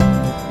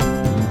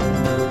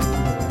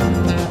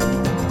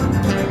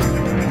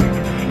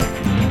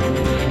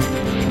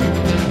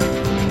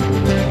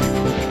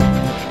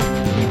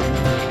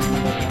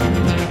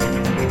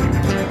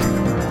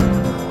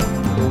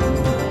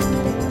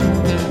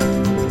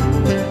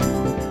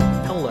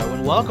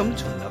welcome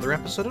to another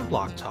episode of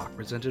Block Talk,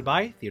 presented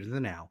by Theater the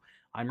Now.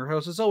 I'm your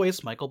host, as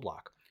always, Michael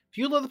Block. If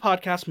you love the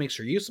podcast, make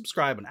sure you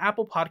subscribe on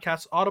Apple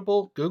Podcasts,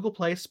 Audible, Google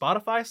Play,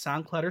 Spotify,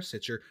 SoundCloud, or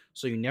Stitcher,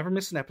 so you never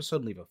miss an episode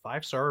and leave a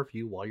 5-star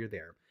review while you're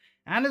there.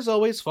 And as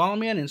always, follow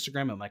me on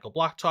Instagram at Michael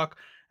Block Talk,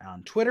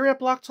 on Twitter at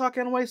Block Talk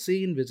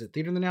NYC, and visit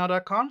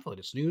theaterthenow.com for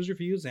latest news,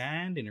 reviews,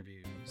 and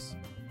interviews.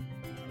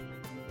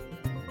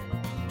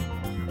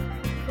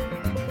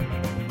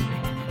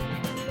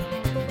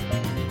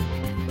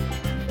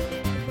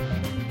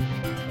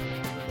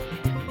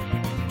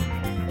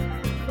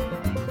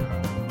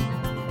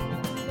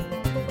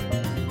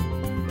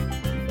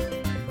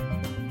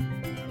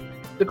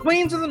 The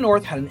Queens of the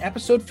North had an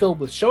episode filled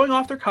with showing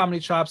off their comedy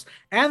chops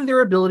and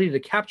their ability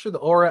to capture the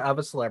aura of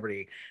a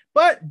celebrity.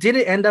 But did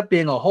it end up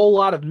being a whole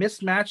lot of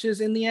missed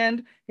matches in the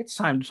end? It's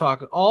time to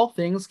talk all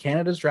things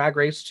Canada's Drag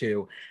Race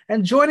 2.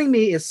 And joining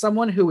me is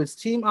someone who is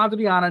Team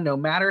Adriana no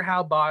matter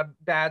how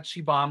bad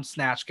she bombs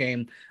Snatch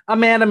Game,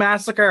 Amanda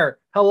Massacre.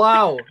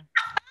 Hello.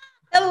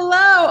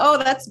 Hello.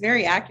 Oh, that's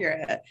very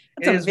accurate.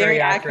 That's very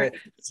accurate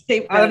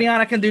statement.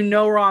 Adriana can do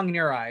no wrong in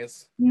your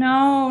eyes.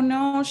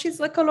 No, she's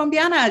like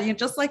Colombiana. You're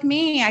just like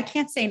me. I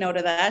can't say no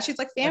to that. She's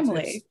like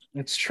family.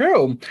 It's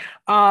true.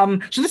 So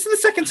this is the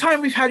second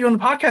time we've had you on the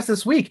podcast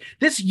this week.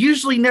 This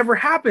usually never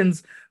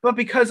happens, but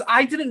because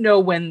I didn't know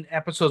when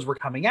episodes were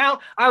coming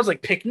out, I was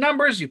like, pick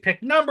numbers, you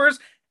pick numbers,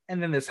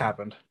 and then this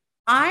happened.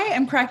 I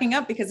am cracking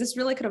up because this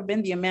really could have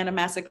been the Amanda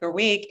Massacre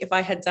week if I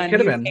had done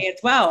UK as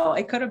well.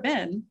 It could have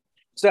been.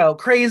 So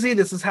crazy.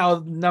 This is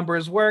how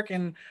numbers work.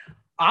 And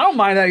I don't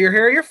mind that you're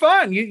here. You're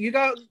fun. You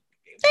got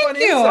Thank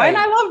you. Insight. And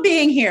I love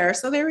being here.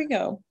 So there we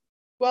go.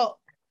 Well,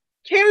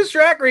 Canada's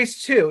Drag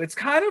Race 2, it's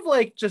kind of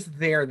like just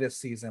there this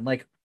season.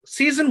 Like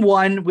season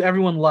 1,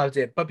 everyone loved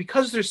it. But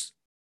because there's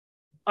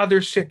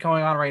other shit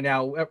going on right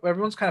now,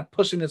 everyone's kind of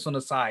pushing this one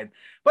aside.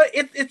 But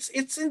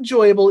it's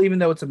enjoyable, even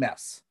though it's a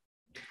mess.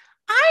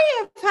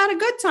 I have had a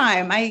good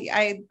time.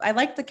 I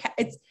like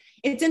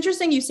It's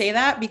interesting you say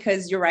that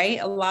because you're right.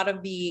 A lot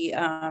of the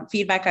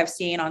feedback I've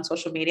seen on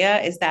social media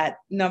is that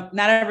not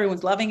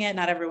everyone's loving it.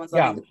 Not everyone's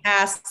loving the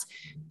cast.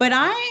 But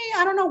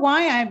I don't know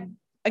why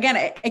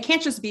it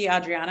can't just be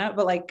Adriana,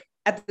 but like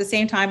at the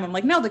same time, I'm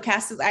like, no, the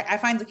cast is, I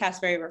find the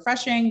cast very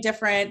refreshing,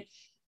 different,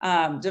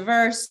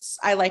 diverse.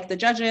 I like the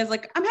judges.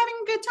 Like I'm having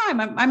a good time.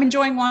 I'm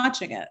enjoying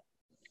watching it.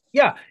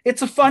 Yeah,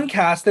 it's a fun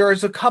cast. There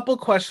is a couple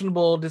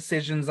questionable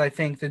decisions I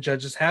think the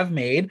judges have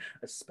made,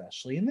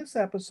 especially in this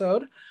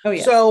episode. Oh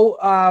yeah. So,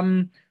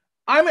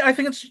 I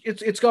think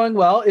it's going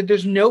well.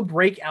 There's no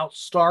breakout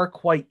star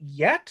quite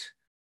yet.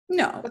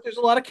 No, but there's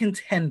a lot of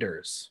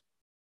contenders.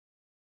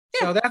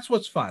 Yeah. So that's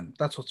what's fun.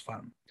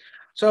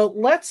 So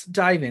let's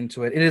dive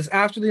into it. It is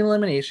after the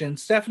elimination.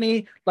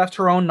 Stephanie left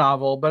her own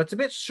novel, but it's a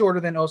bit shorter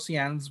than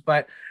Ocean's,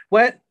 but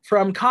went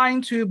from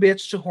kind to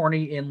bitch to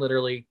horny in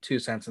literally 2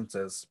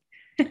 sentences.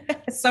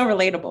 It's so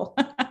relatable.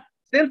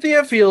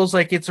 Cynthia feels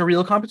like it's a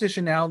real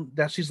competition now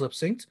that she's lip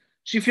synced.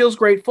 She feels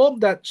grateful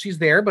that she's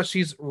there, but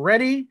she's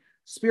ready,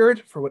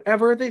 spirit for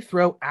whatever they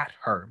throw at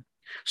her.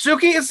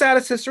 Suki is sad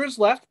his sister is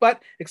left,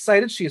 but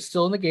excited she is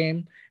still in the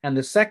game. And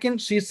the second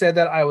she said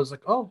that, I was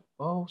like, oh,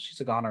 she's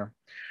a goner.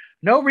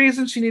 No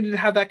reason she needed to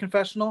have that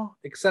confessional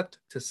except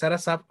to set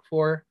us up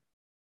for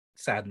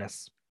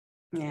sadness.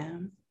 Yeah.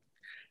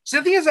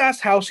 Cynthia's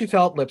asked how she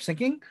felt lip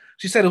syncing.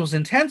 She said it was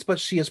intense,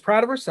 but she is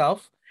proud of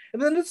herself.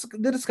 And then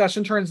the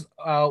discussion turns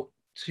out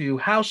to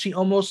how she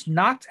almost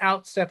knocked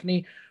out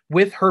Stephanie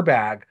with her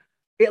bag.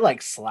 It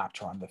like slapped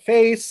her on the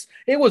face.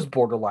 It was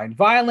borderline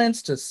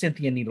violence. Does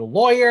Cynthia need a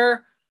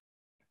lawyer?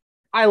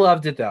 I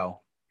loved it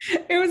though.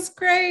 It was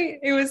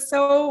great. It was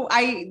so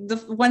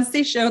once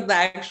they showed the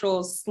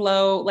actual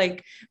slow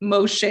like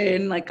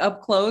motion like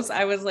up close,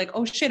 I was like,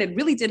 oh shit, it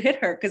really did hit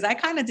her because I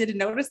kind of didn't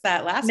notice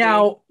that last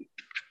week.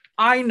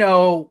 I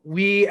know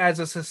we as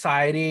a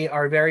society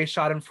are very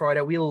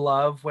schadenfreude. We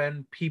love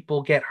when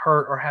people get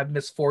hurt or have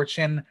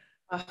misfortune.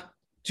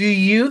 Do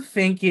you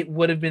think it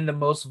would have been the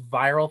most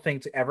viral thing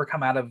to ever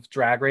come out of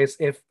Drag Race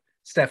if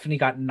Stephanie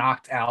got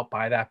knocked out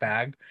by that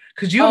bag?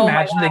 Could you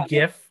imagine the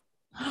gif?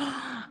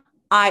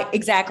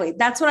 Exactly.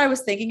 That's what I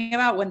was thinking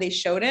about when they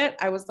showed it.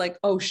 I was like,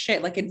 oh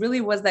shit, like it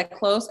really was that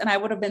close. And I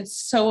would have been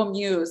so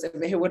amused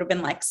if it would have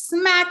been like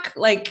smack,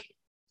 like,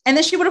 and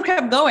then she would have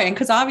kept going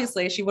because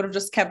obviously she would have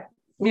just kept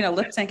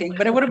lip syncing,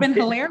 but it would have been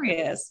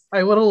hilarious.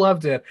 I would have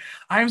loved it.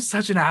 I'm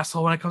such an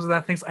asshole when it comes to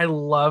that things. I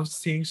love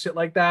seeing shit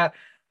like that.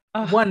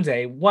 One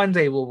day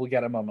we'll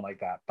get a moment like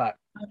that. But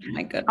oh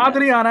my goodness.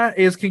 Adriana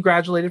is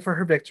congratulated for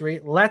her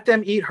victory. Let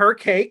them eat her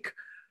cake.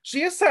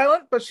 She is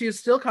silent, but she is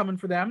still coming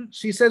for them.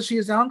 She says she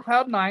is on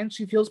cloud 9.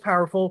 She feels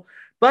powerful,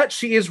 but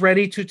she is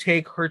ready to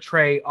take her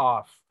tray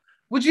off.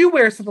 Would you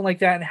wear something like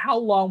that? And how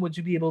long would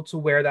you be able to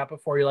wear that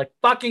before you're like,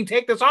 fucking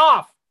take this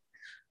off?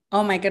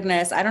 Oh my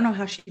goodness. I don't know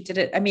how she did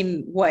it. I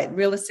mean, what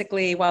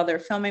realistically, while they're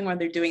filming, while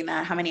they're doing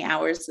that, how many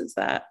hours is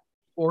that?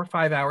 4 or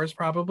 5 hours,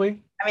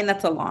 probably. I mean,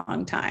 that's a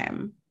long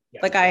time. Yeah.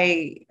 Like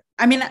I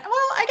mean, well,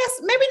 I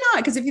guess maybe not.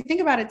 Because if you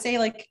think about it, say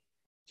like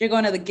if you're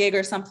going to the gig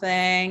or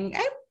something,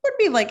 it would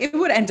be like, it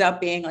would end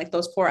up being like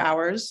those 4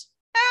 hours.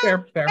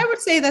 Fair, I fair. would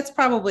say that's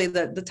probably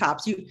the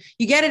tops. You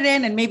get it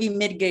in, and maybe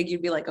mid gig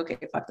you'd be like, okay,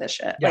 fuck this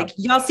shit. Yeah. Like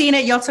y'all seen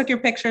it, y'all took your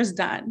pictures,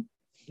 done.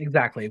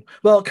 Exactly.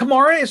 Well,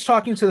 Kimura is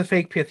talking to the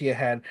fake Pythia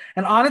head,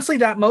 and honestly,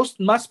 that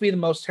must be the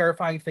most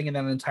terrifying thing in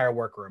that entire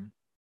workroom.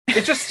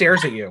 It just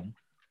stares at you.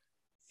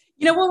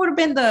 You know what would have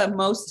been the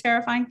most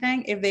terrifying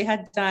thing if they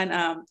had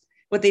done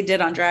what they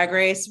did on Drag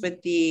Race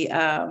with the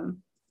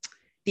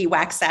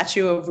wax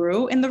statue of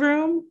Rue in the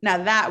room.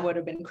 Now that would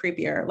have been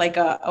creepier, like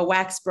a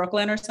wax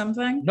Brooklyn or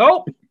something.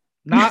 Nope,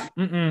 not.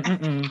 Mm-mm,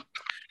 mm-mm.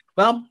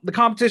 Well, the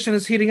competition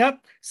is heating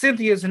up.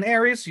 Cynthia's an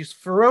Aries. She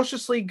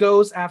ferociously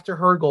goes after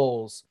her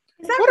goals.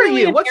 Is that What are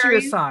really you? an What's your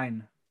Aries?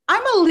 sign?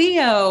 I'm a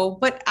Leo,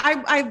 but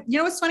you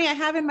know what's funny? I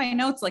have in my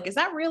notes, like, is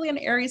that really an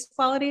Aries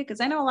quality?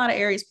 Because I know a lot of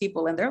Aries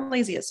people and they're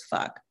lazy as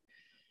fuck.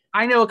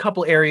 I know a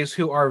couple Aries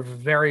who are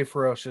very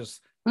ferocious.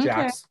 Okay.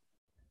 Jacks.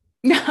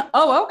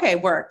 Oh, okay.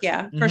 Work.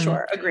 Yeah, for Mhm.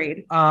 sure.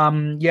 Agreed.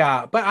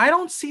 Yeah, but I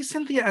don't see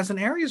Cynthia as an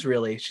Aries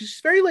really. She's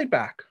very laid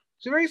back.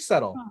 She's very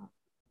subtle. Oh,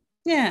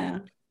 yeah.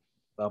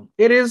 So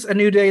it is a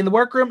new day in the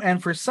workroom,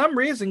 and for some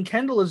reason,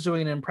 Kendall is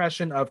doing an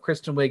impression of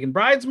Kristen Wiig in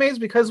Bridesmaids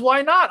because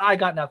why not? I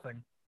got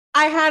nothing.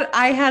 I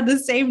had the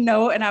same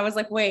note and I was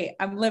like, wait,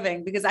 I'm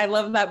living because I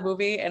love that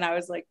movie. And I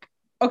was like,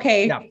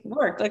 okay, Yeah.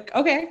 work. Like,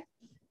 okay.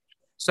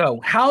 So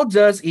how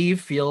does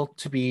Eve feel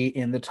to be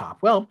in the top?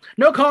 Well,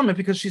 no comment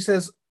because she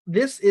says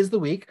this is the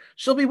week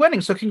she'll be winning.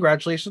 So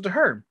congratulations to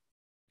her.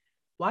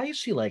 Why is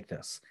she like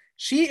this?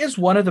 She is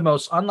one of the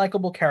most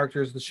unlikable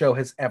characters the show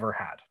has ever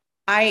had.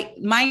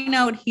 My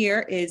note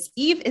here is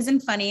Eve isn't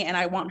funny and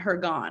I want her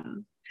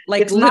gone.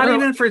 Like It's not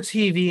literally, even for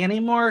TV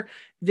anymore.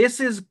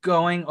 This is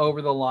going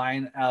over the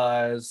line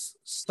as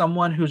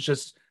someone who's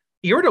just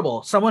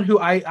irritable, someone who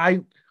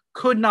I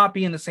could not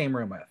be in the same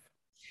room with.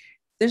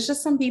 there's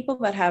just some people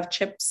that have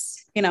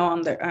chips,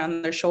 on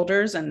their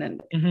shoulders. And then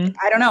Mhm.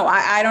 I don't know.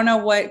 I don't know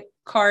what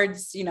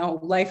cards,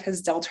 life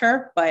has dealt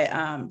her,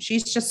 but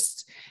she's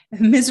just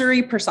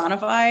misery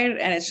personified.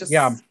 And it's just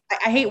Yeah.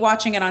 I hate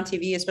watching it on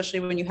TV,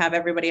 especially when you have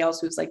everybody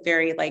else who's like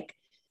very like,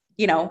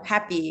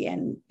 happy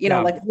and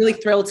Yeah. like really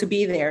thrilled to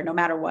be there no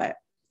matter what.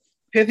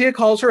 Pythia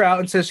calls her out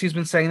and says she's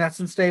been saying that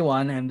since day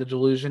one, and the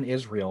delusion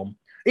is real.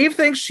 Eve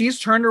thinks she's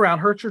turned around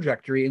her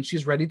trajectory and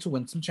she's ready to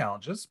win some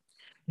challenges.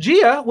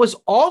 Gia was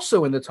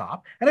also in the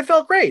top, and it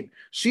felt great.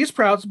 She's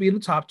proud to be in the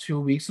top 2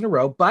 weeks in a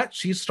row, but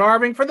she's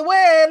starving for the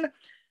win.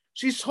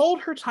 She's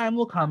told her time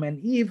will come, and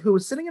Eve, who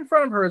is sitting in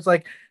front of her, is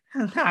like,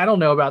 I don't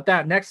know about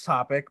that. Next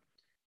topic.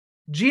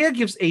 Gia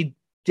gives a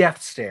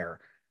death stare.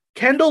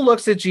 Kendall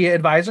looks at Gia,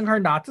 advising her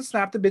not to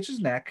snap the bitch's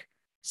neck.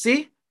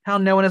 See how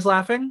no one is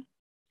laughing?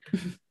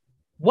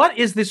 What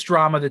is this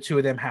drama the two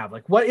of them have?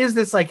 Like, what is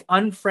this like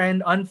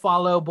unfriend,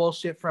 unfollow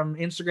bullshit from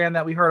Instagram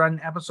that we heard on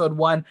episode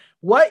 1?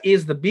 What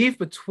is the beef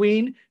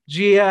between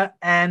Gia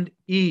and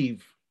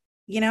Eve?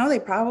 They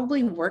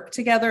probably worked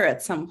together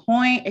at some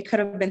point. It could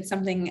have been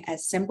something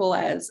as simple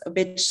as a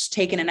bitch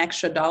taking an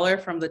extra dollar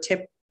from the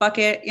tip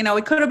bucket.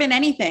 It could have been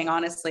anything,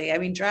 honestly. I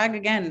mean, drag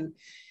again.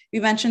 We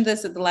mentioned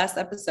this at the last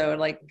episode.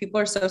 Like, people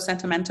are so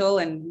sentimental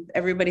and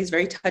everybody's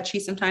very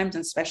touchy sometimes,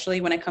 and especially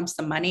when it comes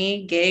to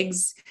money,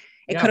 gigs.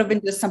 It could have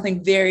been just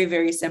something very,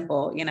 very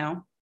simple,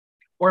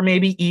 Or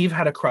maybe Eve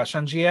had a crush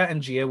on Gia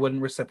and Gia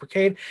wouldn't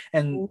reciprocate,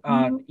 and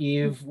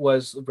Eve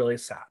was really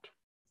sad.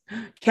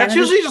 That's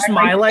usually just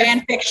my life.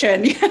 Fan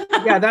fiction.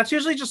 Yeah, that's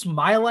usually just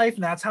my life,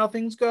 and that's how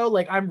things go.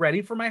 Like, I'm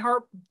ready for my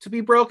heart to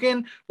be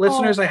broken.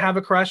 Listeners, I have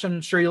a crush.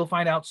 I'm sure you'll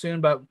find out soon,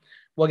 but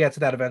we'll get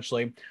to that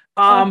eventually.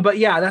 But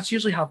yeah, that's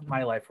usually how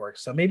my life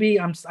works. So maybe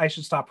I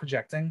should stop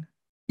projecting.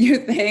 You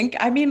think?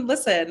 I mean,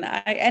 listen,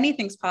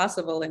 anything's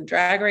possible in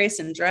Drag Race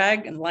and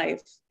drag and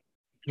life.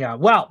 Yeah,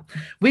 well,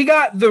 we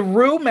got the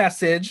Rue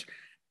message,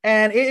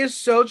 and it is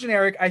so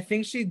generic. I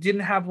think she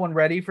didn't have one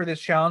ready for this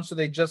challenge, so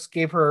they just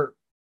gave her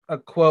a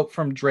quote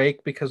from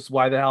Drake because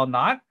why the hell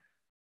not?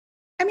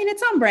 I mean,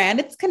 it's on brand.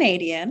 It's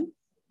Canadian.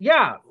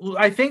 Yeah,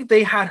 I think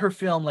they had her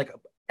film like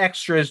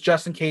extras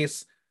just in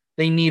case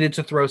they needed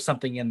to throw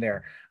something in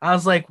there. I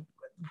was like,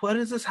 what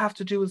does this have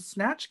to do with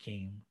Snatch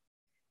Game?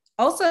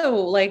 Also,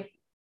 like,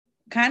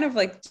 kind of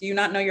like, do you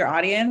not know your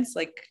audience?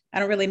 Like, I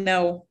don't really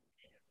know.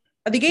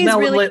 Are the gays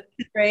really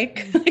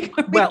Drake?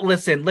 Well,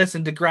 listen,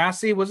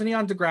 Degrassi, wasn't he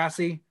on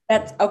Degrassi?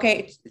 That's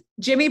okay.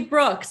 Jimmy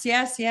Brooks.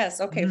 Yes.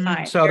 Okay,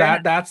 fine. So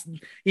that's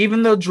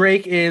even though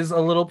Drake is a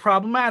little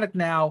problematic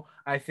now,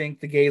 I think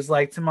the gays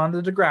liked him on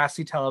the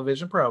Degrassi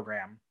television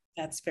program.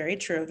 That's very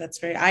true.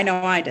 I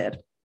know I did.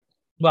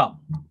 Well,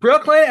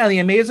 Brooklyn and the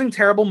amazing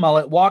terrible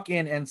mullet walk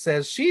in and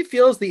says she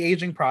feels the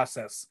aging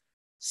process.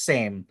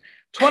 Same.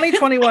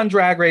 2021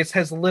 Drag Race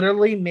has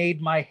literally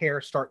made my hair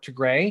start to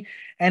gray.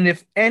 And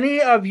if any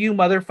of you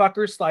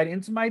motherfuckers slide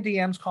into my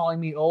DMs calling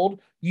me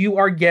old, you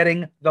are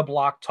getting the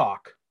block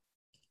talk.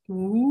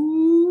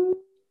 Ooh.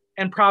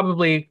 And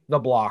probably the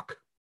block.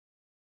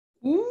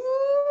 Ooh.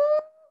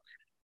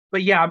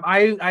 But yeah,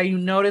 I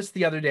noticed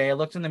the other day, I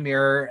looked in the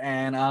mirror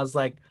and I was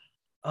like,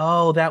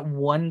 oh, that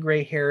one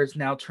gray hair is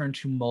now turned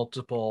to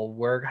multiple.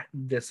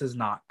 This is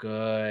not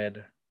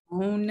good.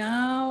 Oh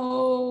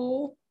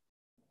no.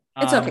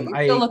 It's okay. You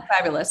still look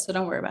fabulous, so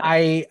don't worry about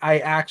it. I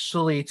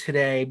actually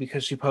today,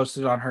 because she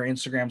posted on her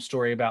Instagram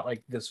story about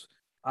like this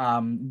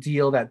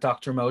deal that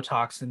Dr.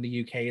 Motox in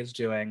the UK is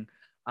doing.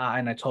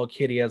 And I told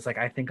Kitty, I was like,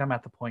 I think I'm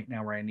at the point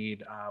now where I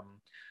need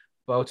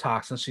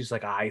Botox. And she's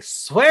like, I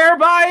swear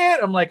by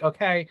it. I'm like,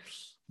 okay,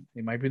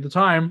 it might be the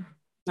time.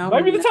 It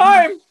might be the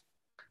time.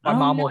 My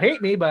mom will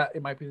hate me, but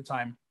it might be the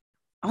time.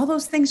 All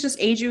those things just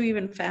age you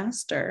even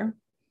faster.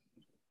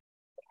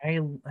 I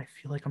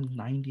feel like I'm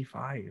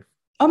 95.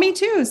 Oh, me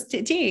too.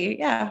 T.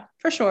 Yeah,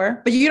 for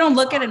sure. But you don't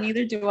look at it,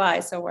 neither do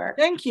I. So we're.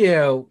 Thank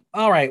you.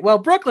 All right. Well,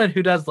 Brooklyn,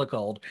 who does look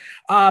old,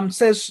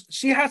 says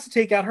she has to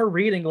take out her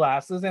reading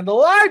glasses and the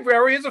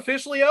library is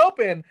officially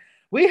open.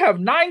 We have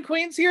 9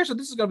 queens here, so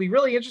this is going to be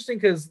really interesting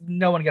because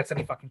no one gets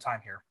any fucking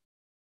time here.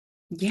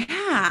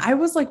 Yeah, I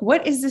was like,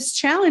 what is this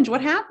challenge?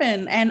 What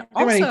happened? And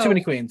also, too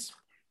many queens.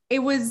 It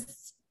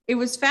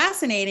was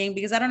fascinating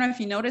because I don't know if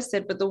you noticed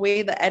it, but the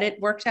way the edit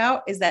worked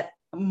out is that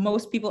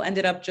most people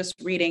ended up just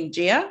reading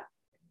Gia.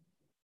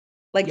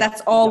 Like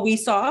that's all we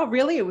saw,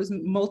 really. It was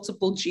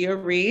multiple Gia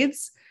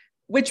reads,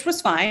 which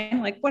was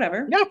fine. Like,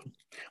 whatever. Yeah.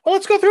 Well,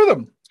 let's go through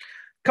them.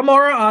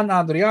 Kamora on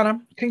Adriana.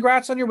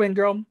 Congrats on your win,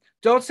 girl.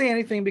 Don't say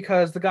anything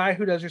because the guy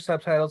who does your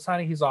subtitles,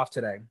 honey, he's off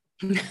today.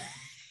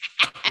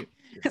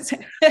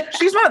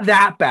 She's not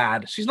that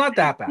bad. She's not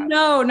that bad.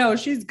 No,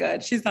 she's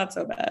good. She's not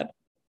so bad.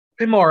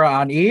 Kamora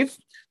on Eve.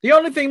 The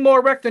only thing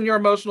more wrecked than your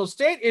emotional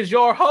state is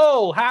your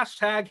whole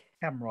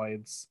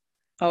 #hemorrhoids.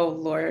 Oh,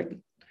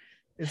 Lord.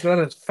 Is that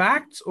a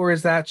fact or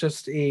is that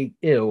just a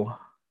ew?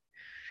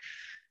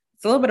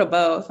 It's a little bit of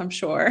both, I'm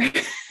sure.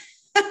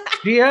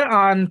 Gia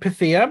on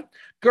Pythia.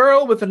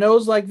 Girl with a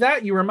nose like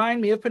that, you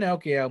remind me of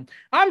Pinocchio.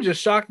 I'm just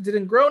shocked it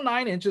didn't grow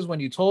 9 inches when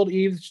you told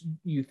Eve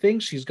you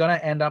think she's gonna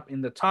end up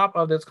in the top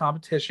of this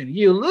competition.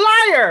 You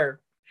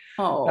liar!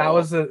 Oh,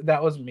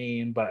 that was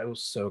mean, but it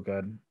was so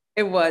good.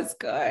 It was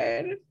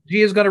good.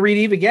 Gia's gonna read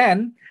Eve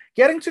again.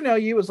 Getting to know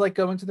you is like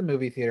going to the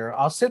movie theater.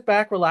 I'll sit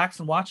back, relax,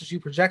 and watch as you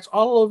project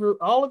all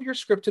of your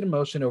scripted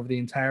emotion over the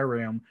entire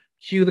room.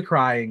 Cue the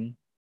crying.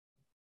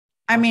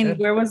 I mean,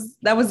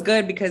 that was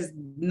good because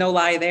no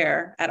lie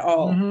there at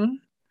all. Mm-hmm.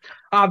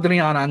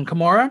 Adriana and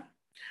Kamora.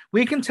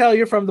 We can tell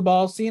you're from the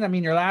ball scene. I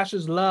mean, your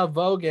lashes love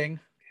voguing.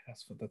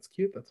 That's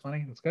cute. That's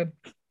funny. That's good.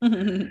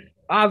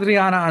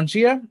 Adriana and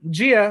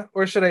Gia,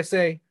 or should I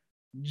say,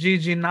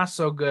 Gigi, not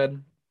so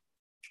good.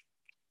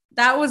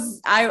 That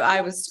was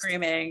I was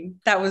screaming.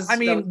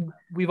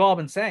 We've all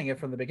been saying it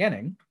from the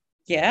beginning.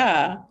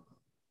 Yeah.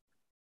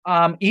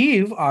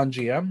 Eve on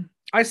Gia.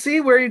 I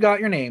see where you got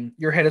your name.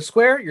 Your head is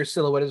square, your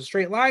silhouette is a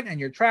straight line, and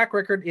your track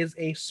record is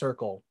a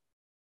circle.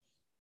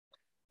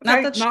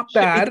 Okay, not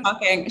bad.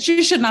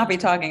 She should not be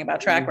talking about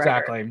track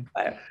record.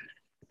 Exactly.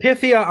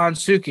 Pythia on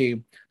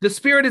Suki. The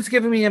spirit is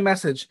giving me a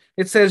message.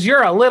 It says,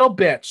 you're a little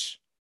bitch.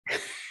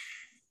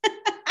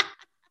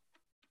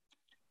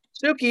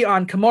 Suki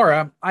on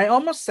Kamora. I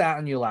almost sat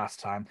on you last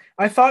time.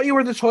 I thought you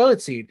were the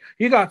toilet seat.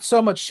 You got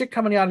so much shit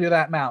coming out of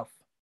that mouth.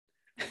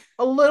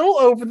 A little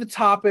over the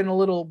top and a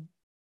little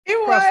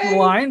across the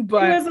line,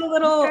 but it was a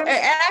little. It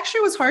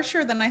actually was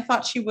harsher than I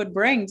thought she would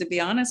bring. To be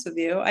honest with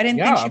you, I didn't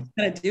think she was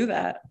going to do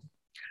that.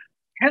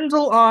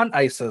 Kendall on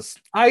Isis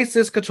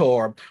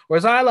Couture, or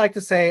as I like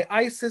to say,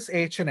 Isis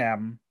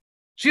H&M.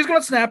 She's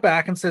going to snap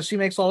back and says she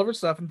makes all of her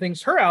stuff and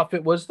thinks her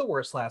outfit was the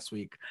worst last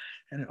week,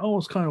 and it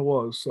almost kind of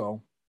was.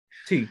 So,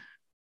 T.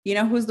 You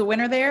know who's the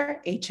winner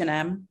there?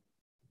 H&M.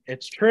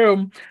 It's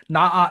true.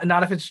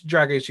 Not if it's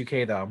Drag Race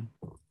UK though.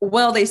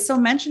 Well, they still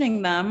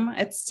mentioning them.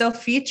 It's still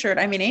featured.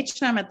 I mean,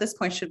 H&M at this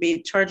point should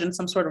be charging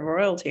some sort of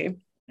royalty.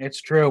 It's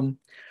true.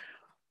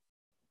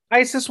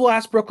 Isis will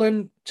ask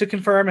Brooklyn to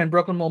confirm, and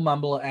Brooklyn will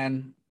mumble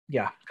and,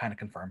 kind of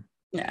confirm.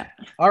 Yeah.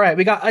 All right,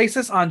 we got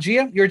Isis on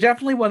Gia. You're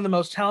definitely one of the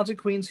most talented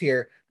queens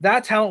here.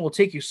 That talent will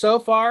take you so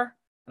far,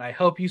 and I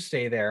hope you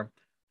stay there.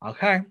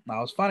 Okay, that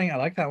was funny. I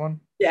like that one.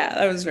 Yeah,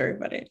 that was very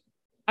funny.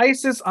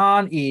 Isis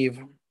on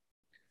Eve.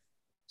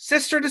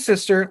 Sister to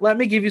sister, let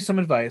me give you some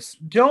advice.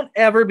 Don't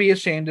ever be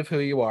ashamed of who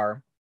you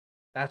are.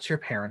 That's your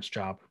parents'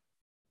 job.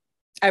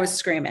 I was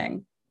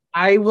screaming.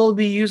 I will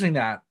be using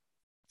that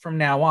from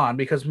now on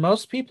because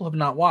most people have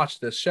not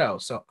watched this show,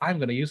 so I'm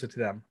going to use it to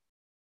them.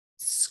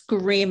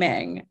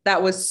 Screaming.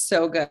 That was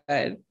so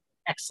good.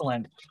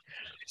 Excellent.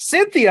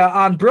 Cynthia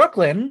on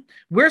Brooklyn.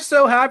 We're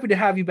so happy to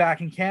have you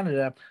back in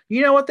Canada.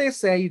 You know what they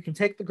say, you can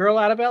take the girl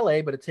out of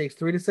LA, but it takes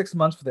 3 to 6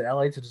 months for the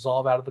LA to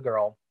dissolve out of the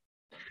girl.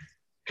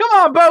 Come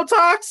on,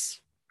 Botox.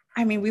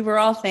 I mean, we were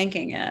all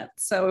thinking it,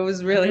 so it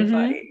was really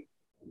funny.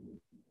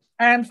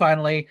 And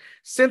finally,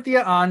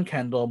 Cynthia on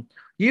Kendall.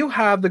 You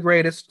have the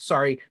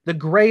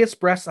grayest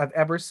breasts I've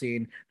ever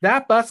seen.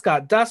 That bust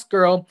got dust,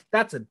 girl.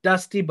 That's a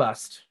dusty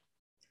bust.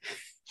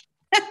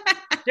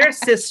 They're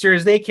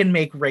sisters. They can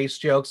make race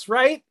jokes,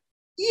 right?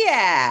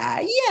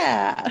 Yeah.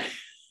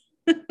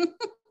 That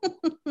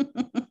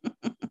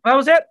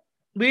was it.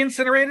 We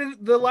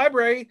incinerated the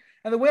library,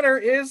 and the winner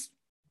is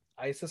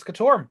Isis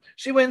Couture.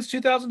 She wins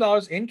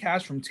 $2,000 in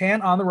cash from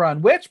Tan on the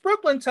Run, which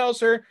Brooklyn tells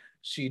her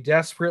she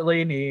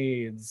desperately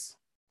needs.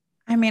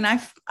 I mean, I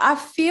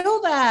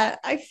feel that.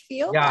 I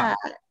feel Yeah.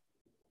 that.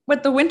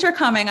 With the winter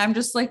coming, I'm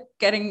just like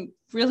getting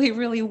really,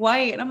 really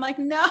white. And I'm like,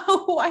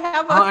 no, I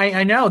have a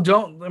I know.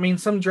 Don't, I mean,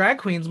 some drag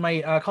queens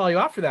might call you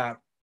out for that.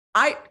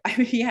 I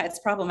mean, yeah, it's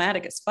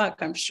problematic as fuck,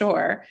 I'm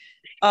sure.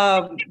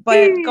 But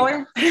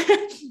going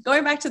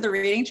going back to the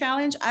reading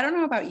challenge, I don't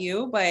know about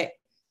you, but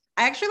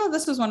I actually thought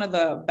this was one of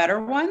the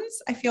better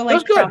ones. I feel It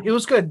was like good. It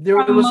was good. It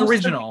from was most of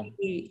original.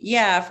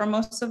 yeah, from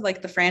most of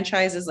like the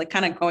franchises, like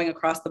kind of going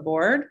across the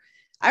board.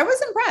 I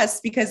was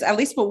impressed because at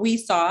least what we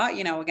saw,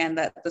 you know, again,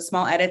 the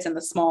small edits and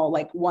the small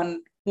like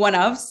one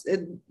ofs, they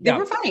Yeah.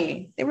 were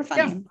funny. They were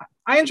Yeah. funny.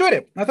 I enjoyed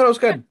it. I thought it was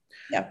good.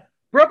 Yeah.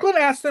 Brooklyn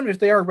asked them if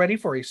they are ready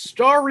for a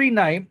starry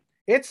night.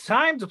 It's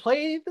time to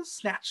play the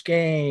Snatch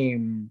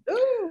game.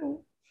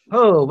 Ooh.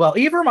 Oh, well,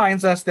 Eve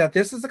reminds us that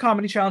this is a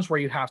comedy challenge where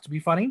you have to be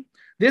funny.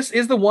 This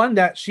is the one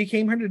that she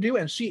came here to do,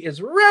 and she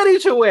is ready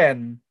to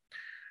win.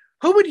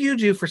 Who would you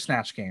do for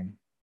Snatch Game?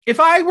 If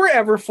I were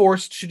ever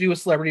forced to do a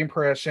celebrity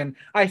impression,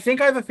 I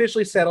think I've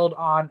officially settled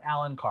on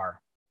Alan Carr.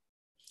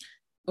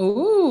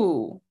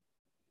 Ooh.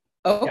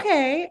 Yeah.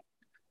 Okay.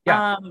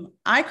 Yeah.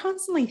 I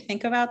constantly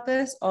think about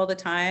this all the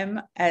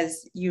time.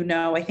 As you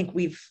know, I think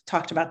we've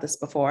talked about this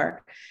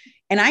before.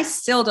 And I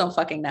still don't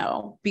fucking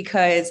know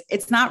because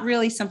it's not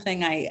really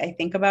something I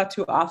think about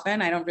too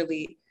often. I don't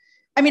really,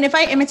 I mean, if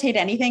I imitate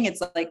anything,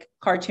 it's like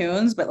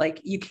cartoons, but like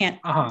you can't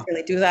Uh-huh.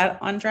 really do that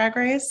on Drag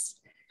Race.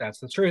 That's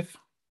the truth.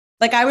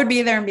 Like I would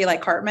be there and be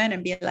like Cartman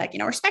and be like, you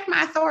know, respect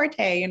my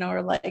authority, you know,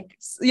 or like,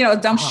 you know,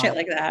 dumb Uh-huh. shit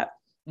like that.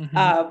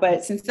 Mm-hmm.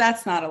 But since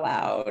that's not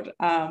allowed,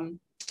 I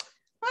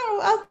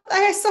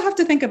still have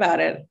to think about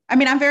it. I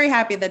mean, I'm very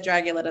happy that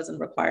Dragula doesn't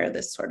require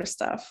this sort of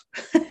stuff.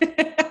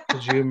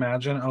 Could you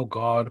imagine? Oh,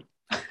 God.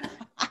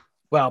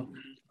 Well,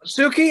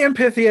 Suki and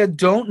Pythia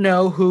don't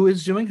know who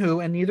is doing who,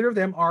 and neither of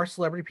them are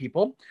celebrity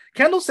people.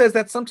 Kendall says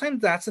that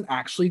sometimes that's an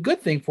actually good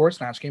thing for a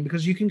Snatch Game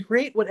because you can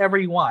create whatever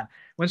you want.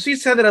 When she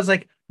said that, I was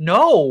like,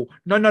 no,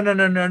 no, no, no,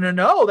 no, no, no,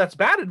 no. That's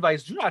bad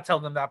advice. Do not tell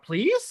them that,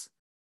 please.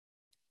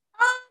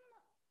 Um,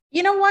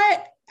 you know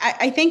what?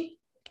 I think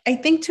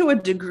to a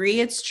degree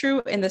it's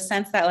true in the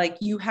sense that like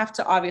you have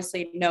to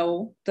obviously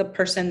know the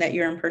person that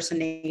you're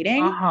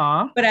impersonating.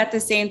 Uh-huh. But at the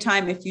same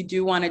time, if you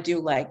do want to do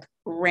like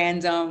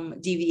random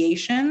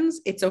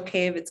deviations, it's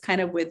okay if it's kind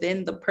of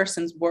within the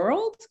person's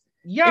world.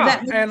 If Yeah, that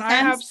and makes I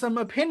have sense. some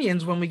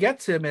opinions when we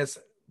get to Miss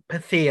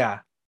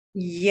Pythia.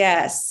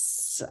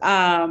 Yes.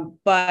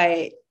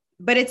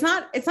 But it's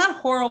not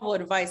horrible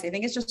advice. I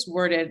think it's just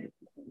worded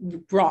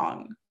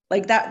wrong.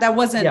 Like that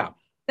wasn't Yeah,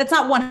 that's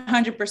not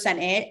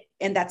 100% it,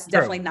 and that's true.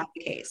 definitely not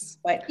the case.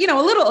 But you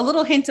know, a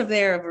little hint of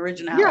there of Yeah,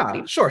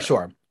 originality. sure,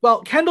 sure.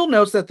 Well, Kendall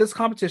notes that this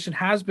competition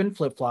has been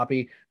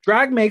flip-floppy.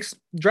 Drag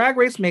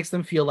Race makes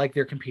them feel like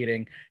they're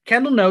competing.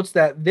 Kendall notes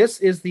that this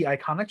is the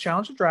iconic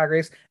challenge of Drag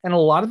Race, and a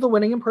lot of the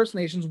winning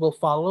impersonations will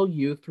follow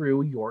you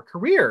through your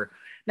career.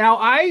 Now,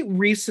 I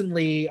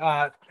recently,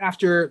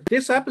 after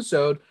this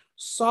episode,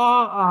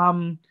 saw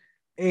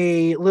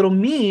a little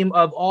meme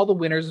of all the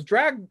winners of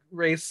Drag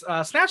Race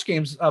Snatch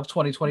Games of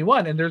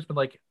 2021, and there's been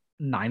like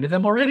 9 of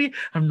them already.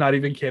 I'm not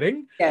even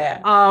kidding.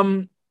 Yeah.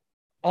 Um,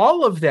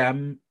 all of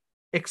them,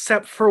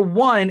 except for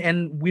one,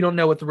 and we don't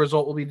know what the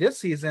result will be this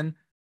season,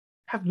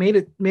 have made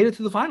it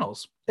to the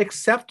finals,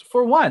 except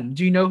for one.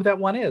 Do you know who that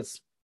one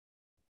is?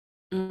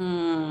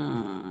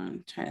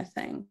 I'm trying to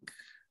think.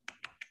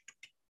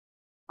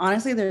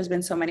 Honestly, there's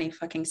been so many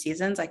fucking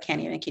seasons, I can't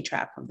even keep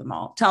track of them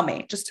all. Tell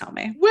me, just tell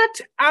me.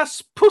 Wet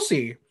ass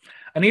pussy.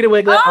 Anita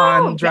Wiglet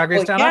on Oh, yeah, Drag Race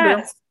well, Down Under.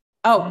 yes.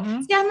 Oh,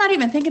 Mm-hmm. see, I'm not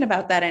even thinking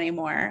about that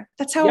anymore.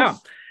 That's how Yeah.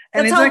 And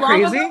that's isn't how that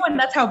long crazy? ago and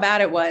that's how bad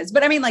it was.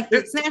 But I mean, like the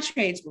It- snatch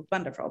rates were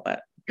wonderful,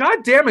 but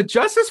God damn it.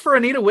 Justice for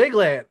Anita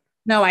Wiglet.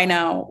 no, I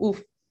know.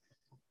 Oof.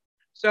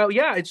 So,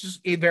 yeah, it's just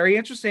very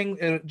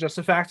interesting. Just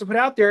a fact to put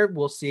out there.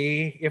 We'll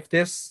see if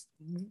this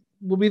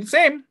will be the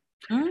same.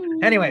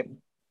 Anyway,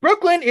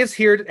 Brooklyn is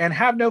here, and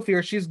have no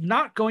fear, she's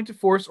not going to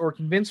force or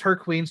convince her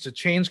queens to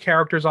change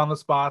characters on the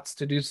spots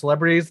to do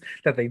celebrities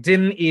that they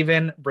didn't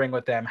even bring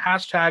with them.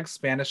 Hashtag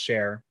Spanish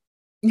share.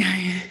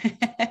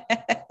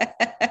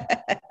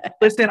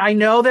 Listen, I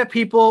know that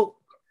people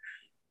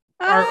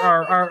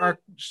are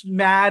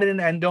mad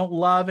and don't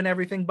love and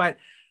everything, but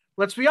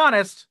let's be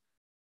honest.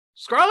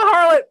 Scarlett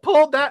Harlot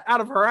pulled that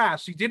out of her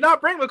ass. She did not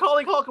bring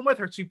Macaulay Culkin with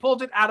her. She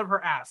pulled it out of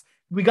her ass.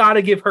 We got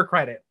to give her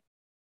credit.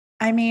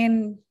 I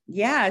mean,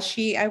 yeah,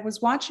 I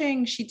was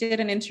watching, she did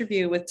an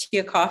interview with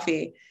Tia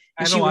Coffee.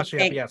 I And haven't she was watched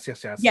it yet. saying,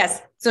 Yes.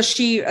 yes. So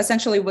she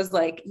essentially was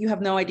like, you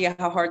have no idea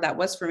how hard that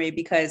was for me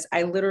because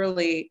I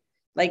literally,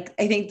 like,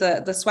 I think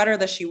the sweater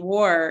that she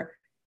wore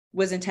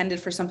was intended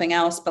for something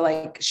else, but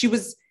like she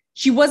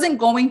wasn't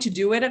going to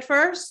do it at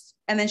first.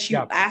 And then she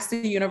asked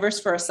the universe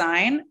for a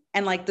sign.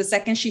 And like the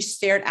second she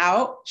stared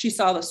out, she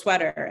saw the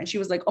sweater and she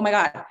was like, oh my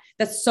God,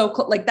 that's so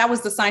cool. Like that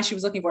was the sign she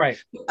was looking for.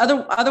 Right.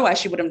 Otherwise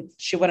she wouldn't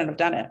have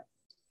done it.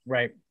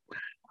 Right.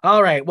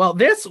 All right. Well,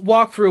 this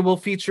walkthrough will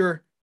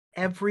feature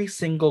every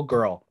single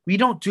girl. We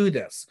don't do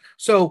this.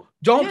 So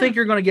don't think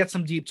you're going to get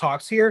some deep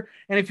talks here.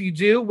 And if you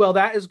do, well,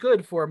 that is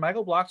good for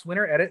Michael Block's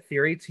Winner Edit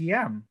Theory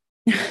TM.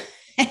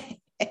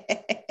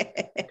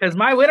 Because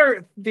my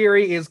winner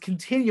theory is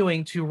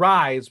continuing to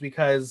rise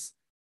because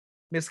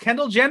Miss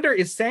Kendall Jenner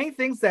is saying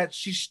things that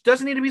she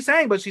doesn't need to be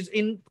saying, but she's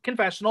in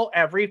confessional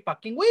every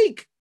fucking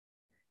week.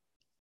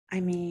 I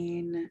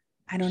mean,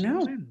 I don't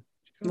know.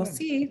 We'll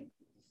see.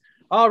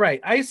 All right.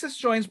 Isis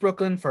joins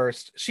Brooklyn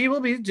first. She will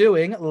be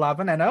doing La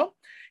Veneno.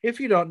 If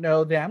you don't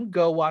know them,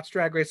 go watch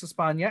Drag Race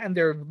España and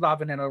their La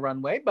Veneno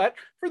runway. But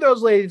for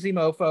those lazy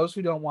mofos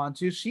who don't want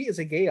to, she is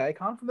a gay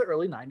icon from the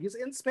early 90s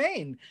in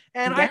Spain.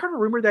 And I heard a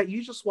rumor that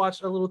you just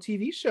watched a little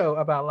TV show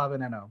about La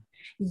Veneno.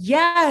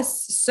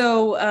 Yes.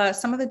 So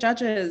some of the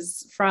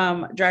judges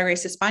from Drag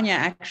Race España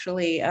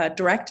actually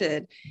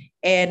directed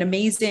an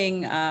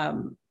amazing,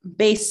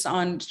 based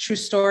on true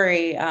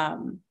story, I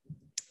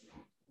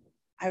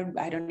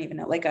don't even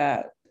know, like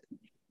a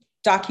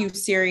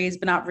docu-series,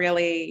 but not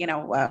really, you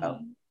know,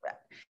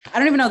 I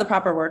don't even know the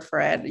proper word for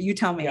it. You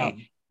tell me. Yeah.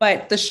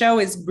 But the show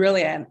is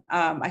brilliant.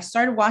 I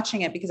started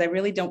watching it because I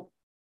really don't,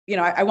 you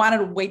know, I wanted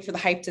to wait for the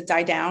hype to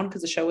die down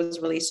because the show was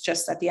released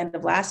just at the end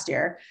of last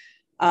year.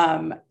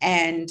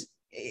 And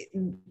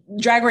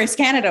Drag Race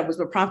Canada was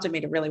what prompted me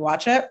to really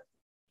watch it.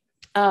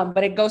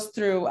 But it goes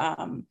through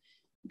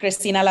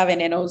Cristina La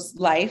Veneno's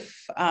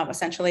life,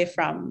 essentially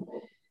from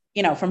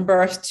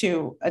birth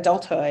to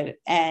adulthood.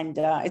 And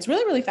it's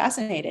really, really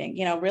fascinating,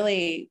 you know,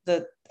 really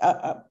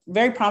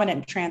very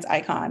prominent trans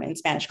icon in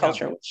Spanish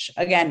culture, which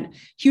again,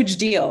 huge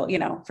deal, you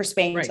know, for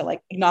Spain to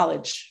like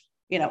acknowledge,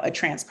 you know, a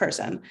trans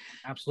person.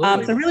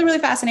 Absolutely. So really, really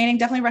fascinating.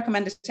 Definitely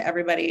recommend it to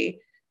everybody.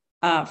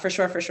 For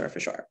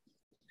sure.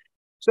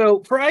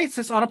 So for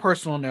Isis, on a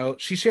personal note,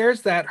 she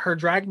shares that her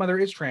drag mother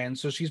is trans,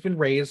 so she's been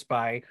raised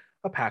by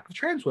a pack of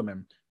trans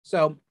women.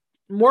 So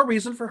more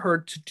reason for her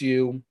to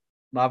do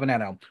La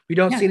Veneno. We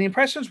don't see any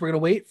impressions. We're going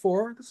to wait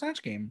for the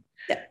Snatch Game.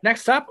 Yeah.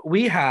 Next up,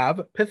 we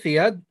have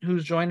Pythia,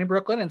 who's joining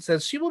Brooklyn and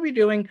says she will be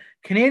doing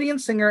Canadian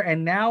singer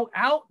and now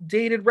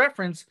outdated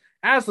reference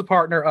as the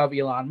partner of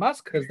Elon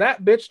Musk because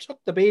that bitch took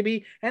the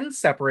baby and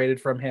separated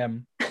from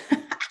him.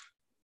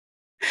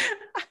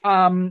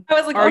 I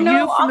was like, are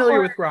you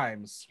familiar with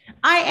Grimes?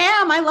 I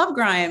am. I love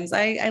Grimes.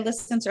 I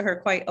listen to her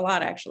quite a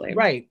lot, actually.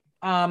 Right.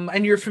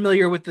 And you're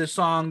familiar with the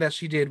song that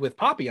she did with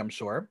Poppy, I'm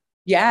sure.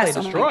 Yes,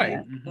 Play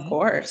Destroy. Of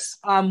course.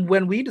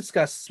 When we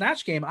discuss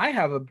Snatch Game, I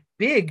have a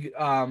big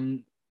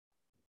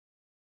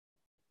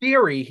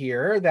theory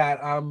here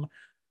that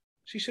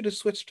she should have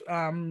switched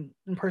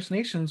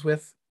impersonations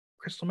with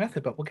Crystal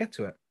Method, but we'll get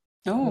to it.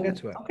 We'll get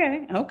to it.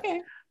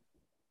 Okay.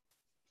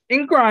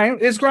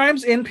 Is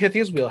Grimes in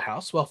Pythia's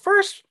wheelhouse? Well,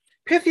 first,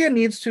 Pythia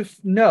needs to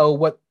know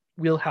what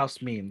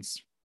wheelhouse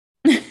means.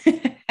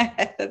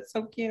 That's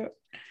so cute.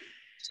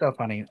 So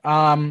funny.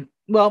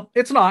 Well,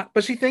 it's not,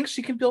 but she thinks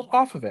she can build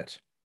off of it.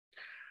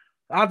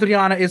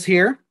 Adriana is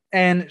here,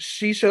 and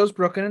she shows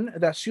Brooklyn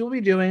that she will be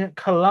doing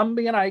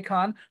Colombian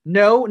icon.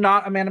 No,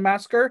 not Amanda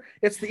Masker.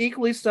 It's the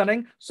equally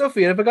stunning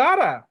Sofia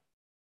Vergara.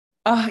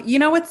 You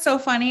know what's so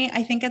funny?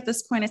 I think at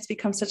this point it's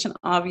become such an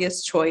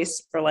obvious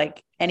choice for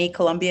like any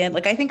Colombian.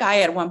 Like I think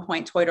I at one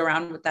point toyed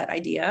around with that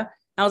idea.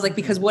 I was like,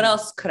 because what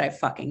else could I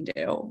fucking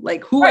do?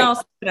 Like who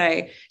else could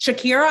I?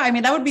 Shakira? I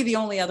mean, that would be the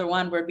only other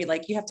one where it'd be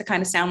like, you have to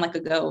kind of sound like a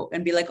goat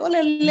and be like, oh,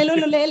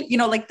 you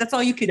know, like that's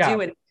all you could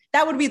do. And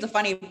that would be the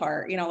funny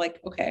part, you know, like,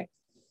 okay.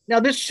 Now,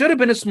 this should have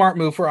been a smart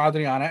move for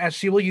Adriana as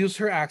she will use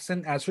her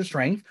accent as her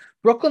strength.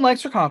 Brooklyn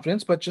likes her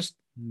confidence, but just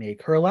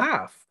make her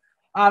laugh.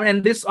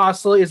 And this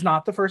also is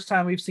not the first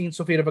time we've seen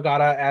Sofia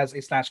Vergara as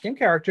a Snatch Game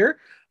character.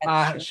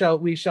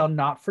 We shall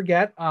not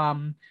forget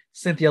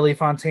Cynthia Lee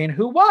Fontaine,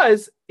 who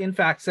was, in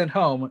fact, sent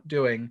home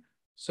doing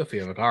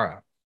Sofia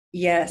Vergara.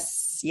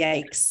 Yes,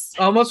 yikes.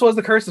 Almost was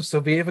the curse of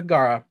Sofia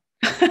Vergara.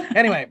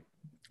 Anyway,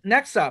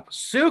 next up,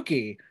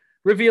 Suki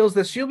reveals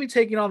that she'll be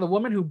taking on the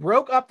woman who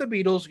broke up the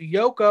Beatles,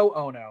 Yoko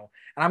Ono.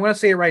 And I'm going to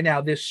say it right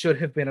now, this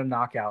should have been a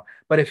knockout.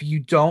 But if you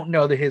don't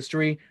know the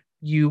history,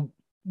 you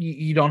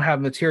don't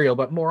have material,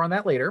 but more on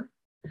that later.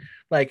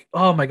 Like,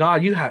 oh my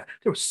God, there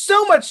was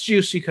so much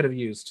juice she could have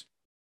used.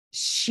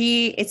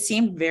 It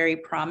seemed very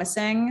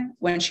promising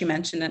when she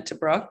mentioned it to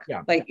Brooke.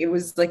 Yeah. Like it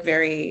was like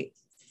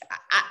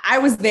I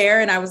was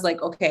there and I was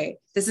like, okay,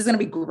 this is going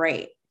to be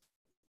great.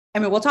 I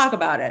mean, we'll talk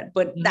about it,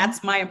 but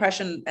that's my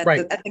impression at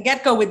the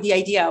get-go with the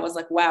idea. I was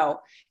like,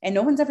 wow. And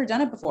no one's ever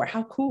done it before.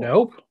 How cool.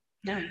 Nope.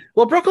 No.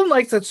 Well, Brooklyn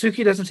likes that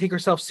Suki doesn't take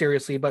herself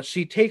seriously, but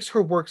she takes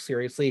her work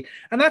seriously.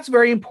 And that's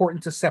very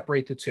important to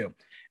separate the two.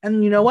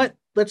 And you know what?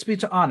 Let's be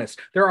honest.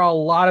 There are a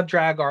lot of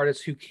drag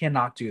artists who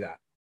cannot do that.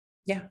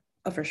 Yeah,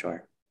 for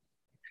sure.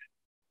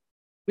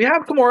 We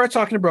have Kimora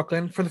talking to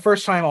Brooklyn for the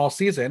first time all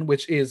season,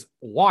 which is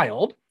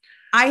wild.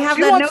 I have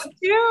that note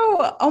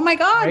too. Oh my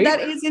God, right?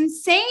 That is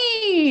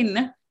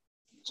insane.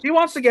 She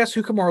wants to guess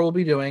who Kimora will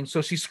be doing.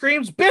 So she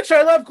screams, "Bitch,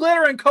 I love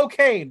glitter and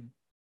cocaine."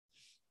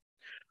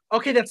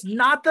 Okay, that's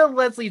not the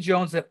Leslie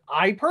Jones that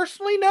I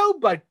personally know,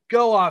 but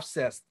go off,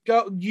 sis.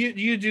 Go,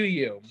 you do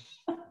you.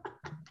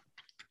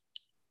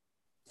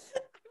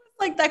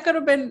 Like that could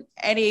have been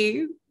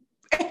any.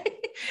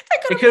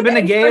 It could have been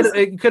a gay.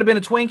 It could have been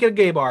a twink at a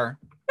gay bar.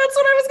 That's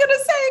what I was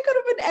gonna say. It could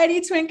have been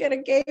any twink at a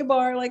gay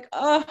bar. Like,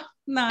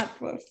 not.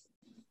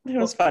 It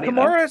was funny though.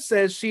 Kimura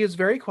says she is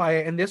very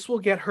quiet, and this will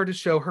get her to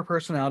show her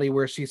personality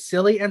where she's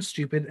silly and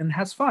stupid and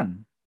has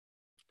fun.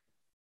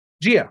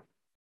 Gia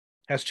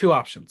has two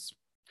options.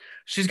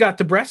 She's got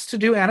the breasts to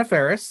do Anna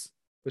Faris,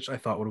 which I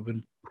thought would have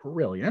been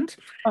brilliant.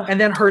 And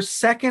then her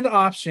second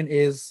option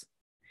is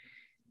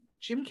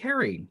Jim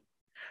Carrey.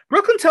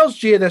 Brooklyn tells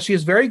Gia that she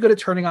is very good at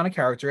turning on a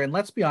character, and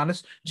let's be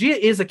honest,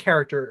 Gia is a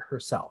character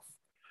herself.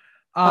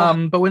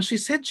 But when she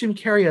said Jim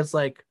Carrey, I was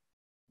like,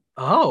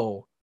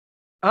 oh,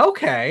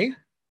 okay.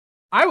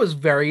 I was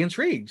very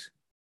intrigued.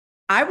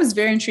 I was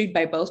very intrigued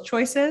by both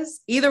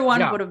choices. Either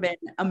one would have been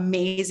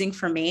amazing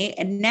for me.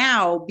 And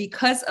now,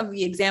 because of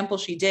the example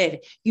she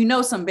did,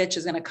 some bitch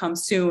is going to come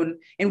soon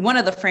in one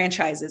of the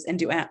franchises and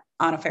do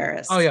Anna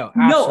Faris. Oh yeah,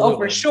 absolutely.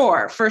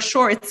 No, for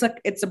sure,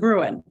 it's a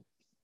Bruin.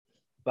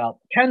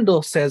 Well,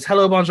 Kendall says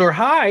hello, bonjour,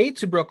 hi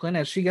to Brooklyn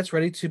as she gets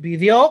ready to be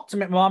the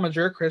ultimate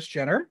momager, Kris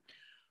Jenner.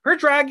 Her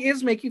drag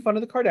is making fun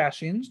of the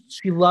Kardashians.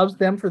 She loves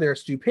them for their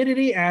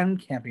stupidity and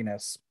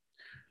campiness.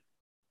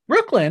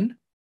 Brooklyn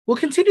will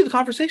continue the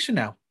conversation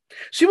now.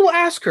 She will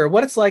ask her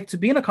what it's like to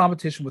be in a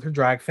competition with her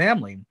drag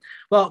family.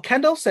 Well,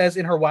 Kendall says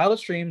in her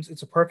wildest dreams,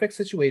 it's a perfect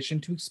situation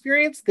to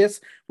experience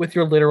this with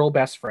your literal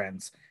best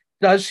friends.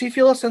 Does she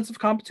feel a sense of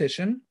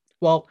competition?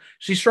 Well,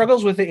 she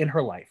struggles with it in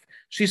her life.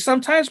 She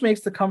sometimes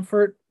makes the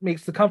comfort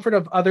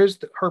of others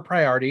her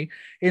priority.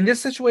 In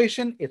this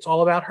situation, it's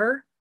all about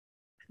her,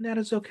 and that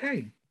is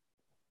okay.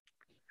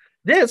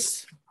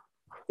 This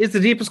is the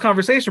deepest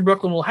conversation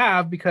Brooklyn will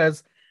have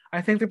because I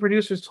think the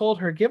producers told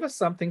her, give us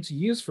something to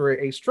use for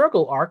a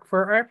struggle arc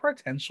for our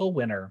potential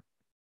winner.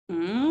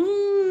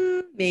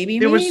 Maybe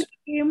there was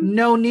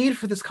no need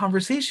for this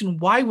conversation.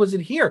 Why was it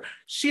here?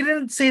 She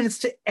didn't say this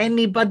to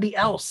anybody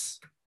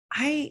else.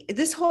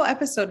 This whole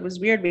episode was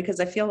weird because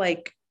I feel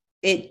like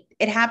it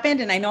happened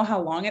and I know how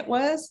long it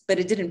was, but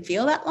it didn't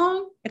feel that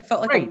long. It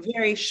felt like a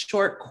very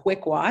short,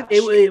 quick watch.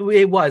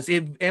 It was.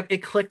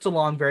 It clicked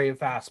along very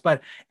fast.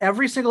 But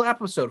every single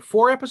episode,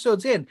 4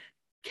 episodes in,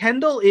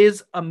 Kendall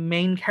is a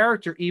main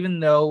character,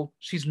 even though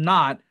she's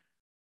not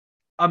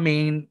a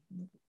main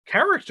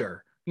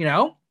character,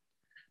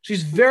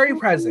 She's very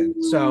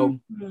present. So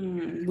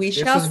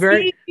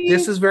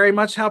this is very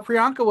much how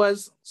Priyanka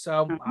was.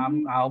 So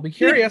I'll be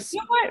curious. You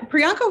know what?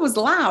 Priyanka was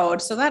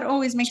loud, so that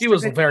always makes she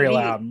was very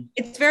loud.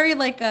 It's very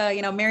like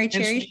Mary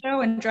Cherry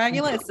show and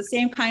Dragula. It's the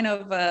same kind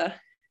of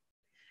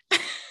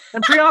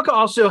And Priyanka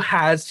also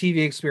has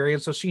TV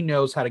experience, so she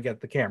knows how to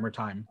get the camera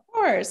time.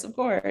 Of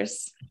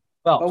course.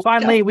 Well,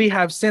 finally, we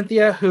have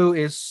Cynthia, who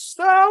is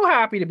so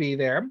happy to be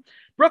there.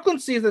 Brooklyn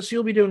sees that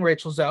she'll be doing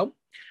Rachel Zoe.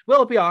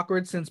 Will it be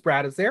awkward since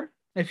Brad is there?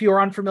 If you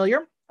are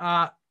unfamiliar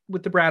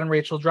with the Brad and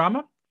Rachel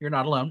drama, you're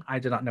not alone. I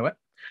did not know it.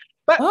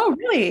 But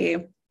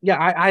really? Yeah,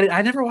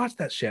 I never watched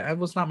that shit. It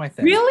was not my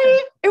thing.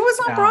 Really? It was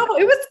on Bravo.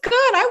 It was good.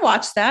 I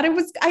watched that. It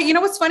was.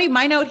 What's funny?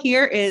 My note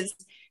here is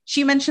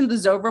she mentioned the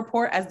Zoe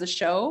Report as the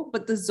show,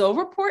 but the Zoe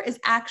Report is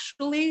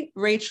actually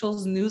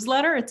Rachel's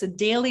newsletter. It's a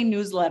daily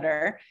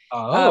newsletter.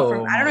 I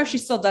don't know if she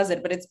still does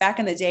it, but it's back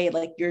in the day,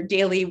 like your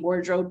daily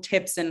wardrobe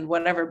tips and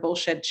whatever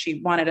bullshit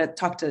she wanted to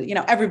talk to,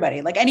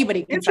 everybody, like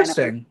anybody can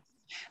sign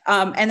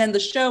up. And then the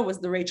show was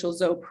the Rachel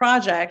Zoe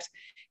Project,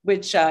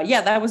 which,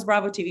 that was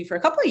Bravo TV for a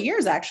couple of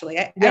years, actually.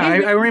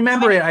 I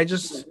remember it.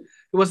 It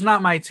was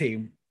not my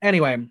team.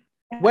 Anyway,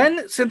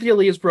 when Cynthia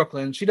leaves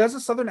Brooklyn, she does a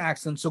Southern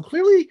accent. So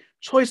clearly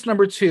choice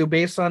number 2,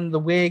 based on the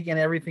wig and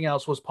everything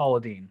else, was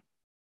Paula Deen.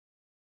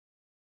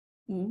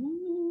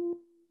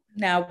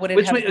 Now,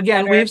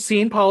 we've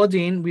seen Paula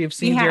Deen. We've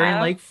seen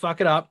Darian Lake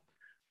fuck it up.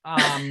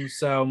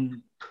 So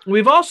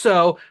we've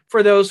also,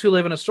 for those who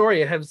live in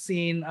Astoria, have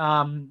seen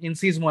in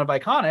season 1 of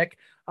Iconic,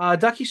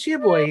 Ducky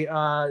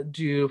Sheaboy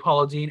do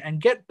Paula Deen and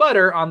get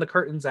butter on the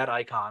curtains at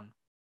Icon.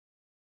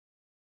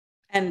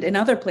 And in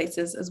other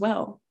places as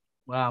well.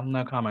 Wow,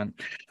 no comment.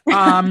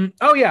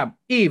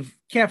 Eve,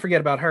 can't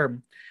forget about her.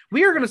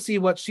 We are going to see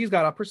what she's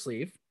got up her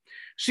sleeve.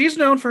 She's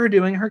known for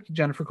doing her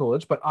Jennifer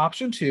Coolidge, but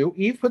option 2,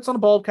 Eve puts on a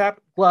bald cap,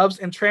 gloves,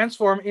 and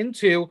transform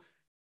into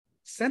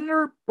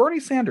Senator Bernie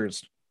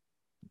Sanders.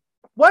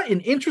 What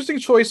an interesting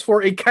choice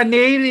for a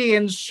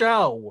Canadian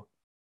show.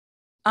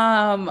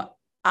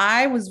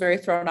 I was very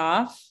thrown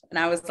off and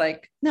I was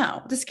like,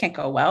 no, this can't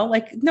go well.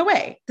 Like, no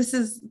way. This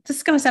is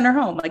going to send her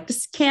home. Like,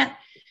 this can't,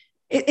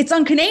 it's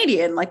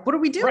un-Canadian. Like, what are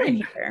we doing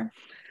here?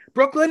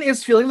 Brooklyn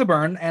is feeling the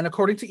burn, and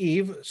according to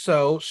Eve,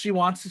 so she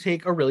wants to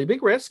take a really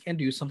big risk and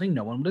do something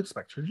no one would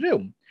expect her to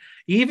do.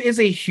 Eve is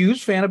a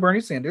huge fan of Bernie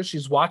Sanders.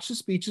 She's watched his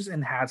speeches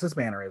and has his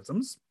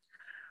mannerisms.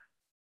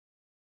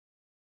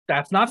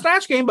 That's not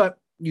Snatch Game, but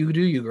you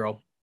do you,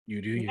 girl.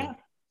 You do you.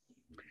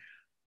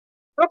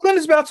 Brooklyn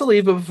is about to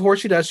leave, but before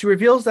she does, she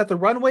reveals that the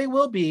runway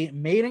will be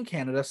Made in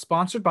Canada,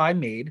 sponsored by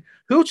Made,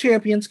 who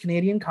champions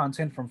Canadian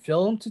content from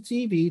film to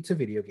TV to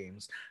video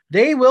games.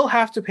 They will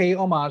have to pay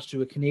homage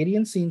to a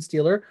Canadian scene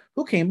stealer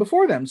who came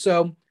before them.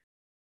 So,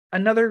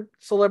 another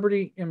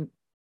celebrity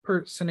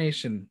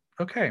impersonation.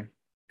 Okay,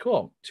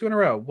 cool. 2 in a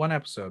row, 1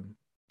 episode.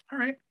 All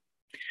right.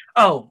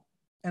 Oh,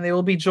 and they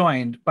will be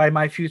joined by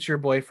my future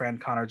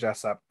boyfriend, Connor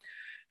Jessup.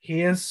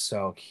 He is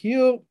so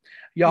cute.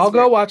 He's Y'all go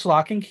very watch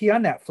Lock and Key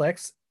on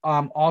Netflix.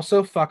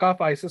 Also fuck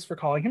off ISIS for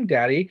calling him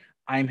daddy.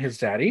 I'm his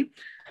daddy.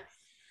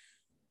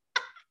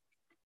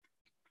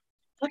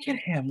 Look at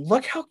him.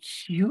 Look how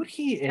cute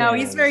he No,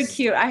 he's very is.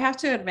 cute. I have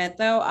to admit,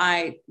 though,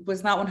 I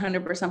was not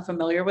 100%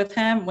 familiar with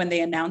him when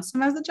they announced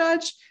him as the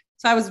judge.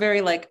 So I was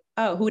very like,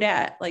 oh, who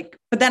dat? Like,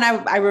 but then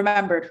I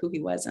remembered who he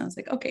was, and I was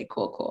like, okay,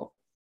 cool.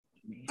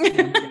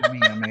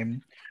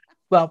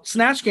 Well,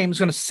 Snatch Game is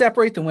going to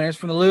separate the winners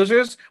from the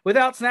losers.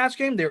 Without Snatch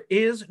Game, there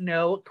is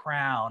no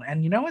crown.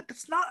 And you know what?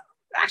 That's not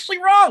actually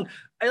wrong.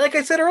 Like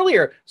I said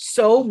earlier,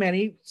 so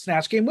many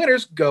Snatch Game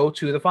winners go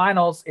to the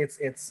finals.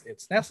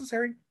 It's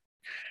necessary.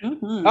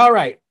 Mhm. All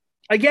right.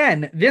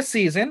 Again, this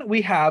season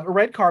we have a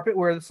red carpet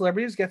where the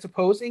celebrities get to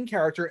pose in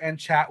character and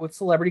chat with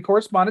celebrity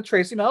correspondent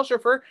Tracy Melcher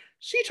for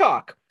She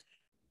Talk.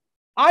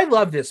 I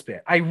love this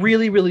bit. I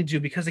really, really do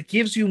because it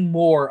gives you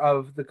more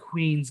of the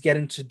queens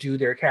getting to do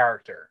their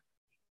character.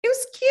 It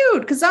was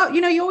cute because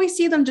you always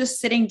see them just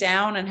sitting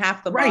down and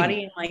half the Right.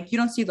 body, and like you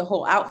don't see the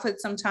whole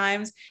outfit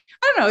sometimes.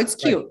 I don't know, it's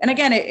cute. Right. And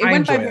again, it I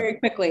went by enjoy it. very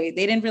quickly.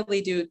 They didn't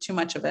really do too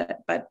much of it,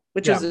 but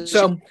which Yeah. was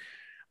So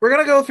we're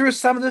gonna go through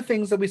some of the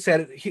things that we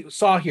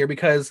saw here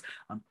because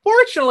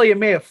unfortunately it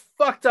may have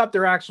fucked up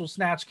their actual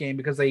Snatch Game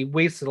because they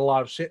wasted a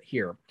lot of shit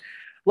here.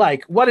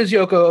 Like, what is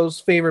Yoko's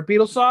favorite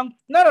Beatles song?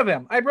 None of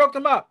them. I broke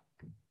them up.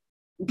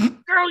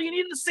 Girl, you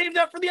need to save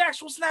that for the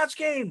actual Snatch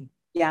Game.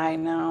 Yeah, I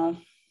know.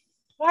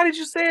 Why did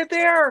you say it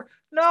there?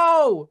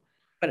 No.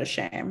 What a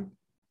shame.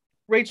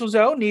 Rachel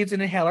Zoe needs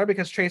an inhaler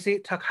because Tracy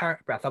took her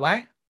breath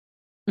away.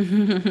 Yeah,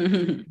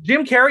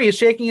 Jim Carrey is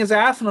shaking his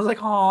ass, and I was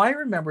like, oh, I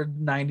remember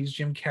 90s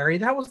Jim Carrey.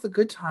 That was the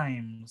good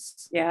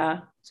times.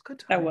 It's good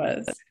times. that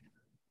was.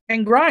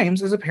 And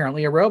Grimes is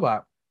apparently a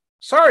robot.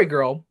 Sorry,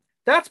 girl.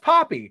 That's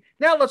Poppy.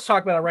 Now let's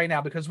talk about it right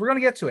now because we're going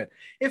to get to it.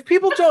 If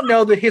people don't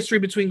know the history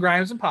between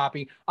Grimes and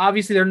Poppy,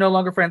 obviously they're no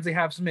longer friends. They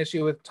have some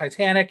issue with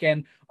Titanic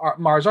and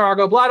Mars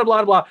Argo, blah, blah,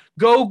 blah, blah.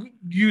 Go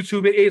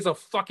YouTube. It is a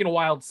fucking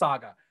wild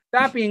saga.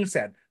 That being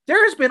said,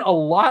 there has been a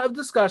lot of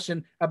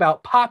discussion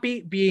about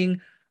Poppy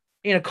being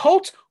in a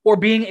cult or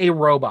being a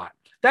robot.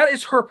 That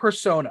is her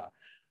persona.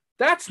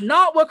 That's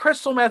not what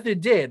Crystal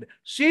Method did.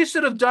 She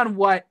should have done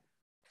what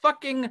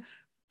fucking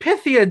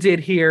Pythia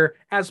did here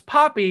as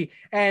Poppy,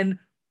 and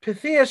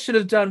Pythia should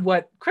have done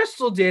what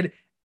Crystal did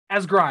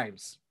as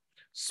Grimes.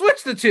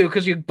 Switch the two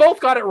because you both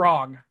got it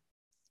wrong.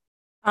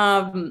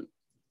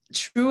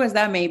 True as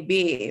that may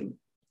be,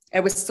 I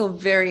was still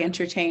very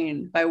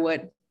entertained by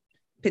what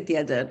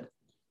Pythia did.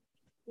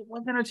 It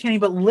was entertaining,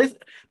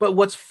 but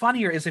what's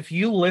funnier is if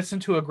you listen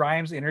to a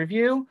Grimes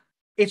interview,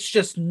 it's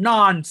just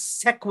non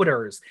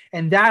sequiturs,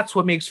 and that's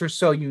what makes her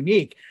so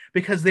unique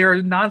because there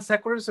are non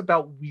sequiturs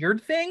about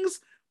weird things,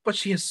 but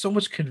she has so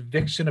much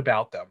conviction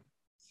about them.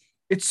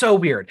 It's so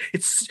weird.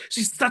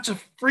 She's such a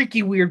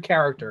freaky weird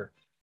character.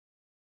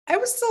 I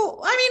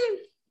mean,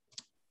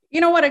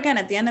 you know what? Again,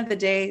 at the end of the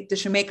day, did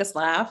she make us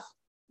laugh?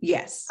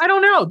 Yes. I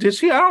don't know. Did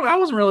she? I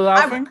wasn't really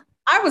laughing.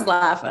 I was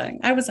laughing.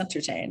 I was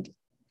entertained.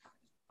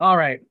 All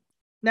right.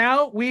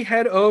 Now we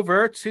head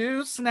over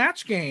to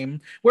Snatch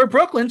Game, where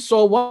Brooklyn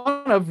stole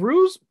one of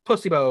Rue's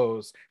pussy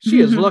bows.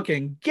 She is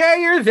looking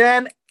gayer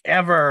than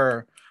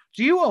ever.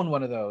 Do you own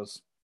one of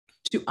those?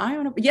 Do I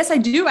own it? Yes, I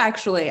do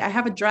actually. I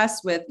have a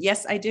dress with,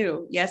 yes, I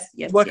do. Yes.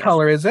 What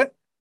color is it?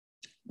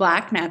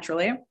 Black,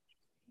 naturally.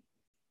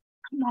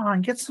 Come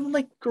on, get some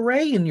like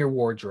gray in your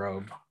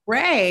wardrobe.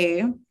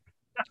 Gray.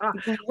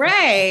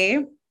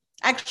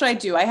 Actually, I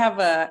do.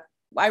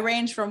 I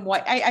range from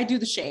white. I do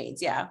the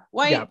shades. Yeah.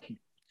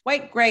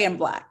 White, gray, and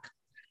black.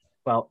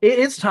 Well, it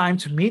is time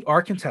to meet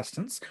our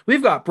contestants.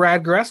 We've got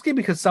Brad Goreski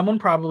because someone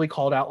probably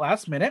called out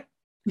last minute.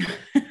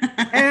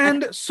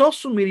 And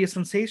social media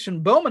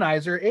sensation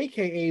Bowmanizer,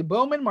 aka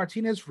Bowman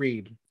Martinez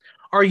Reed.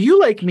 Are you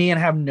like me and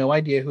have no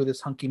idea who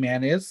this hunky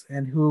man is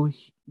and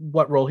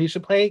what role he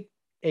should play,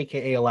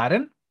 aka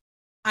Aladdin?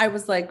 I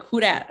was like, who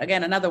dat?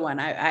 Again, another one.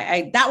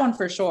 I that one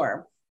for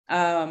sure.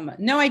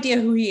 No idea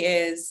who he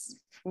is.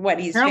 What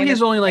he's apparently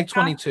he's only like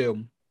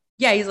 22.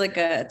 Yeah, he's like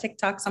a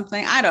TikTok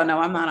something. I don't know.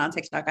 I'm not on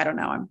TikTok. I don't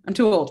know. I'm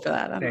too old for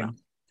that. I don't know.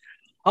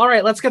 All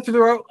right, let's get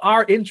through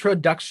our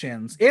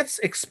introductions. It's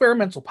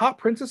experimental pop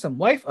princess and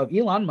wife of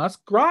Elon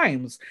Musk,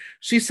 Grimes.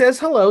 She says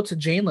hello to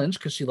Jane Lynch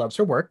because she loves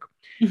her work.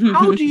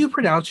 How do you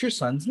pronounce your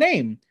son's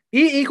name?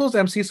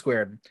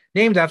 E=mc²,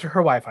 named after her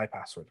Wi-Fi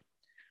password.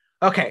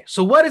 Okay,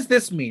 so what does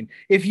this mean?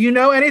 If you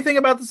know anything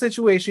about the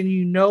situation,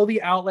 you know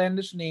the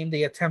outlandish name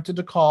they attempted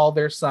to call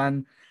their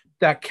son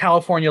that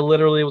California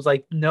literally was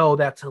like, no,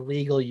 that's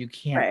illegal. You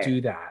can't do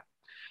that.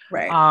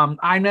 Right.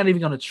 I'm not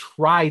even going to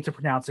try to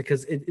pronounce it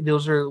because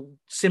those are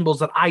symbols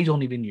that I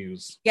don't even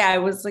use. Yeah, it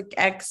was like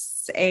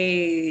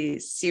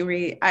XA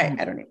Siri. I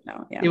don't even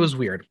know. Yeah, it was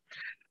weird.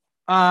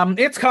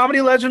 It's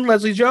comedy legend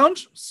Leslie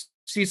Jones.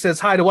 She says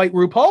hi to white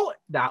RuPaul.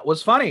 That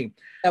was funny.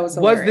 That was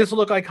hilarious. Was this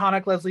look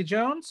iconic Leslie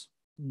Jones?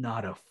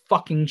 Not a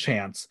fucking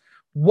chance.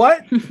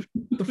 What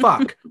the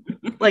fuck?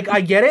 Like,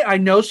 I get it. I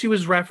know she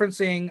was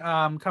referencing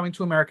Coming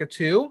to America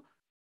 2.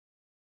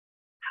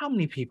 How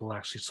many people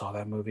actually saw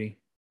that movie?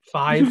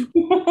 5,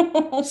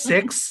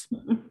 6.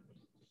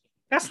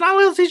 That's not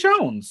Leslie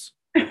Jones.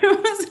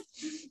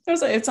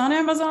 It's on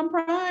Amazon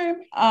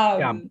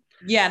Prime.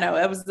 Yeah, no,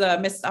 it was a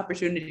missed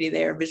opportunity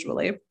there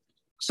visually.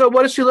 So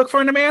what does she look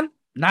for in a man?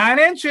 9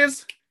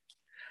 inches.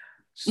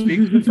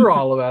 Speaking for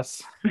all of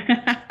us.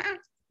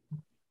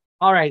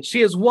 All right.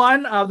 She is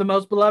one of the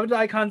most beloved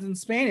icons in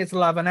Spain. It's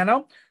La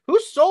Veneno, who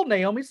stole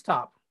Naomi's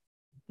top.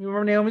 You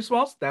remember Naomi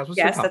Smalls? That was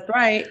yes, that's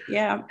right.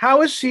 Yeah.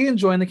 How is she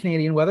enjoying the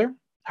Canadian weather?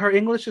 Her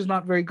English is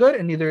not very good,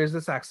 and neither is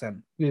this accent.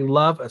 We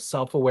love a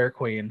self-aware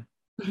queen.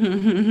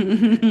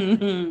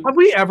 Have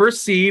we ever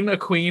seen a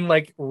queen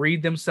like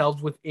read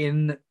themselves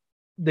within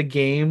the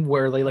game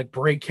where they like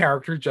break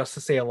character just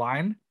to say a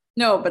line?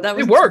 No, but that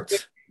was it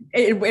worked.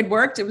 It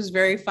worked. It was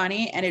very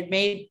funny, and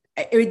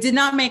it did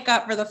not make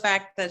up for the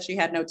fact that she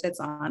had no tits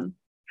on.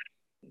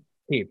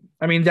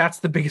 I mean, that's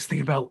the biggest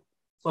thing about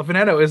La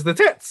Veneno is the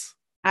tits.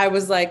 I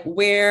was like,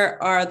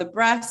 where are the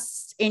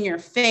breasts in your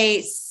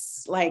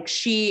face? Like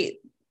the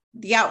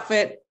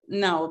outfit,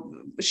 no,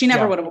 she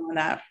never would have worn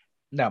that.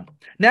 No.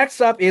 Next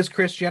up is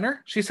Kris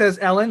Jenner. She says,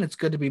 Ellen, it's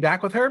good to be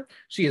back with her.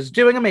 She is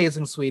doing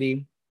amazing,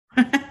 sweetie.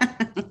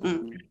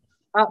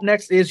 Up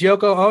next is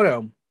Yoko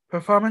Ono.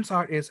 Performance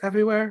art is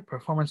everywhere.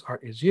 Performance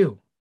art is you.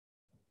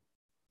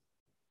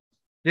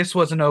 This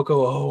was an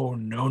Oko. Oh,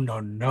 no.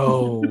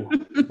 Now,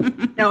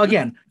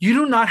 again, you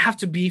do not have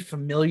to be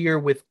familiar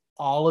with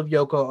all of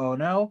Yoko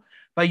Ono,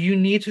 but you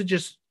need to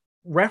just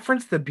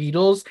reference the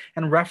Beatles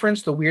and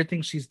reference the weird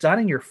things she's done,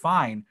 and you're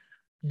fine.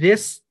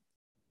 This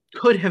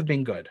could have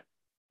been good.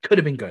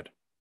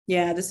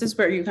 Yeah, this is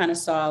where you kind of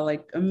saw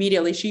like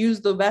immediately she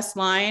used the best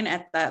line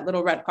at that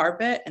little red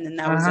carpet, and then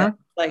that was it.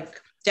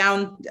 Like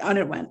down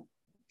it went.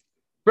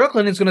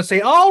 Brooklyn is going to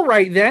say, all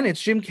right, then it's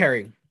Jim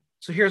Carrey.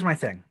 So here's my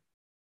thing.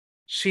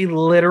 She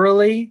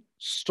literally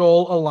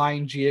stole a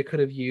line Gia could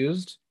have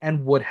used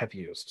and would have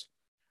used.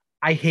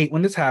 I hate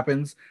when this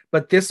happens,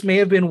 but this may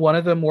have been one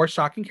of the more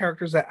shocking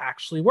characters that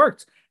actually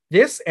worked.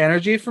 This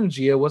energy from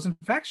Gia was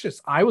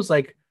infectious. I was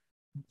like,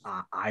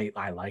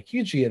 I like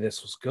you, Gia.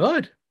 This was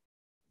good.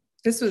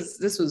 This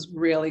was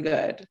really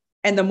good.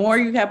 And the more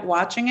you kept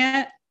watching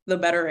it, the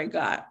better it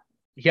got.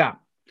 Yeah.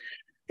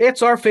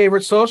 It's our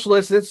favorite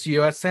socialist. It's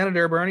U.S.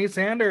 Senator Bernie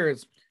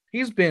Sanders.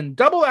 He's been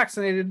double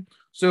vaccinated.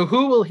 So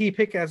who will he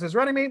pick as his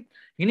running mate?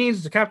 He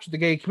needs to capture the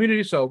gay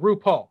community. So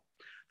RuPaul.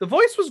 The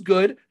voice was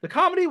good. The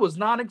comedy was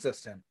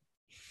non-existent.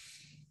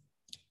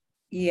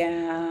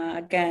 Yeah.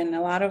 Again,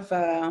 a lot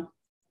of,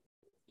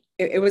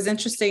 it was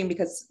interesting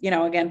because,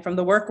 again, from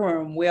the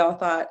workroom, we all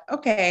thought,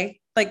 okay,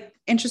 like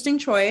interesting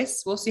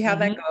choice. We'll see how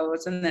that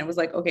goes. And then it was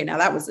like, okay, now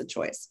that was the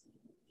choice.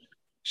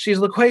 She's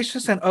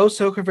loquacious and oh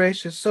so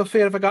curvaceous,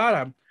 Sofia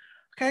Vergara.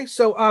 Okay,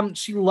 so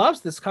she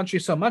loves this country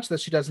so much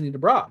that she doesn't need a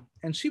bra,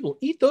 and she will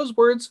eat those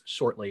words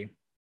shortly.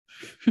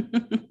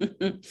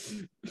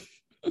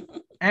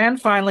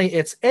 And finally,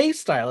 it's a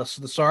stylist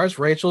of the stars,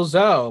 Rachel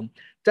Zoe.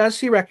 Does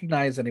she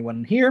recognize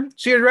anyone here?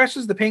 She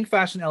addresses the pink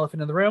fashion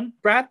elephant in the room.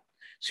 Brad,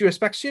 she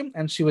respects you,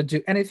 and she would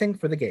do anything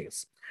for the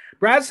gays.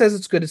 Brad says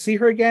it's good to see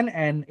her again,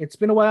 and it's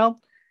been a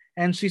while.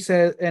 And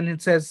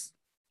it says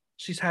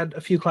she's had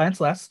a few clients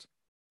less.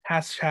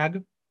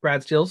 Hashtag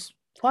Brad steals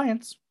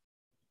clients.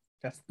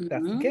 That's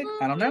the gig.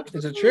 I don't know.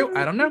 Is it true?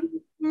 I don't know.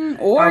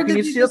 Or how can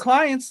you steal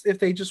clients if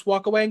they just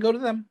walk away and go to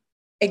them?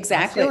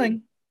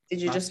 Exactly.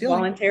 Did you just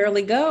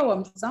voluntarily go?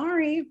 I'm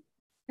sorry.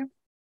 Yeah.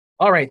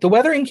 All right. The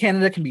weather in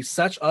Canada can be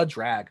such a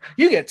drag.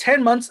 You get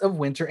 10 months of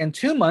winter and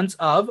 2 months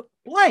of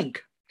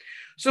blank.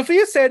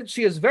 Sophia said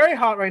she is very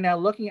hot right now.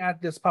 Looking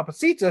at this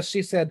papacita,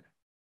 she said,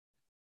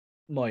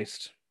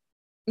 moist.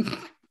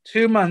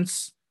 2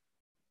 months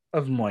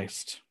of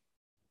moist.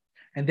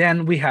 And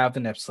then we have the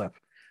nip slip.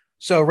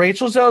 So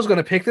Rachel Zoe is going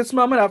to pick this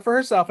moment up for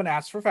herself and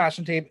ask for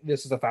fashion tape.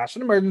 This is a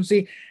fashion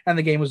emergency. And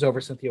the game was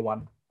over. Cynthia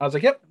won. I was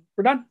like, yep,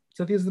 we're done.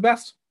 Cynthia's the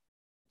best.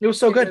 It was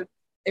so good.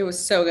 It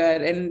was so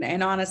good.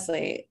 And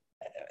honestly,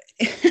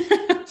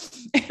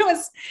 it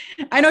was,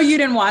 I know you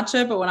didn't watch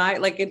it, but when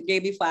it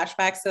gave me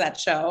flashbacks to that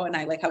show and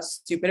I like how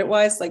stupid it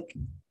was, like,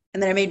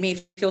 and then it made me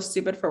feel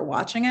stupid for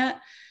watching it.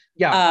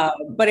 Yeah.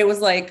 But it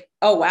was like,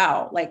 oh,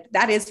 wow. Like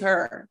that is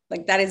her.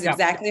 Like that is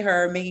exactly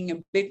her making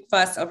a big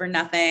fuss over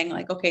nothing.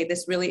 Like, okay,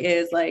 this really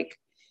is like,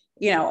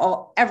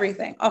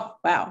 everything. Oh,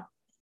 wow.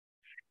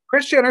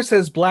 Kris Jenner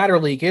says bladder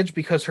leakage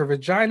because her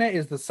vagina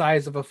is the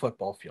size of a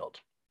football field.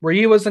 Were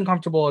you as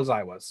uncomfortable as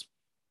I was?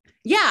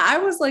 Yeah, I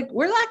was like,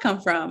 where'd that come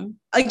from?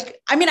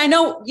 Like, I mean, I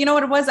know, you know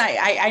what it was?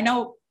 I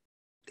know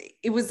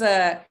it was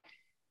I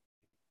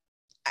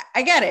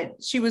get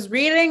it. She was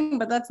reading,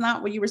 but that's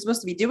not what you were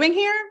supposed to be doing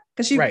here.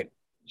 Because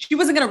she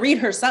wasn't going to read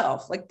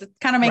herself. Like, that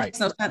kind of makes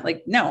no sense.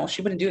 Like, no,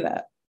 she wouldn't do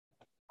that.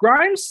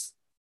 Grimes,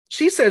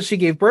 she says she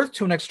gave birth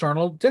to an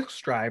external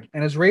disk drive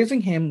and is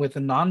raising him with a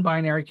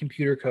non-binary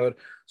computer code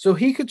so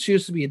he could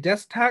choose to be a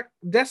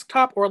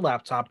desktop or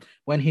laptop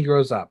when he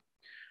grows up.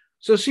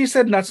 So she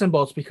said nuts and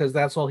bolts because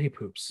that's all he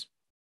poops.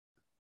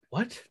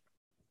 What?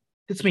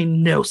 This made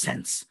no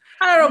sense.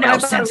 I don't know. No but I thought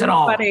it was sense at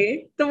all.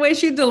 Funny. The way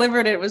she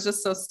delivered it was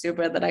just so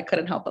stupid that I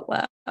couldn't help but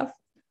laugh.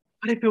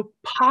 But if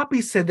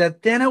Poppy said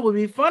that, then it would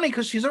be funny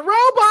because she's a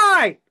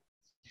robot.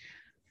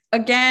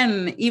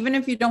 Again, even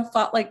if you don't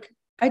felt like,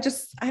 I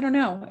don't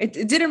know.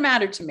 It didn't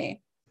matter to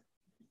me.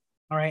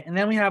 All right. And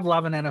then we have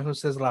La Venena who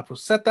says La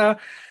Puseta.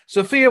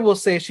 Sophia will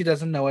say she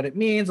doesn't know what it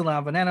means. And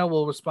La Venena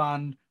will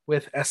respond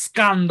with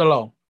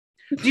escándalo.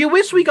 Do you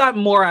wish we got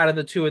more out of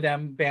the two of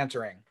them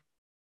bantering?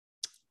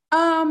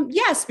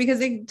 Yes, because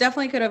they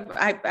definitely could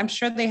have. I'm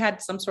sure they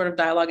had some sort of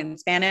dialogue in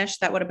Spanish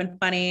that would have been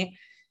funny.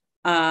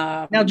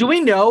 Now, do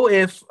we know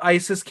if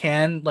Isis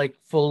can like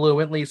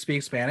fluently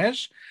speak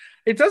Spanish?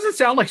 It doesn't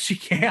sound like she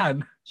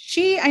can.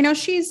 I know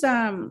she's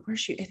where's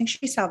she? I think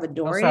she's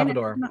Salvadorian.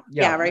 Salvador.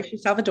 Yeah, right.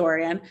 She's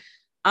Salvadorian.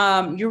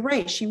 You're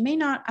right. She may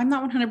not. I'm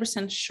not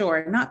 100%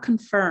 sure. Not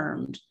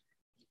confirmed,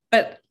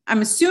 but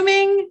I'm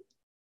assuming.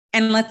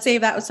 And let's say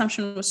that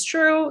assumption was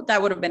true.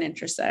 That would have been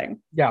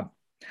interesting. Yeah.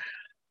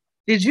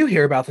 Did you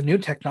hear about the new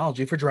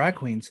technology for drag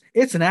queens?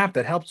 It's an app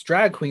that helps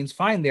drag queens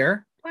find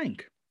their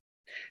blank.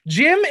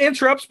 Jim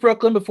interrupts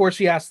Brooklyn before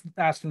she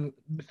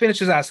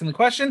finishes asking the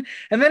question,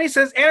 and then he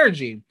says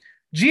energy.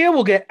 Gia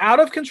will get out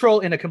of control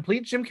in a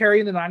complete Jim Carrey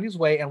in the 90s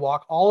way and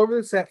walk all over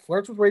the set,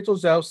 flirts with Rachel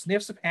Zoe,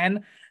 sniffs a pen,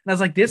 and I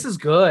was like, this is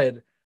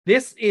good.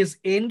 This is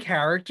in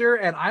character,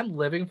 and I'm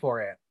living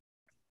for it.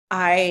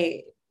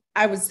 I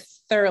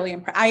was thoroughly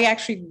impressed. I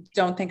actually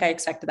don't think I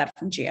expected that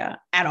from Gia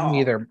at all.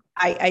 Neither.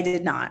 I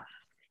did not.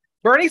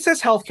 Bernie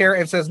says healthcare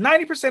and says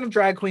 90% of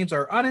drag queens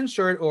are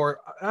uninsured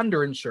or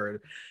underinsured.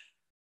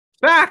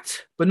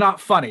 Fact, but not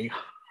funny.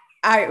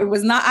 I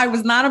was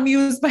not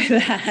amused by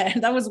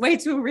that. That was way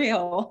too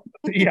real.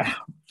 Yeah.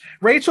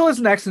 Rachel is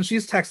next and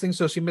she's texting,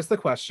 so she missed the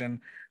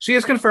question. She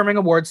is confirming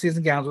award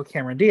season gowns with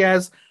Cameron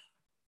Diaz,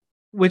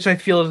 which I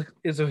feel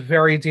is a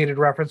very dated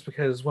reference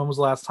because when was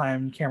the last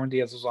time Cameron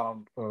Diaz was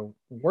on an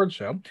award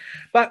show?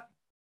 But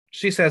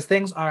she says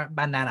things are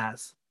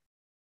bananas.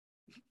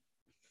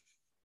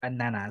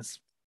 Bananas.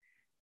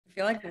 I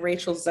feel like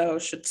Rachel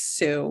Zoe should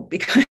sue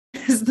because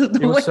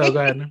it was so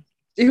good.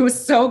 It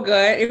was so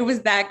good. It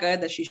was that good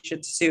that she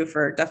should sue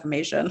for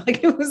defamation.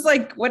 Like, it was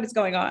like, what is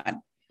going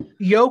on?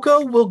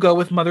 Yoko will go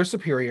with Mother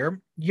Superior.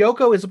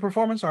 Yoko is a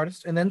performance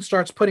artist and then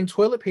starts putting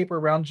toilet paper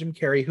around Jim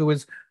Carrey, who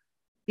is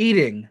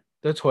eating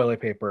the toilet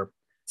paper.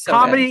 So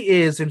Comedy good.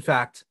 Is, in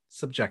fact,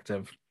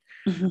 subjective.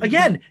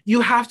 Again,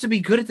 you have to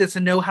be good at this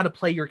and know how to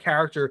play your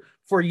character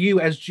for you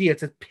as Gia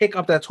to pick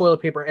up that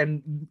toilet paper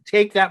and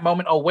take that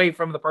moment away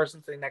from the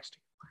person sitting next to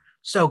you.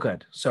 So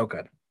good. So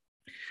good.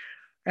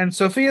 And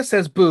Sophia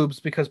says boobs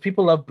because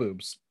people love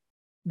boobs.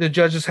 The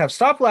judges have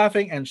stopped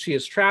laughing and she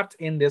is trapped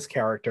in this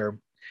character.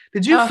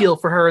 Did you feel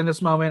for her in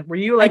this moment? Were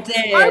you like,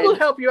 I will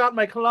help you out,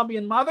 my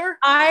Colombian mother?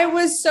 I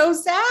was so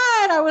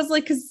sad. I was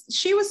like, because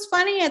she was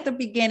funny at the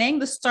beginning.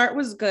 The start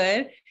was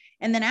good.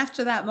 And then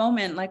after that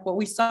moment, like what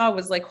we saw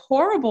was like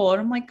horrible. And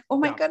I'm like, oh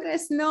my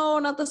goodness, no,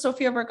 not the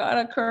Sofia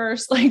Vergara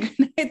curse. Like,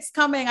 it's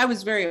coming. I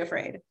was very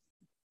afraid.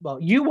 Well,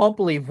 you won't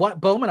believe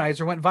what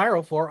Bowmanizer went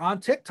viral for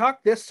on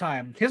TikTok this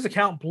time. His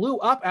account blew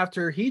up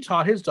after he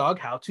taught his dog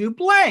how to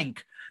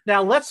blank.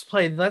 Now let's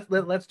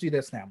do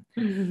this now.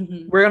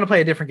 We're going to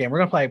play a different game. We're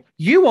going to play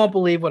You Won't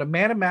Believe What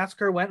Amanda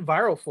Massacre went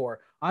viral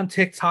for on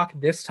TikTok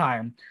this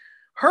time.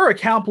 Her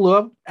account blew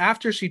up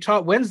after she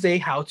taught Wednesday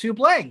how to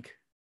blank.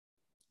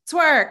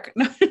 Twerk.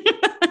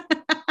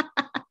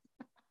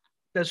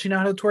 Does she know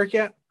how to twerk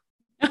yet?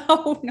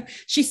 Oh, no.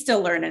 She's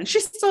still learning.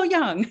 She's still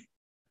young.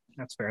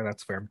 That's fair.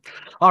 That's fair.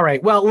 All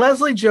right. Well,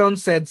 Leslie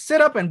Jones said,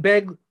 sit up and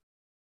beg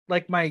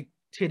like my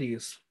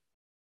titties.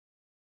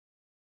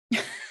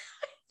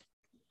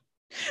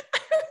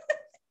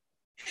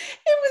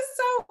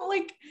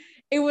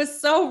 It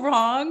was so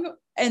wrong.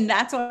 And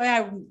that's why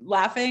I'm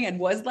laughing and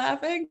was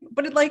laughing.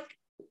 But it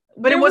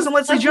wasn't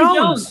Leslie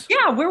Jones.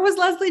 Yeah, where was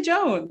Leslie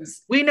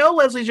Jones? We know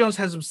Leslie Jones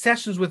has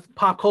obsessions with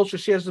pop culture.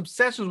 She has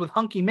obsessions with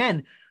hunky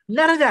men.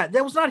 None of that.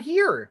 That was not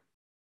here.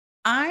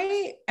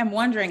 I am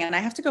wondering, and I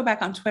have to go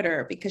back on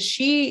Twitter because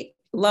she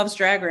loves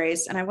Drag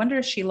Race, and I wonder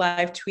if she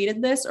live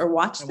tweeted this or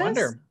watched this.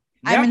 Yep.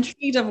 I'm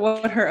intrigued of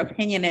what her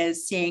opinion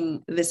is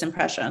seeing this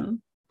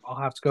impression. I'll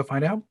have to go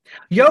find out.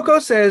 Yoko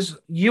says,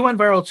 you went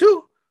viral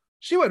too.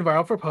 She went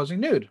viral for posing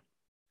nude.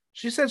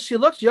 She said she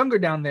looked younger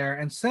down there,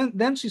 and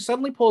then she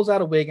suddenly pulls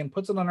out a wig and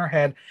puts it on her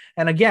head.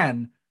 And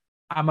again,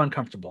 I'm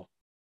uncomfortable.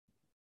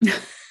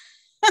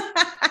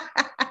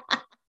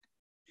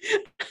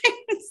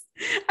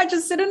 I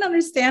just didn't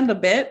understand the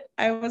bit.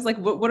 I was like,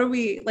 what are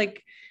we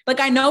like? Like,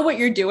 I know what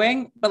you're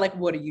doing, but like,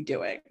 what are you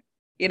doing?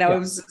 You know, It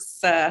was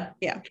just,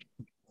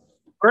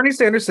 Bernie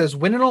Sanders says,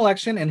 win an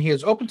election, and he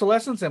is open to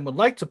lessons and would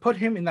like to put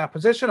him in that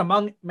position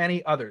among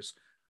many others.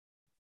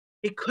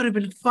 It could have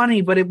been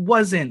funny, but it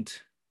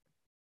wasn't.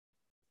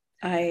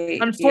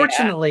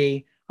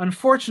 Unfortunately,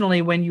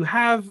 when you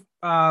have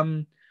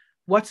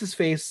what's his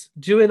face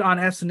do it on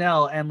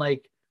SNL, and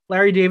like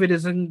Larry David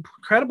is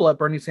incredible at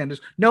Bernie Sanders.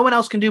 No one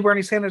else can do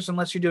Bernie Sanders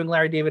unless you're doing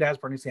Larry David as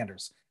Bernie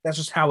Sanders. That's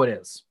just how it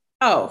is.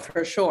 Oh,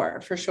 for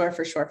sure.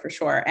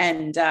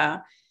 And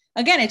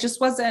again, it just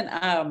wasn't.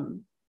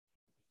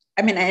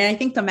 I mean, and I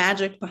think the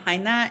magic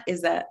behind that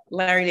is that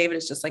Larry David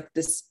is just like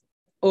this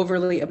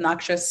overly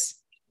obnoxious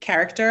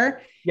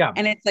character. Yeah.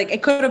 And it's like,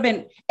 it could have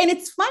been, and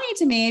it's funny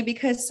to me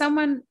because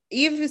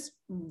Eve is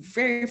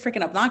very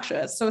freaking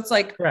obnoxious. So it's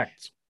like,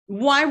 correct.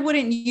 Why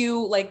wouldn't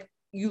you, like,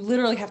 you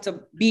literally have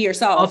to be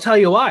yourself? I'll tell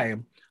you why.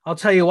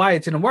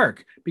 It didn't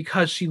work.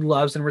 Because she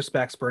loves and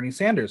respects Bernie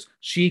Sanders.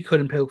 She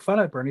couldn't poke fun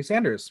at Bernie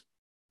Sanders.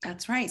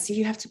 That's right. So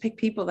you have to pick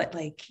people that,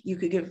 like, you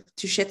could give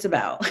two shits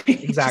about.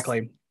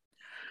 Exactly.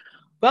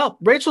 Well,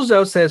 Rachel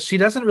Zoe says she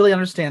doesn't really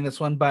understand this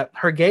one, but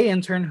her gay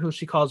intern, who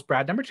she calls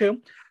Brad number 2,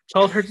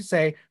 told her to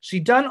say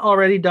she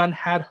already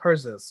had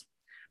herses.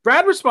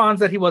 Brad responds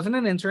that he wasn't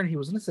an intern, he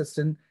was an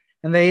assistant,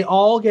 and they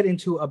all get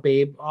into a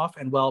babe off,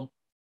 and well,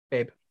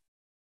 babe.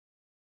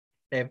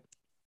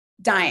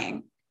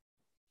 Dying.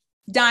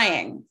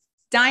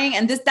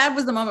 And that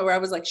was the moment where I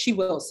was like, she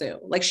will sue.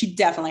 Like, she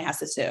definitely has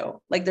to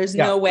sue. Like, there's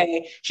no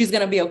way she's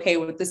going to be okay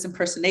with this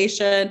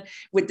impersonation,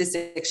 with this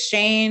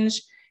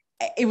exchange.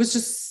 It was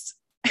just,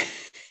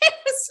 it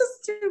was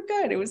just too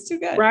good. It was too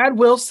good. Brad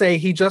will say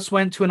he just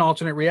went to an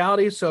alternate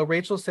reality. So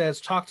Rachel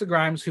says, talk to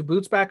Grimes, who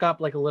boots back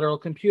up like a literal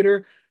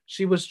computer.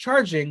 She was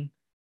charging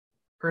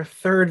her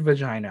third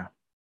vagina.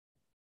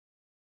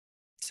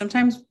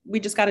 Sometimes we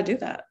just got to do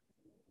that.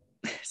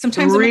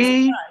 Sometimes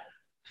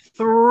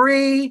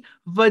three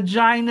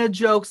vagina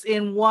jokes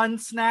in one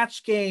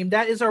Snatch Game.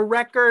 That is a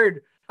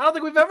record. I don't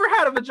think we've ever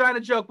had a vagina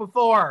joke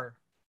before.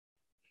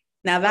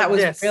 Now that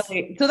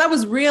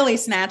was really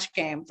Snatch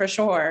Game for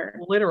sure.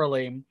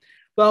 Literally.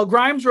 Well,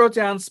 Grimes wrote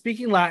down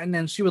speaking Latin,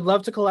 and she would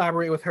love to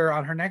collaborate with her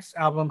on her next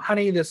album.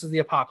 Honey, this is the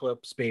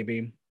apocalypse,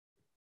 baby.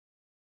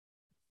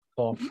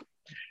 Cool.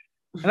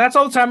 And that's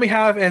all the time we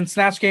have, and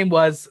Snatch Game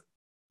was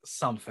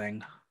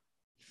something.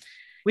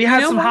 We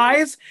had some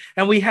highs,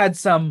 and we had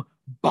some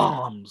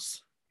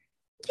bombs.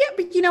 Yeah,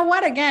 but you know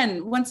what?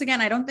 Once again,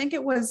 I don't think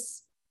it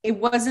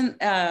wasn't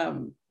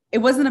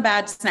a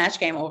bad Snatch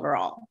Game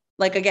overall.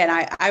 Like, again,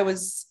 I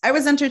was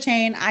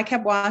entertained. I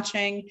kept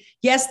watching.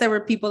 Yes, there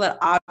were people that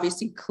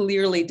obviously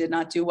clearly did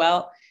not do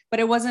well, but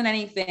it wasn't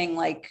anything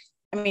like,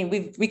 I mean,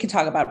 we can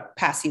talk about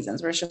past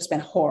seasons where it's just been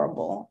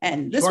horrible,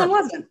 and this one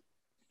wasn't.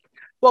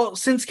 Well,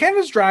 since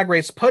Canada's Drag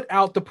Race put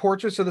out the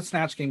portraits of the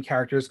Snatch Game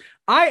characters,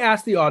 I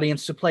asked the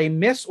audience to play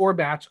miss or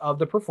match of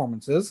the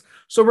performances.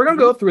 So we're going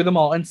to go through them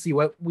all and see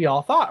what we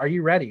all thought. Are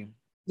you ready?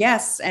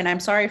 Yes, and I'm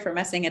sorry for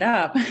messing it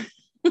up.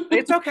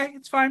 It's okay.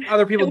 It's fine.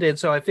 Other people did,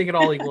 so I think it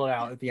all equaled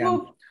out at the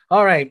end.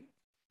 All right.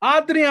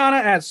 Adriana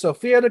as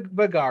Sofia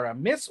Vergara,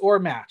 miss or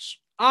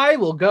match? I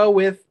will go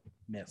with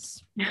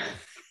miss.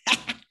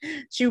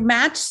 She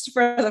matched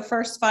for the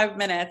first 5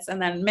 minutes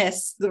and then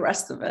missed the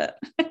rest of it.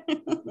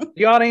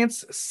 The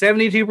audience,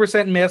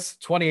 72% miss,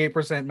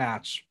 28%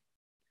 match.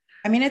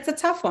 I mean, it's a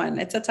tough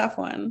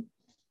one.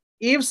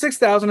 Eve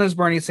 6000 is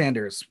Bernie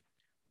Sanders.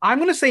 I'm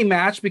going to say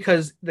match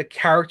because the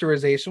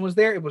characterization was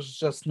there. It was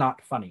just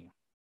not funny.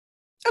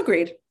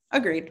 Agreed.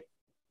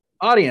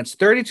 Audience,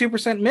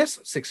 32% miss,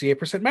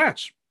 68%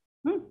 match.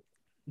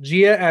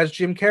 Gia as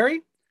Jim Carrey,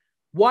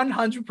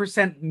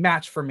 100%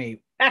 match for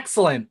me.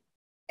 Excellent.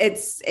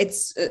 It's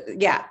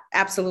yeah,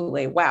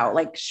 absolutely. Wow.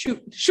 Like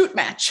shoot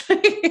match.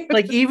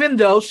 Like, even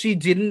though she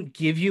didn't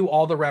give you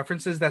all the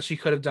references that she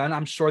could have done,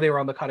 I'm sure they were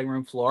on the cutting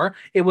room floor.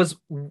 It was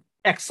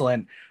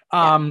excellent.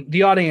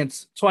 The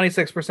audience,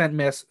 26%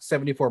 miss,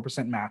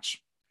 74%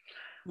 match.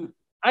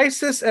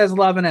 Isis as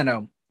La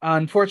Veneno.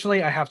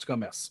 Unfortunately, I have to go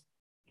miss.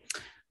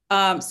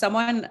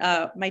 Someone,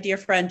 my dear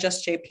friend,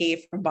 Just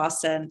JP from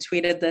Boston,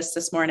 tweeted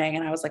this morning,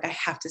 and I was like, I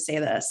have to say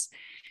this.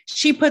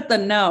 She put the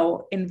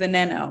no in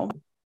Veneno.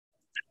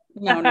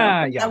 No,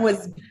 Yeah. That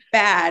was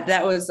bad.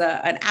 That was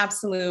an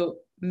absolute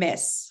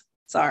miss.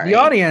 Sorry. The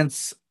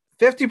audience,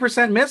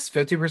 50% miss,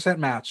 50%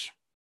 match.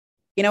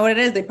 You know what it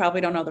is? They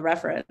probably don't know the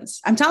reference.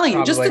 I'm telling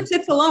you, just the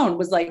tip alone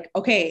was like,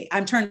 okay,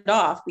 I'm turned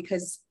off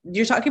because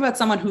you're talking about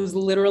someone who's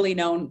literally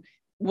known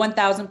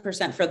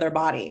 1000% for their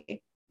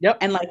body. Yep.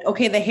 And like,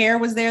 okay, the hair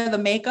was there, the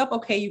makeup,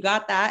 okay, you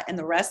got that. And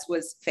the rest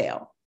was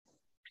fail.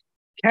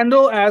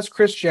 Kendall as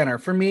Kris Jenner.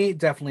 For me,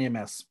 definitely a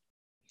miss.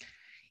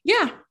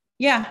 Yeah.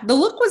 The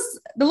look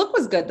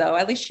was good though.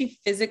 At least she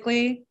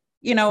physically,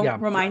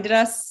 reminded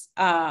us.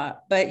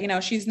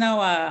 But she's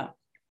no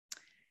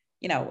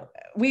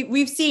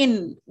we've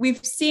seen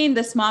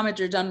this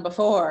momager done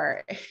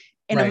before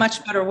in a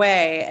much better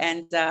way.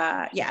 And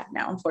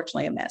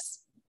unfortunately a miss.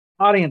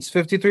 Audience,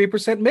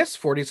 53% miss,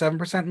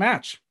 47%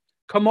 match.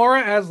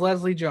 Kimora as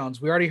Leslie Jones.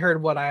 We already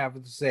heard what I have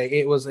to say.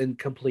 It was a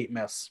complete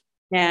miss.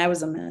 Yeah, it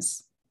was a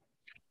miss.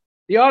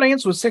 The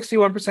audience was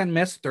 61%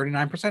 miss,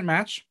 39%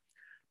 match.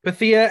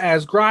 Pythia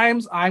as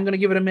Grimes. I'm going to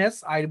give it a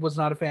miss. I was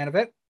not a fan of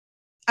it.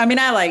 I mean,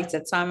 I liked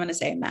it, so I'm going to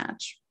say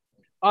match.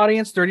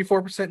 Audience,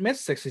 34%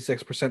 miss,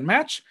 66%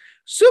 match.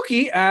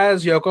 Suki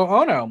as Yoko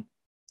Ono.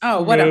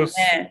 Oh, what a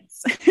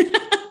miss.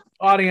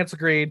 Audience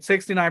agreed.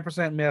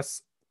 69%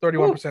 miss,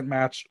 31%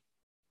 match.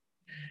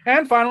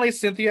 And finally,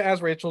 Cynthia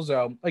as Rachel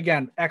Zoe.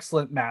 Again,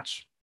 excellent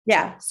match.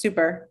 Yeah,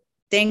 super.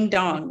 Ding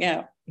dong.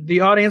 Yeah.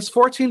 The audience,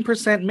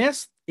 14%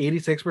 miss,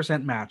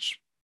 86%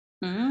 match.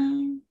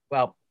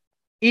 Well,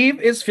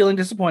 Eve is feeling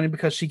disappointed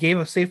because she gave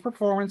a safe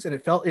performance and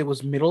it felt it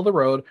was middle of the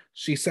road.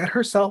 She set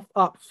herself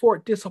up for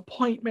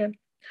disappointment.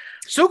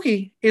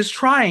 Suki is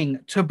trying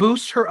to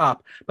boost her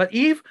up, but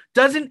Eve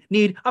doesn't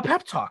need a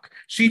pep talk.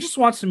 She just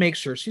wants to make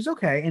sure she's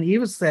okay. And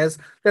Eve says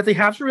that they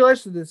have to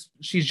realize that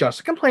she's just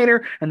a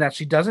complainer and that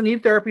she doesn't need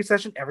a therapy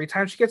session every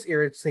time she gets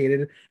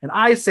irritated. And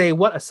I say,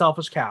 what a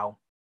selfish cow.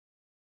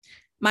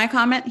 My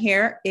comment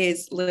here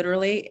is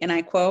literally, and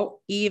I quote,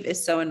 Eve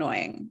is so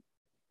annoying.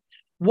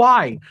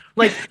 Why?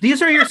 Like,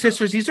 these are your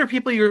sisters. These are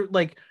people you're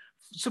like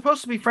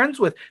supposed to be friends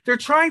with. They're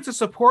trying to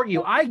support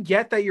you. I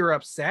get that you're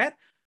upset,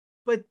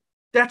 but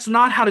that's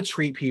not how to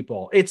treat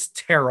people. It's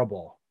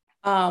terrible.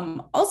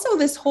 Also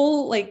this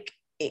whole like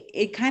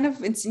it kind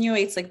of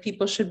insinuates like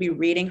people should be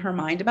reading her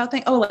mind about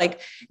things. Oh,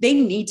 like they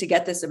need to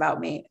get this about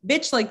me.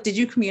 Bitch, like, did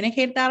you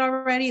communicate that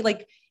already?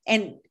 Like,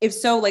 and if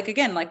so, like,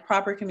 again, like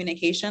proper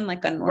communication,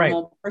 like a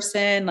normal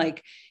person,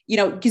 like, you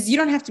know, because you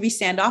don't have to be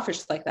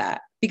standoffish like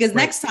that. Because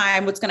next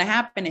time what's going to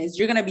happen is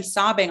you're going to be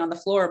sobbing on the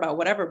floor about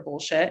whatever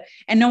bullshit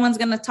and no one's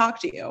going to talk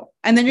to you.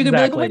 And then you're going to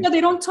be like, oh my God,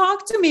 they don't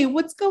talk to me.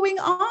 What's going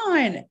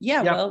on?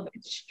 Yeah, well,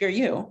 you're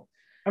you.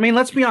 I mean,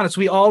 let's be honest.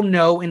 We all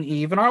know an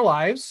Eve in our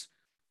lives.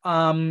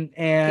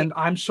 And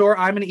I'm sure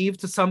I'm an Eve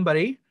to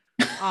somebody.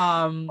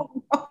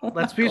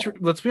 Let's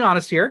be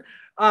honest here.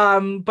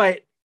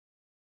 But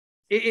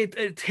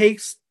it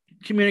takes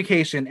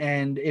communication.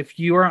 And if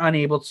you are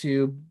unable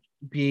to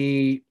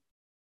be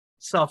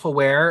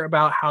self-aware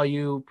about how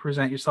you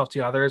present yourself to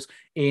others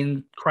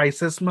in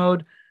crisis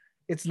mode,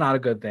 it's not a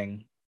good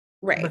thing.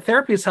 Right. But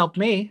therapy has helped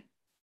me.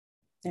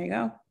 There you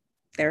go.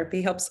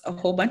 Therapy helps a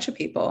whole bunch of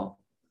people.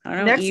 I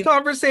don't know. Next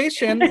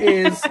conversation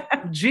is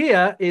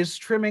Gia is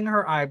trimming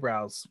her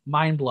eyebrows.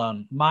 Mind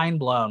blown. Mind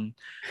blown.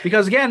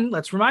 Because again,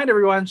 let's remind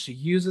everyone, she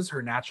uses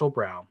her natural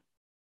brow.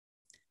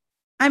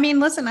 I mean,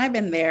 listen, I've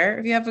been there.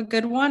 If you have a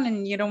good one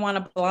and you don't want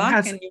to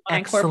block and you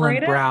want to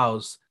incorporate it.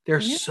 Brows.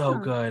 They're so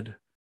good.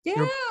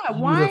 Yeah,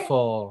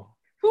 beautiful.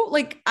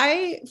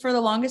 I for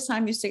the longest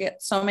time used to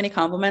get so many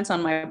compliments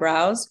on my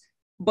brows,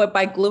 but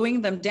by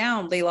gluing them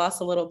down, they lost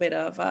a little bit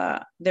of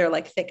their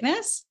like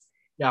thickness.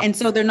 Yeah. And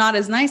so they're not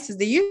as nice as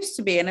they used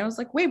to be. And I was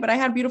like, wait, but I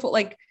had beautiful,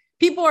 like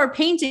people are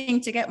painting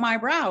to get my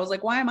brows.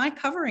 Like, why am I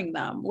covering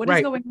them? What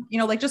is going,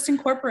 like just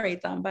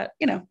incorporate them. But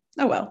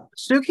oh well.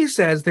 Suki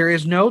says there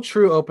is no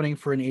true opening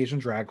for an Asian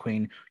drag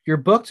queen. You're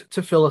booked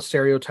to fill a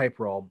stereotype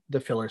role,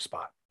 the filler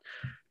spot.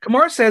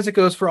 Kimora says it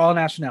goes for all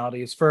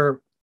nationalities.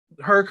 For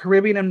her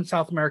Caribbean and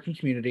South American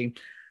community,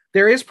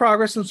 there is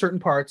progress in certain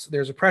parts.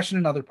 There's oppression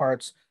in other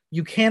parts.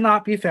 You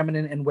cannot be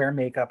feminine and wear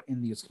makeup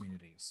in these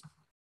communities.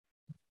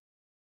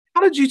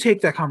 How did you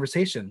take that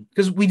conversation?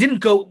 Because we didn't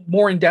go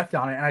more in depth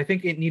on it, and I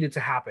think it needed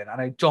to happen.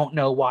 And I don't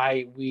know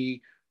why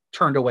we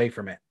turned away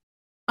from it.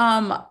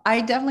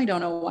 I definitely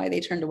don't know why they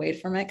turned away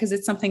from it, because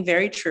it's something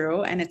very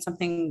true. And it's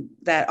something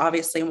that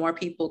obviously more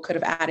people could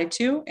have added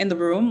to in the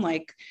room.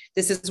 Like,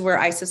 this is where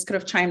Isis could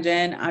have chimed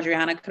in.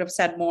 Adriana could have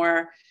said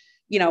more.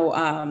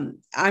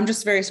 I'm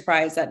just very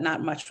surprised that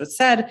not much was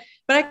said,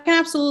 but I can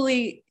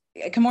absolutely,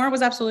 Kimora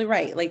was absolutely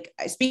right. Like,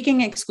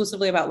 speaking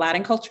exclusively about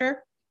Latin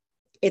culture,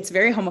 it's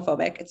very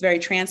homophobic. It's very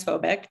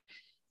transphobic.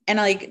 And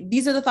like,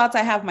 these are the thoughts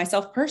I have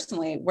myself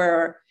personally,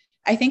 where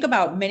I think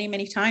about many,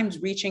 many times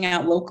reaching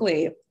out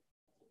locally,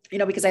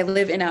 because I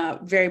live in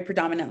a very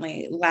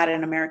predominantly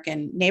Latin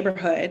American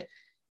neighborhood.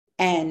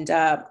 And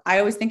I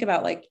always think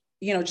about like,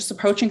 just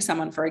approaching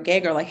someone for a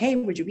gig or like, hey,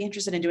 would you be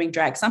interested in doing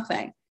drag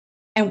something?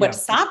 And what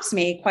stops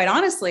me, quite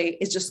honestly,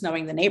 is just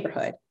knowing the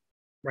neighborhood.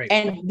 Right.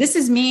 And this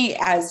is me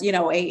as,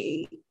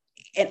 a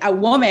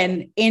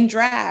woman in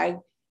drag.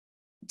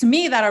 To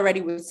me, that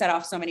already would set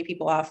off so many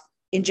people off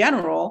in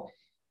general.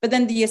 But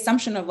then the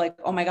assumption of like,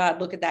 oh my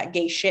God, look at that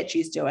gay shit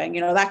she's doing,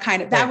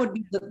 that would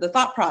be the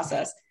thought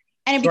process.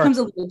 And it becomes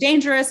a little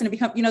dangerous, and it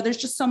becomes, there's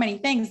just so many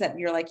things that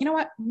you're like, you know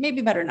what,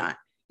 maybe better not,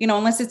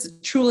 unless it's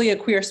truly a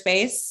queer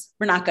space,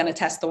 we're not going to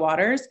test the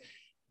waters.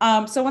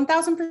 So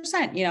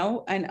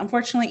 1000%, and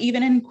unfortunately,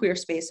 even in queer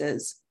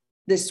spaces,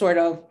 this sort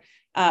of,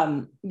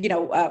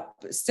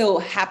 still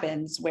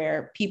happens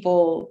where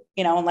people,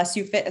 unless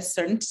you fit a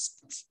certain,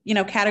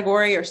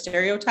 category or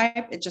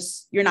stereotype,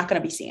 you're not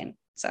going to be seen.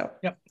 So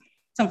it's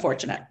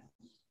unfortunate.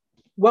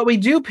 What we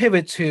do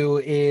pivot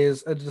to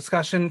is a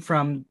discussion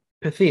from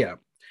Pythia.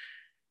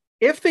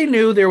 If they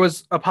knew there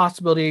was a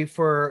possibility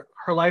for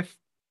her life,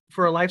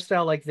 for a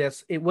lifestyle like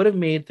this, it would have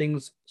made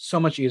things so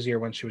much easier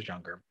when she was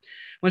younger.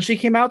 When she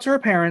came out to her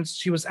parents,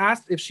 she was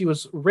asked if she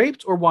was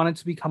raped or wanted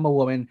to become a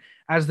woman,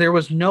 as there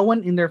was no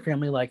one in their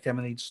family like them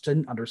and they just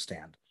didn't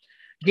understand.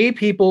 Gay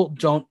people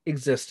don't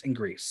exist in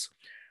Greece.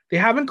 They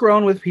haven't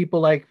grown with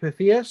people like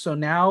Pythia, so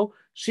now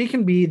she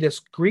can be this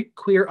Greek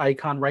queer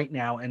icon right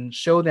now and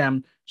show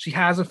them she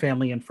has a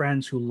family and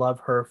friends who love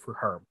her for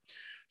her.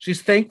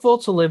 She's thankful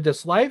to live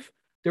this life.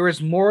 There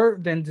is more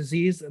than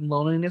disease and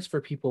loneliness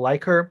for people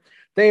like her.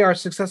 They are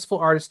successful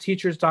artists,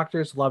 teachers,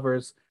 doctors,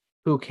 lovers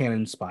who can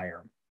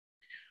inspire.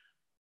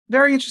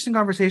 Very interesting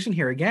conversation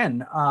here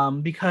again,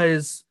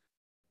 because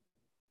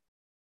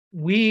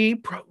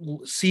we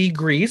see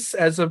Greece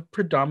as a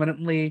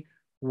predominantly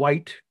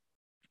white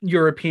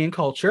European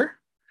culture.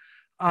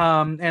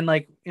 And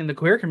like in the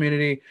queer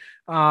community,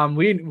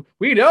 we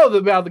know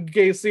about the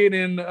gay scene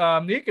in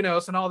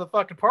Mykonos and all the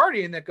fucking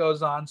partying that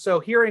goes on. So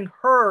hearing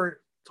her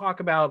talk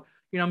about,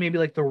 maybe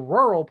like the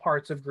rural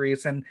parts of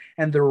Greece and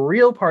the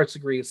real parts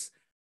of Greece,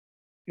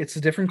 it's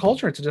a different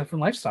culture, it's a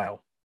different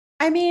lifestyle.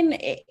 I mean,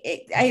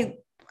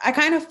 I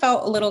kind of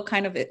felt a little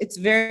it's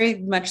very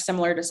much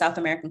similar to South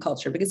American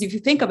culture, because if you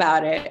think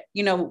about it,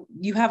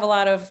 you have a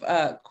lot of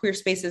queer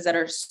spaces that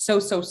are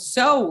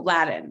so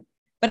Latin.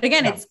 But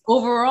again, it's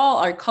overall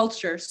our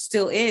culture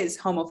still is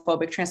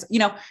homophobic,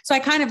 so I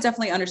kind of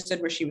definitely understood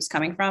where she was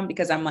coming from,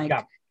 because I'm like,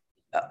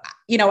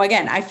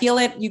 again, I feel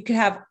it. You could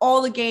have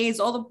all the gays,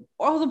 all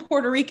the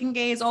Puerto Rican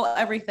gays, all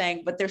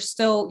everything, but they're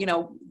still,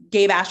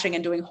 gay bashing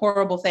and doing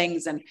horrible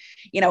things and,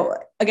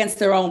 against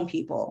their own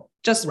people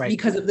just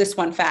because of this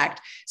one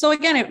fact. So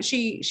again,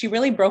 she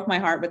really broke my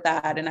heart with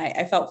that. And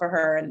I felt for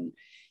her, and,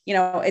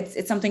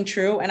 it's something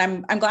true. And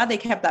I'm glad they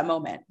kept that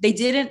moment. They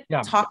didn't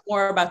talk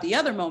more about the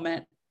other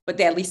moment, but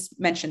they at least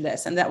mentioned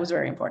this. And that was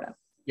very important.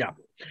 Yeah.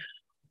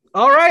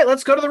 All right,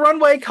 let's go to the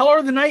runway. Color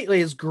of the night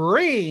is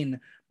green.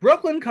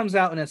 Brooke Lynn comes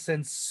out in a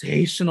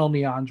sensational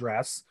neon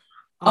dress.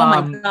 Oh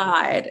my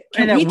God.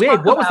 And that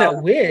wig, what was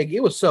that wig?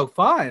 It was so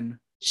fun.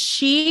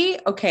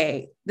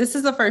 This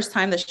is the first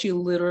time that she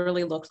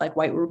literally looked like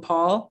white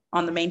RuPaul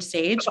on the main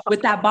stage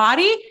with that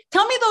body.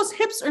 Tell me those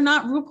hips are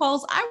not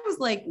RuPaul's. I was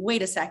like,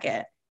 wait a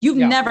second. You've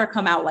never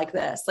come out like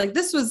this. Like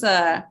this was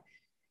but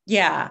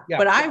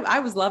I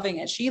was loving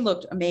it. She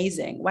looked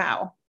amazing.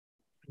 Wow.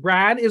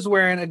 Brad is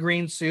wearing a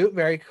green suit.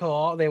 Very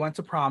cool. They went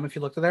to prom. If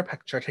you looked at their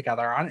picture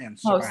together on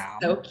Instagram. Oh,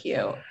 so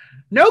cute.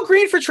 No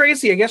green for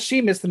Tracy. I guess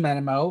she missed the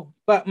memo.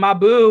 But my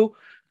boo,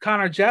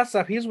 Connor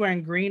Jessup, he's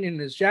wearing green in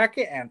his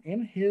jacket and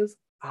in his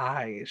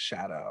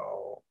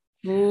eyeshadow.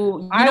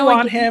 Ooh, I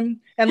want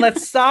him. And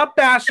let's stop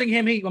bashing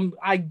him.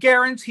 I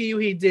guarantee you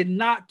he did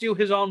not do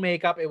his own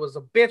makeup. It was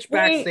a bitch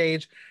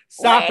backstage.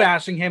 Stop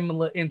bashing him on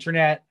the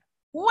internet.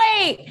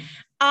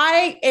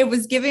 It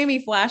was giving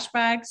me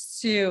flashbacks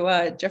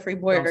to Jeffrey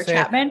Boyer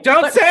Chapman.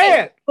 Don't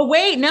say it. But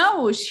wait,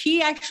 no,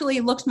 she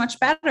actually looked much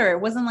better. It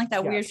wasn't like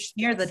that weird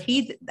smear that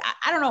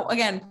I don't know.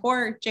 Again,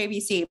 poor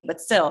JVC, but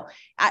still,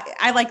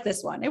 I like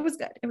this one. It was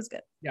good.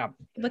 Yeah.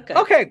 It looked good.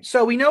 Okay,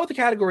 so we know what the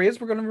category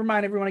is. We're going to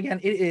remind everyone again.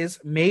 It is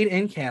Made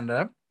in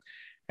Canada.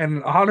 And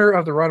in honor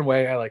of the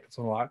runway, I like this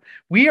one a lot.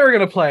 We are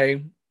going to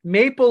play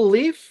Maple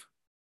Leaf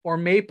or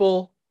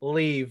Maple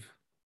Leave.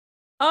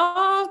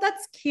 Oh,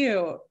 that's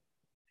cute.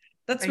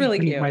 That's really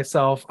cute.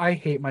 I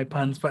hate my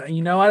puns, but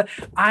you know what?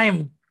 I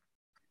am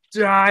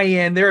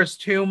dying. There's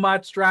too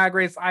much Drag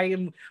Race.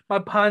 My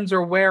puns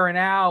are wearing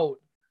out.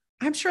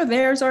 I'm sure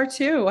theirs are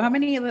too. How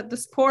many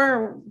this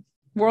poor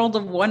World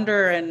of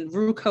Wonder and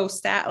Ruco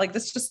stat? Like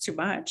this is just too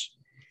much.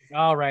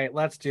 All right,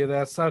 let's do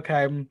this.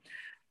 Okay.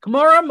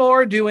 Kimora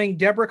Moore doing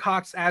Deborah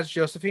Cox as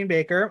Josephine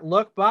Baker.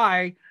 Look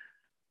by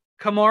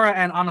Kimora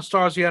and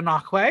Anastasia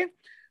Nakwe.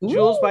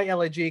 Jules by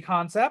LAG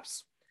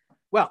Concepts.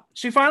 Well,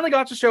 she finally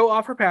got to show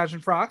off her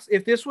pageant frocks.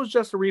 If this was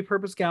just a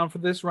repurposed gown for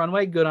this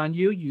runway, good on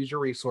you. Use your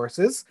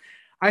resources.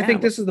 I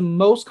think this is the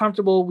most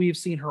comfortable we've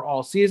seen her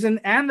all season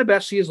and the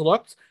best she has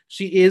looked.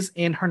 She is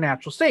in her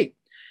natural state.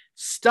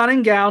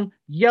 Stunning gown,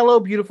 yellow,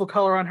 beautiful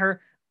color on her.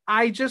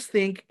 I just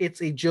think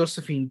it's a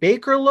Josephine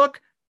Baker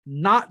look,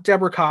 not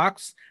Deborah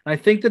Cox. And I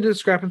think the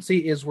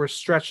discrepancy is we're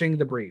stretching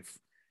the brief.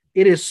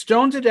 It is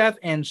stoned to death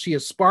and she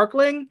is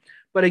sparkling.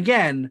 But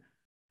again,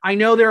 I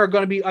know there are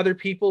going to be other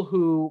people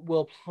who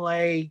will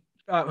play,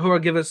 who will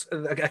give us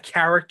a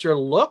character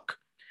look,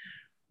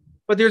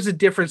 but there's a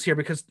difference here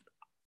because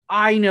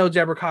I know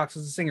Deborah Cox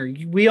is a singer.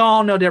 We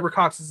all know Deborah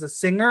Cox is a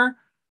singer,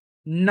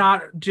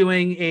 not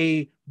doing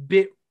a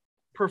bit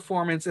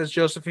performance as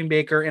Josephine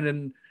Baker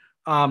in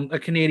a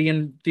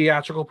Canadian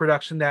theatrical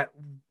production that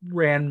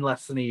ran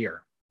less than a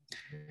year.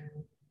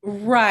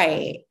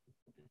 Right.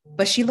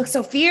 But she looks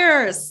so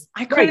fierce.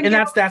 And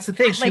that's the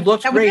thing. She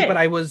looked great, but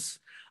I was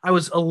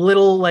a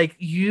little like,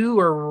 you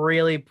are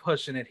really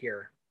pushing it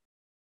here.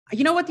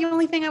 You know what? The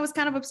only thing I was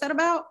kind of upset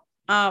about,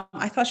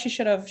 I thought she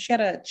had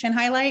a chin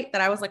highlight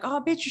that I was like,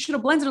 oh, bitch, you should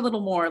have blended a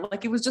little more.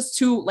 Like, it was just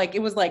too, like,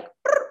 it was like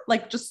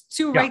just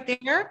too right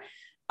there.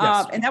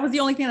 Yes. And that was the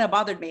only thing that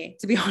bothered me,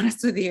 to be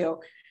honest with you,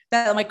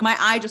 that like my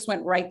eye just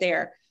went right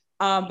there.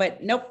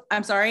 But nope,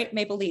 I'm sorry.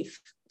 Maple Leaf.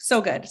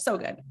 So good. So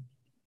good.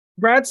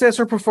 Brad says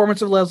her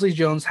performance of Leslie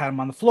Jones had him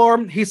on the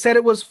floor. He said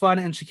it was fun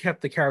and she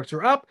kept the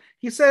character up.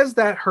 He says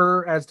that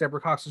her as Deborah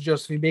Cox's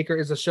Josephine Baker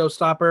is a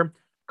showstopper.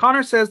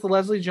 Connor says the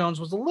Leslie Jones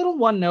was a little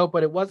one note,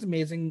 but it was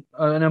amazing,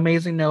 an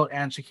amazing note,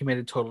 and she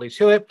committed totally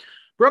to it.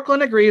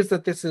 Brooklyn agrees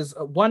that this is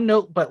a one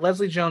note, but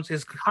Leslie Jones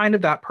is kind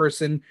of that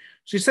person.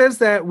 She says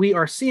that we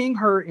are seeing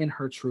her in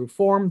her true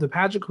form, the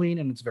pageant queen,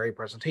 and it's very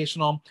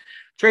presentational.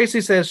 Tracy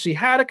says she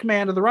had a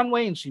command of the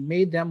runway and she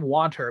made them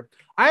want her.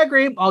 I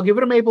agree. I'll give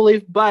it a Maple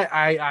Leaf, but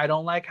I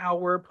don't like how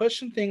we're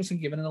pushing things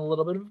and giving it a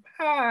little bit of a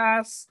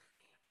pass.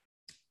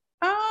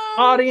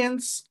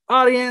 Audience,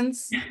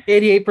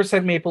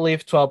 88% Maple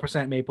Leaf,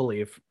 12% Maple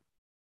Leaf.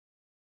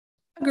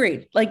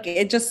 Agreed. Like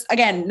it just,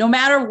 again, no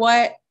matter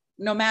what,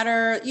 no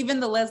matter even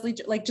the Leslie,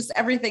 like just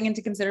everything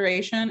into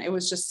consideration, it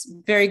was just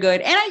very good.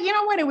 And you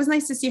know what? It was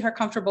nice to see her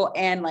comfortable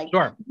and like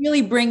Sure.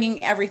 really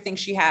bringing everything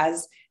she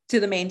has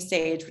to the main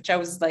stage, which I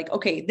was like,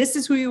 okay, this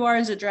is who you are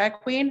as a drag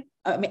queen.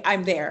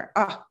 I'm there.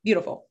 Ah,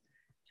 beautiful.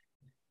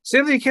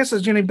 Cynthia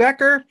kisses Jenny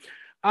Becker.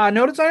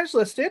 No designers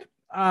listed.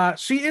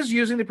 She is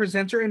using the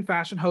presenter and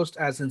fashion host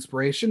as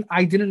inspiration.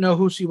 I didn't know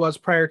who she was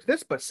prior to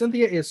this, but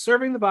Cynthia is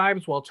serving the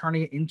vibes while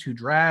turning it into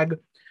drag.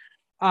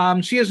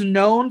 She is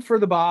known for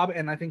the bob,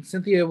 and I think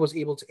Cynthia was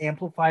able to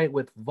amplify it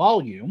with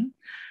volume.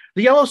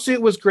 The yellow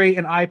suit was great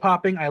and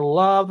eye-popping. I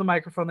love the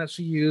microphone that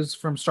she used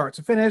from start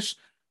to finish.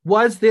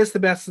 Was this the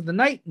best of the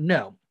night?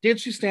 No. Did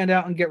she stand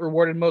out and get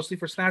rewarded mostly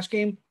for Snatch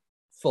Game?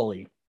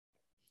 Fully.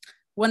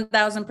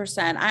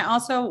 1000%. I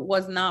also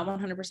was not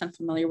 100%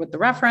 familiar with the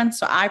reference.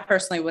 So I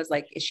personally was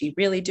like, is she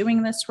really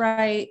doing this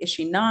right? Is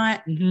she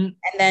not? Mm-hmm.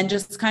 And then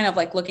just kind of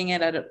like looking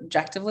at it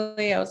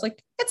objectively, I was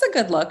like, it's a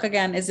good look.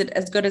 Again, is it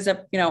as good as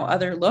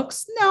other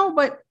looks? No,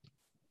 but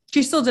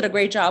she still did a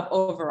great job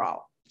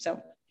overall.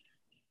 So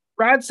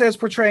Brad says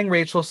portraying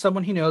Rachel,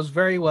 someone he knows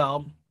very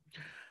well.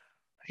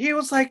 He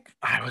was like,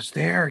 I was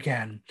there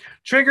again.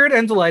 Triggered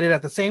and delighted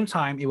at the same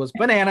time. It was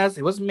bananas.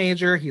 It was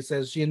major. He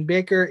says Jen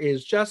Baker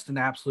is just an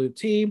absolute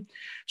tea.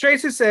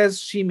 Tracy says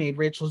she made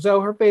Rachel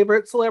Zoe her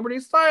favorite celebrity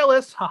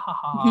stylist. Ha ha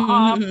ha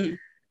ha.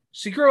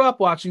 She grew up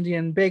watching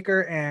Jen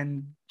Baker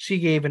and she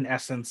gave an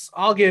essence.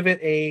 I'll give it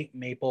a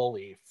maple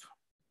leaf.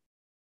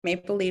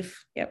 Maple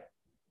leaf. Yep.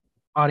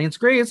 Audience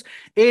agrees.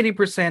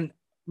 80%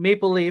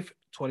 maple leaf,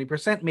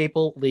 20%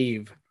 maple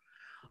leaf.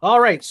 All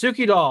right,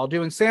 Suki Doll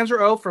doing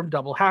Sandra Oh from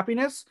Double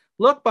Happiness.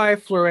 Look by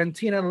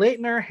Florentina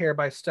Leitner, hair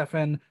by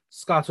Stefan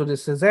Scotto de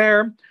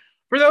Cesare.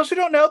 For those who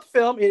don't know the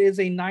film, it is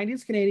a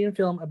 90s Canadian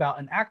film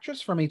about an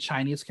actress from a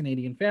Chinese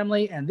Canadian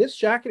family, and this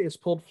jacket is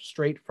pulled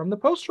straight from the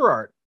poster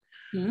art.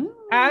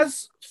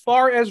 As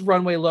far as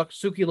runway look,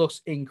 Suki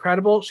looks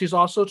incredible. She's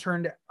also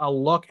turned a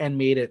look and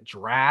made it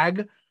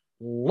drag.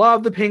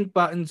 Love the pink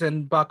buttons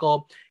and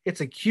buckle.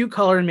 It's a cute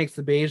color and makes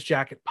the beige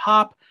jacket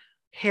pop.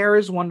 Hair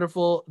is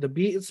wonderful. The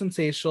beat is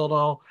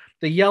sensational.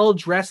 The yellow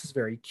dress is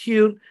very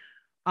cute.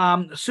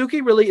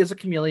 Suki really is a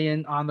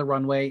chameleon on the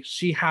runway.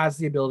 She has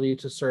the ability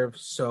to serve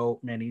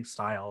so many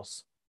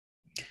styles.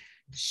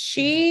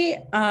 She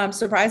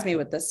surprised me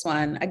with this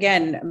one.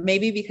 Again,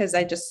 maybe because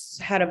I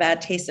just had a bad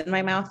taste in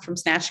my mouth from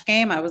Snatch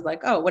Game. I was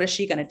like, oh, what is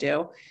she going to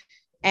do?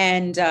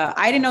 And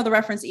I didn't know the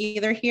reference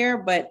either here,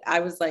 but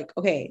I was like,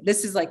 okay,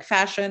 this is like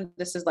fashion.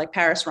 This is like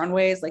Paris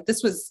runways. Like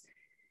this was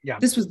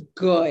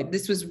good.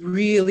 This was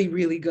really,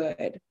 really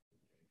good.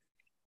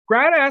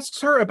 Brad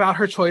asks her about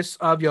her choice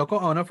of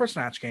Yoko Ono for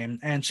Snatch Game,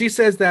 and she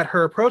says that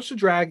her approach to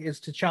drag is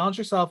to challenge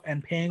herself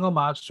and paying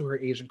homage to her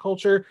Asian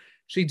culture.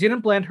 She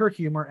didn't blend her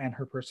humor and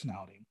her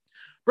personality.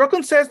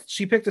 Brooklyn says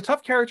she picked a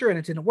tough character and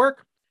it didn't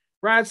work.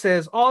 Brad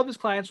says all of his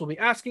clients will be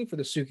asking for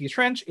the Suki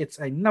trench. It's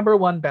a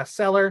 #1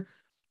 bestseller.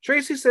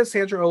 Tracy says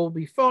Sandra Oh will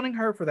be phoning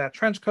her for that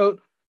trench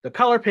coat. The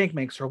color pink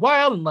makes her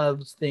wild and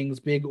loves things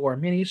big or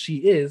mini. She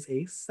is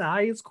a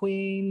size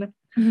queen.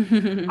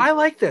 I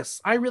like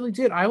this. I really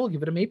did. I will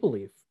give it a maple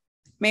leaf.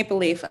 Maple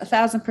leaf,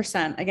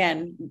 1000%.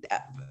 Again,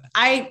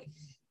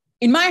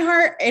 in my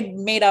heart, it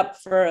made up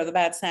for the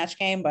bad Snatch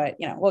Game, but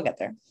we'll get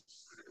there.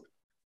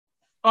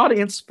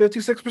 Audience,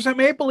 56%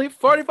 maple leaf,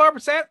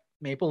 44%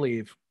 maple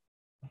leaf.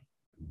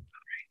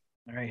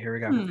 All right, here we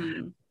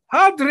go.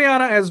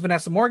 Adriana as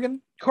Vanessa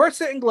Morgan.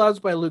 Corset and gloves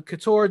by Luke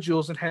Couture.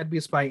 Jewels and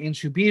headpiece by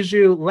Inchu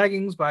Bijou.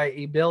 Leggings by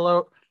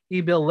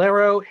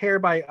Ibilero. Hair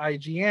by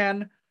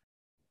IGN.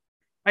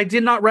 I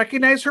did not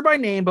recognize her by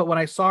name, but when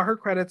I saw her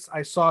credits,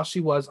 I saw she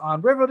was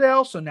on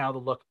Riverdale, so now the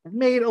look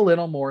made a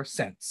little more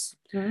sense.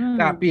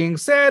 That being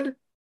said,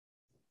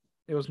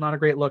 it was not a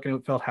great look and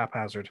it felt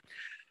haphazard.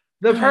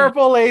 The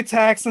purple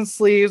latex and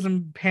sleeves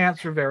and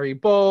pants were very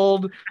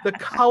bold. The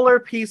color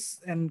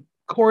piece and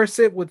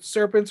corset with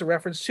serpents, a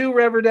reference to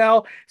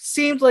Riverdale,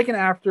 seemed like an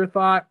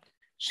afterthought.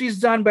 She's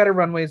done better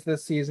runways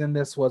this season.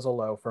 This was a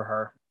low for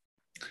her.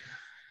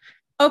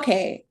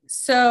 Okay,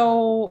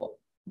 so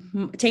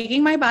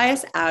taking my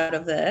bias out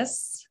of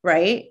this,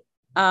 right?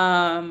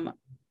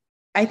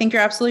 I think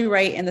you're absolutely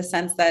right in the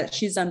sense that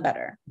she's done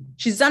better.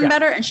 She's done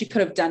better and she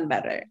could have done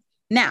better.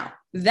 Now,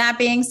 that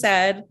being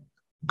said,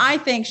 I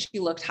think she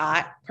looked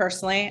hot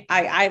personally.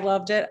 I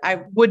loved it.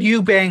 Would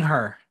you bang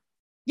her?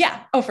 Yeah.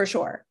 Oh, for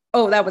sure.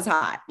 Oh, that was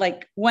hot.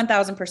 Like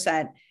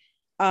 1000%.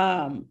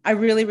 I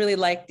really, really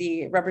like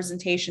the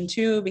representation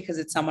too, because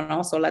it's someone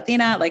also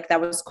Latina. Like that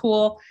was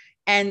cool.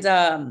 And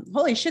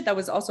holy shit, that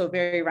was also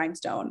very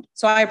rhinestone.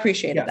 So I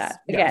appreciated that.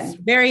 Again,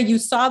 you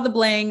saw the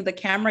bling, the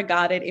camera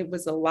got it. It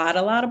was a lot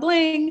of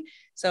bling.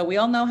 So we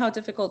all know how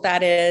difficult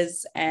that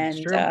is. And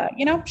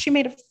she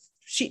made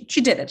she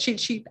did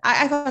it.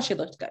 I thought she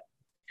looked good.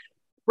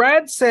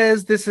 Brad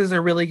says this is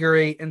a really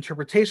great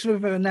interpretation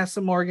of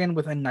Vanessa Morgan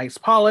with a nice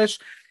polish.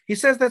 He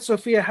says that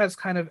Sophia has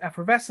kind of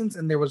effervescence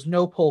and there was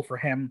no pull for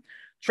him.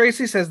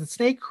 Tracy says the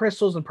snake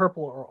crystals and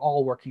purple are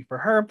all working for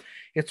her.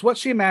 It's what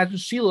she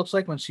imagines she looks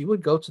like when she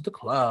would go to the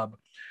club.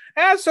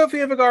 As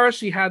Sofia Vergara,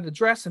 she had the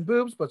dress and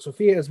boobs, but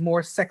Sofia is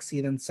more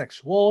sexy than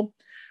sexual.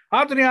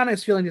 Adriana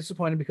is feeling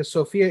disappointed because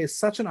Sofia is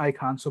such an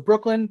icon, so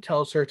Brooklyn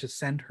tells her to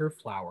send her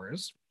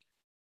flowers.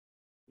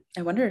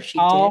 I wonder if she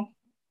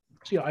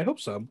did. I hope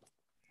so.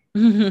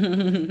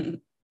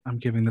 I'm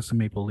giving this a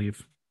maple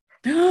leaf.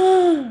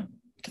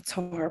 That's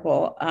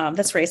horrible.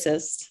 That's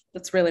racist.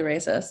 That's really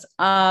racist.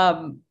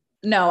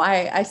 No,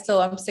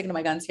 I'm sticking to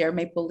my guns here.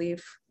 Maple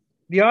leaf.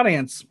 The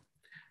audience,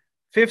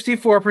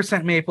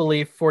 54% maple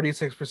leaf,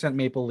 46%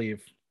 maple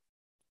leaf.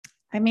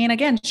 I mean,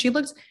 again, she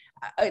looks,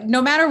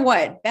 no matter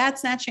what, bad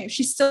snatching,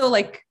 she's still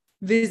like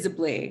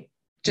visibly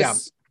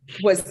just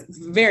was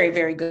very,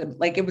 very good.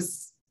 Like it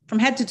was from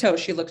head to toe,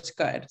 she looked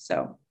good.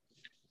 So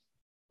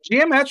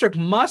Geometric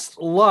must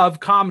love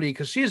comedy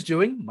because she's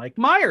doing Mike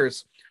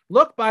Myers.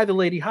 Look by the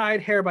Lady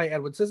Hyde, hair by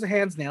Edward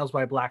Scissorhands, nails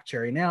by Black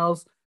Cherry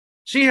Nails.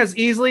 She has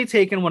easily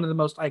taken one of the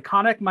most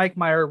iconic Mike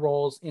Myers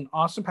roles in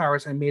Austin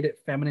Powers and made it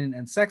feminine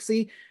and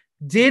sexy.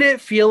 Did it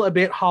feel a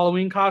bit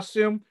Halloween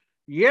costume?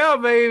 Yeah,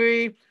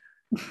 baby.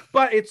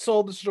 But it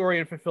sold the story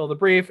and fulfilled the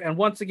brief. And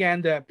once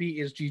again, that beat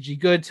is Gigi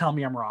Good. Tell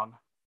me I'm wrong.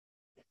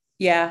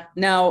 Yeah,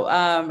 no,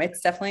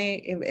 it's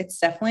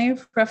definitely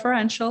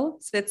preferential.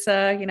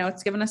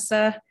 It's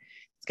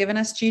given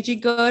us Gigi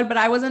Good, but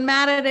I wasn't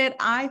mad at it.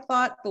 I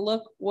thought the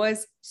look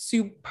was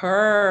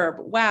superb.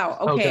 Wow.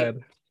 Okay. Oh,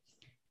 good.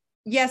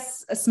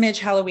 Yes, a smidge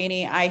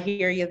Halloweeny. I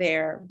hear you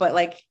there,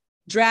 but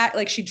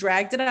she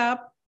dragged it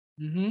up.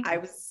 Mm-hmm.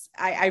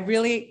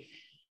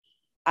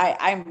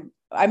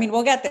 I mean,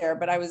 we'll get there,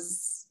 but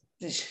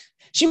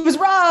she was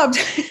robbed.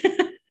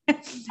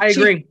 I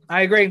agree.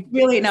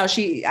 Really, no,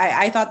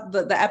 I thought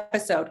the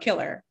episode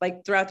killer,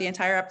 like throughout the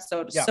entire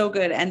episode was so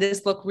good. And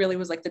this look really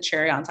was like the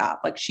cherry on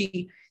top. Like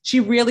she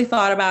really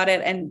thought about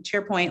it. And to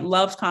your point,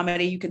 loves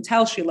comedy. You can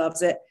tell she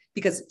loves it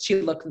because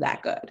she looked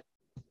that good.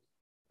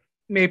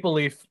 Maple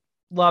leaf.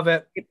 Love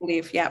it. Maple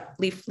leaf. Yeah.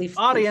 Leaf.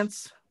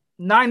 Audience,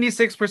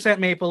 96%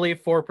 maple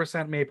leaf,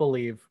 4% maple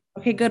leaf.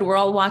 Okay, good. We're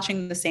all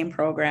watching the same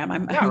program.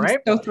 I'm right?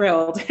 So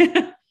thrilled.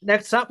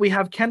 Next up, we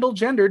have Kendall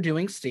Jenner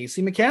doing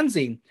Stacey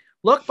McKenzie.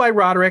 Look by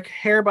Roderick,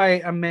 hair by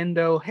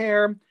Amendo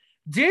Hair.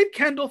 Did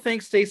Kendall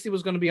think Stacey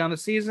was going to be on the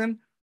season?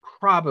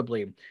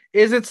 Probably.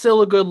 Is it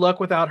still a good look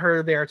without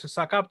her there to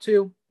suck up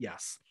to?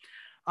 Yes.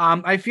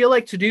 I feel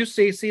like to do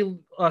Stacey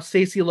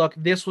look,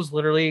 this was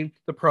literally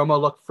the promo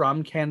look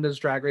from Canada's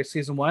Drag Race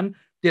Season 1.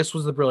 This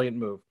was the brilliant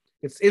move.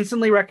 It's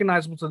instantly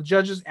recognizable to the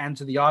judges and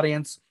to the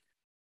audience.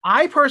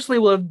 I personally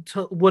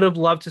would have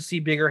loved to see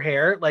bigger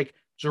hair, like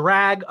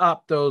drag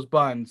up those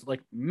buns,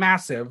 like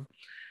massive.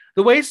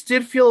 The waist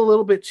did feel a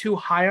little bit too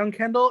high on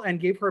Kendall and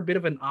gave her a bit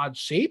of an odd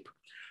shape.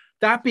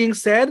 That being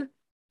said,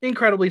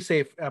 incredibly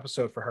safe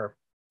episode for her.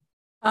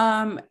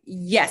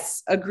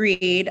 Yes,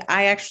 agreed.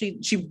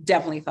 She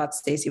definitely thought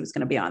Stacey was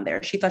going to be on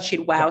there. She thought she'd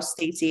wow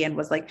Stacey and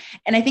was like,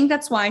 and I think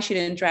that's why she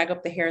didn't drag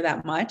up the hair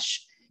that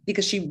much,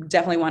 because she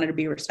definitely wanted to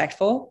be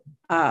respectful.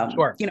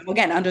 Sure.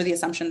 Again, under the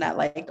assumption that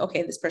like,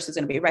 okay, this person's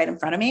going to be right in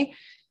front of me.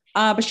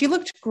 But she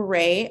looked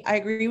great. I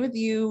agree with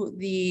you.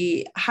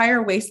 The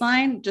higher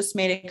waistline just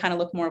made it kind of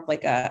look more of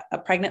like a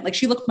pregnant, like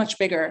she looked much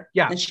bigger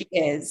than she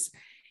is.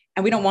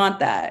 And we don't want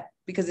that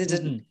because it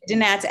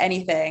didn't add to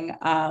anything.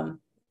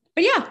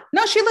 But yeah,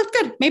 no, she looked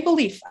good. Maple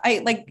leaf. I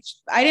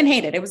didn't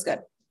hate it. It was good.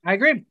 I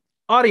agree.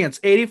 Audience,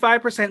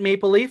 85%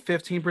 maple leaf,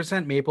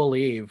 15% maple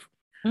leaf.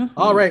 Mm-hmm.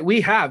 All right,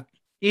 we have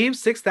Eve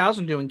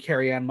 6000 doing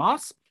Carrie Ann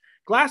Moss.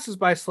 Glasses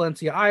by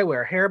Silencia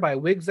Eyewear. Hair by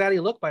Wig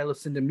Zaddy. Look by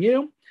Lucinda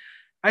Mew.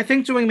 I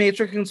think doing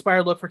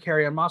Matrix-inspired look for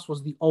Carrie Ann Moss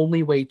was the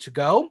only way to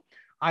go.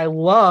 I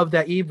love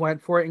that Eve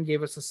went for it and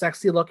gave us a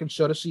sexy look and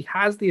showed us she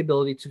has the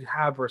ability to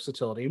have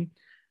versatility.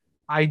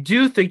 I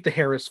do think the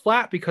hair is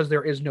flat because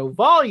there is no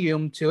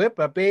volume to it,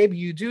 but babe,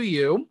 you do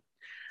you.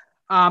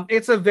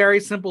 It's a very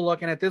simple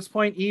look, and at this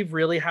point, Eve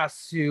really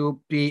has to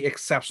be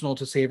exceptional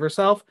to save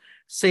herself.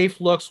 Safe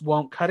looks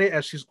won't cut it,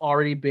 as she's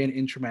already been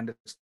in tremendous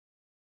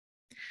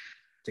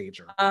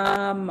danger.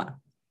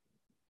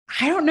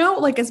 I don't know.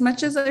 Like, as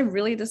much as I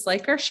really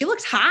dislike her, she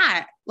looks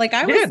hot. Like,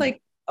 I was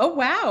like, oh,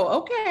 wow.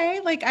 Okay.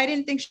 Like, I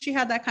didn't think she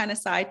had that kind of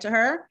side to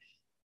her.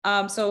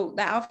 So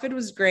the outfit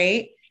was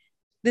great.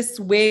 This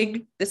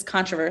wig, this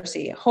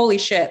controversy, holy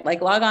shit.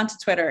 Like, log on to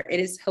Twitter. It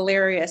is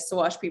hilarious to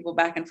watch people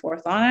back and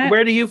forth on it.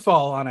 Where do you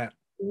fall on it?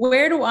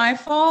 Where do I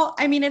fall?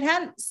 I mean, it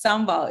had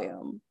some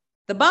volume.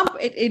 The bump,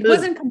 it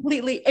wasn't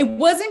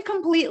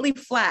completely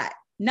flat.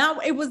 Now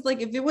it was like,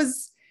 if it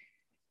was,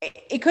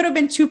 it could have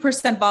been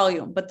 2%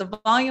 volume, but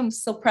the volume's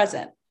still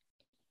present.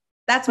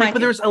 That's my. But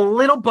there was a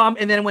little bump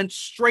and then it went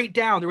straight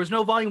down. There was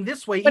no volume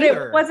this way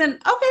either. It wasn't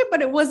okay,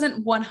 but it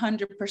wasn't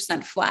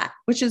 100% flat,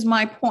 which is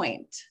my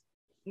point.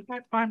 Okay,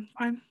 fine.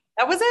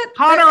 That was it.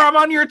 Connor, I'm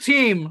on your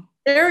team.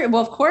 Well,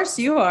 of course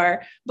you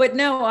are, but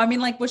no, I mean,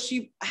 like,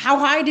 how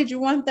high did you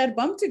want that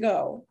bump to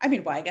go? I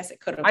mean, well, I guess it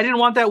could have. I didn't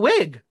want that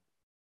wig.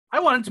 I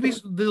wanted it to be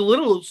the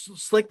little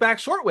slick back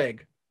short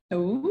wig.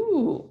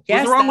 Ooh,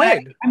 yes, the wrong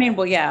wig. I mean,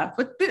 well, yeah,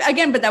 but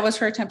that was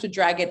her attempt to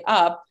drag it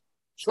up.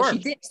 So Sure.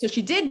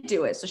 she did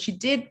do it. So she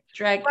did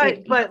drag Right,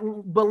 it. but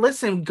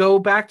listen, go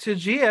back to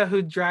Gia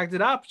who dragged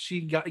it up.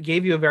 She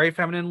gave you a very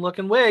feminine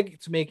looking wig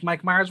to make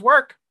Mike Myers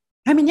work.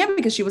 I mean, yeah,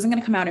 because she wasn't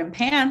going to come out in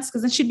pants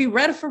because then she'd be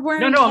ready for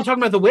wearing. No, I'm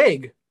talking about the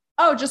wig.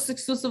 Oh, just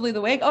exclusively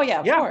the wig. Oh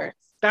yeah, of course.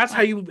 That's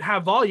how you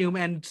have volume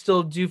and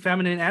still do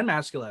feminine and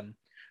masculine.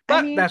 But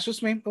I mean, that's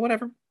just me. But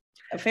whatever.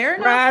 Fair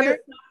enough.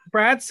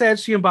 Brad said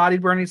she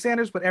embodied Bernie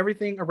Sanders, but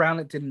everything around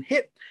it didn't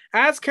hit.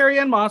 As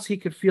Carrie-Anne Moss, he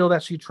could feel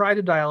that she tried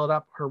to dial it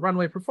up her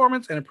runway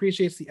performance and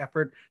appreciates the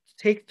effort to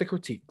take the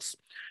critiques.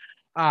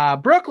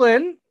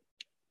 Brooklyn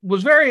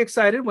was very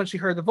excited when she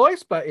heard the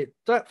voice, but it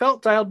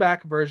felt dialed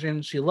back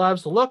version. She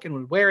loves the look and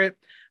would wear it.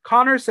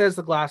 Connor says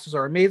the glasses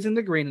are amazing.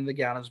 The green in the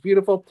gown is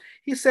beautiful.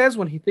 He says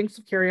when he thinks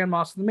of Carrie-Anne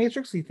Moss in The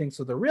Matrix, he thinks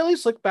of the really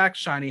slick back,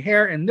 shiny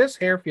hair, and this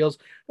hair feels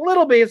a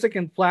little basic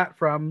and flat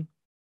from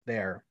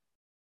there.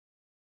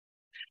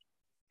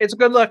 It's a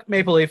good look,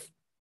 Maple Leaf.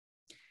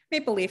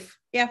 Maple Leaf.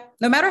 Yeah.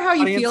 No matter how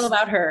you feel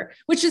about her,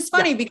 which is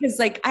funny because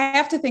like I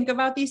have to think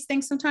about these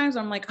things sometimes.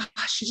 I'm like,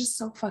 oh, she's just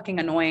so fucking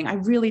annoying. I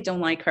really don't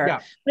like her.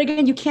 Yeah. But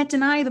again, you can't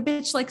deny the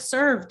bitch like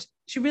served.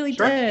 She really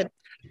did.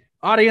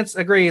 Audience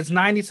agrees.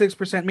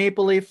 96%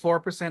 Maple Leaf,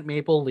 4%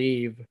 Maple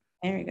Leaf.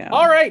 There you go.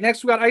 All right.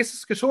 Next, we got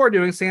Isis Couture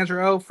doing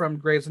Sandra Oh from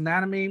Grey's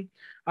Anatomy.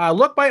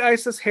 Look by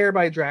Isis, hair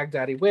by Drag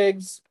Daddy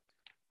Wigs.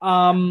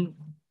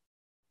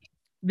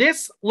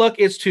 This look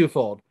is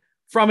twofold.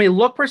 From a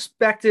look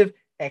perspective,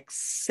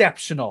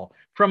 exceptional.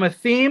 From a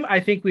theme,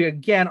 I think we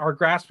again are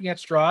grasping at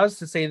straws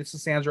to say this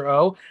is Sandra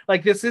Oh.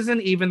 Like this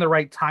isn't even the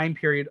right time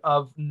period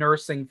of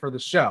nursing for the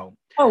show.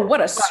 Oh, what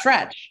a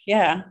stretch.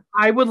 Yeah.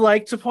 I would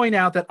like to point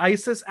out that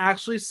Isis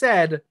actually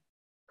said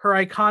her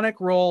iconic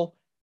role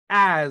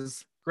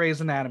as Grey's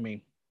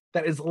Anatomy.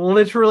 That is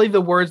literally the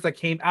words that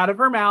came out of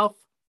her mouth.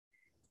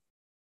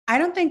 I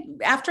don't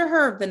think after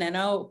her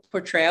Veneno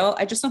portrayal,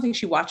 I just don't think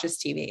she watches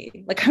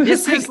TV. Like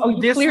this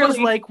was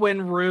like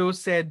when Rue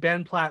said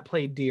Ben Platt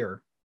played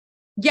Deer.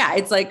 Yeah,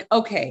 it's like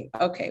okay,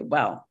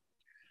 well.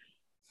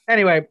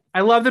 Anyway,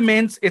 I love the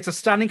mint. It's a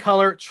stunning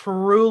color,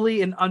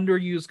 truly an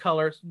underused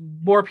color.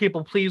 More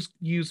people, please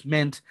use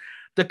mint.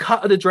 The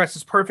cut of the dress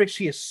is perfect.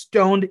 She has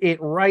stoned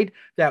it right.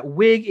 That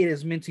wig, it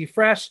is minty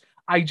fresh.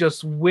 I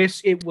just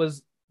wish it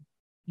was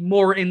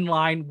more in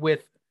line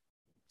with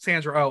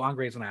Sandra Oh on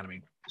Grey's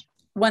Anatomy.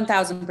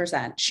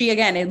 1000%. She,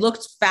 again, it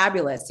looked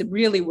fabulous. It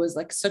really was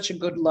like such a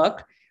good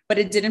look, but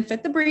it didn't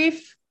fit the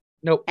brief.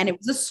 Nope. And it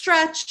was a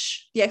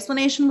stretch. The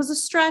explanation was a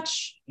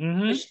stretch.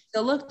 Mm-hmm. She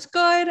still looked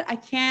good. I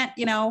can't,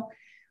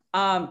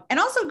 and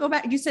also go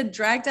back. You said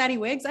Drag Daddy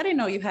Wigs. I didn't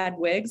know you had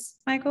wigs,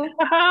 Michael.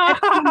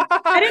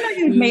 I didn't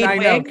know you made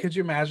wigs. Know. Could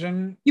you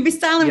imagine? You'd be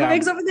styling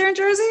wigs over there in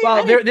Jersey?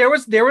 Well,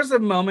 there was a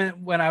moment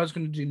when I was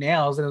going to do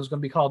nails and it was going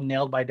to be called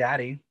Nailed by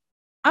Daddy.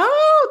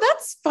 Oh,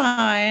 that's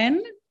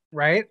fun.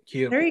 Right?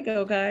 Cute. There you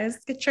go, guys.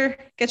 Get your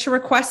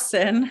requests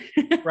in.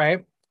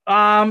 Right.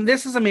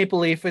 This is a Maple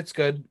Leaf. It's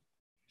good.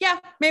 Yeah,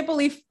 Maple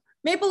Leaf,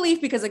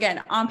 because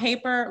again, on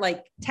paper,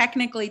 like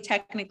technically,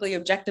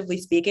 objectively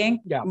speaking,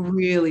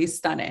 really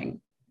stunning.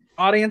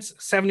 Audience,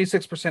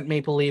 76%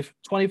 Maple Leaf,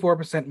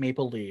 24%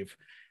 Maple Leaf.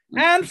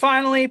 And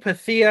finally,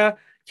 Pythia,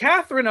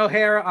 Catherine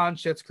O'Hara on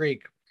Schitt's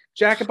Creek.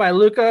 Jacket by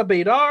Luca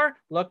Bader,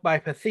 look by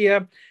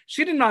Pythia.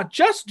 She did not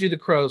just do the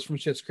crows from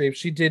Schitt's Creek.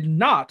 She did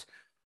not.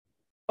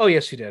 Oh,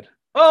 yes, she did.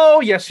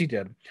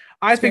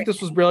 I think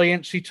this was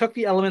brilliant. She took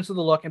the elements of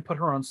the look and put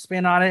her own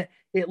spin on it.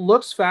 It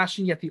looks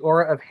fashion, yet the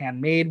aura of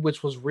handmade,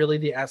 which was really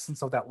the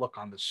essence of that look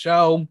on the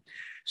show.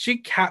 She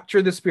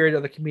captured the spirit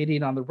of the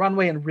comedian on the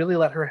runway and really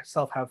let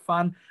herself have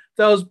fun.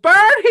 Those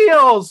bird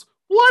heels!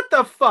 What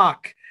the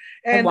fuck?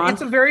 And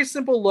it's a very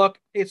simple look.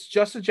 It's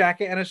just a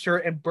jacket and a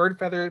shirt and bird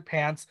feather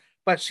pants,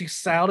 but she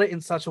styled it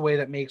in such a way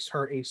that makes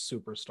her a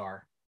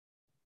superstar.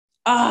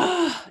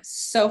 Oh,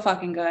 so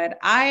fucking good.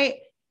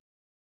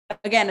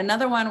 Again,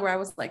 another one where I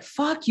was like,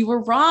 fuck, you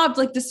were robbed.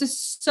 Like, this is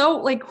so,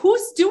 like,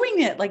 who's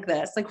doing it like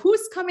this? Like,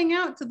 who's coming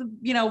out to the,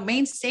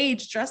 main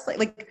stage dressed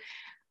like,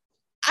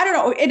 I don't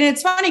know. And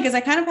it's funny because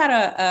I kind of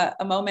had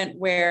a moment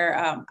where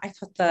I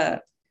thought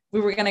we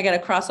were going to get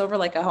a crossover,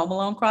 like a Home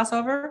Alone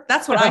crossover.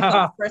 That's what I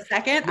thought for a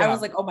second. Yeah. I was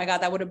like, oh my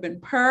God, that would have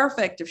been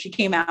perfect if she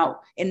came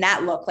out in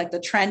that look, like the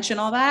trench and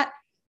all that.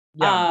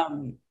 Yeah.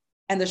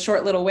 And the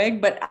short little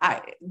wig. But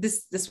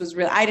this was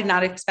real. I did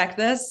not expect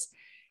this.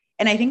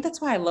 And I think that's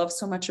why I love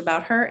so much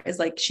about her is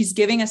like, she's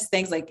giving us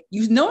things like,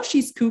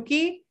 she's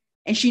kooky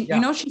and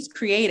she's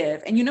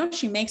creative and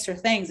she makes her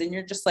things. And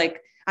you're just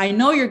like, I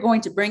know you're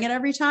going to bring it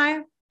every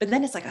time, but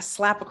then it's like a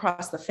slap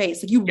across the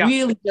face. Like you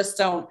really just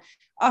don't.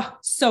 Oh,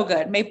 so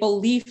good.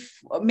 Maple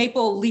leaf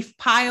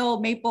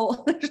pile,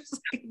 just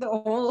like the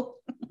whole.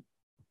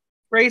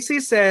 Tracy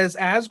says,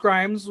 as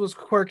Grimes was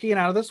quirky and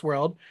out of this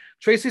world,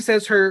 Tracy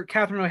says her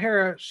Catherine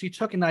O'Hara, she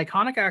took an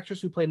iconic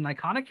actress who played an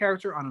iconic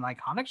character on an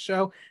iconic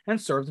show and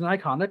served an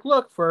iconic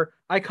look for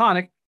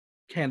iconic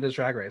Canada's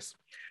Drag Race.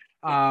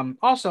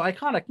 Also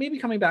iconic, maybe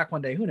coming back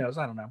one day. Who knows?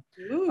 I don't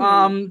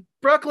know.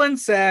 Brooklyn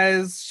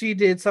says she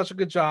did such a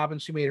good job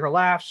and she made her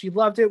laugh. She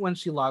loved it when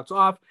she logged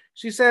off.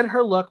 She said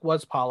her look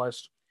was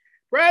polished.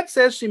 Brad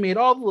says she made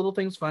all the little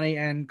things funny,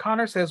 and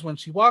Connor says when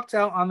she walked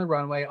out on the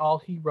runway, all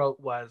he wrote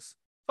was,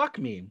 fuck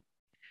me.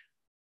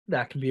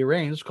 That can be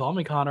arranged. Call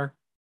me Connor.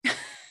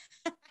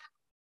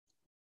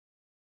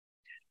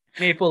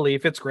 Maple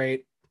Leaf, it's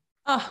great.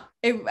 Oh,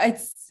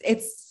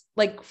 it's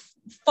like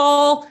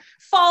fall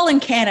in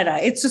Canada.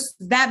 It's just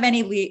that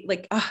many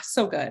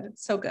so good.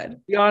 So good.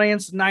 The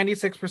audience,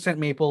 96%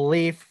 Maple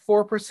Leaf,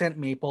 4%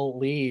 Maple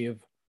Leaf.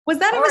 Was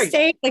that a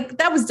mistake? Like,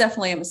 that was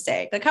definitely a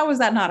mistake. Like, how was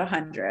that not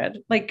 100?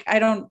 Like, I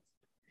don't.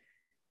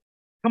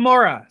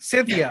 Kimora,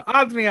 Cynthia,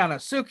 Adriana,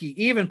 Suki,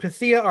 Eve, and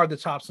Pythia are the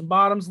tops and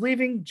bottoms,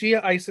 leaving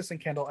Gia, Isis, and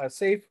Kendall as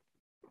safe.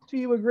 Do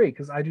you agree?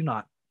 Because I do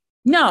not.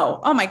 No.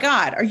 Oh my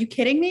God. Are you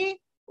kidding me?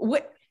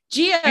 What?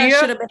 Gia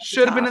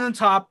should have been in the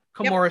top.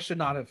 Kimora should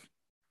not have.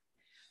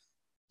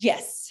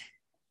 Yes.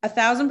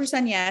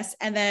 1,000% yes.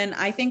 And then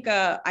I think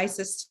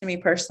Isis, to me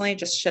personally,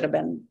 just should have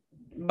been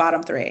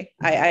bottom 3.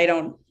 I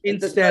don't.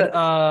 Instead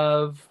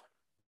of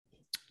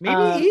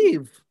maybe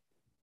Eve.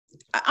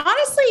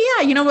 Honestly,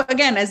 yeah. You know,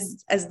 again,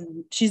 as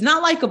she's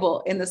not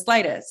likable in the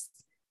slightest,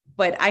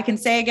 but I can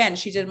say again,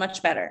 she did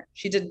much better.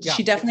 She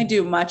definitely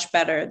do much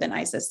better than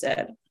Isis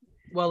did.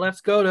 Well,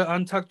 let's go to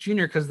Untucked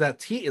Junior because that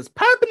tea is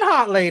popping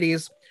hot,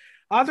 ladies.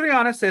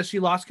 Adriana says she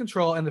lost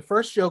control, and the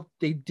first joke,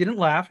 they didn't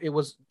laugh. It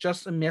was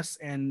just a miss,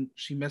 and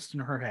she missed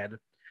in her head.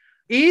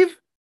 Eve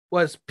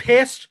was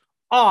pissed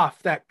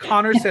off that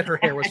Connor said her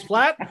hair was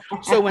flat.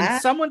 So when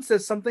someone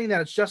says something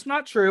that is just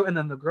not true, and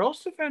then the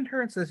girls defend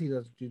her and says he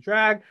doesn't do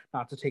drag,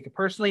 not to take it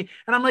personally.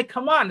 And I'm like,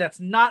 come on,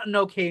 that's not an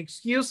okay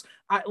excuse.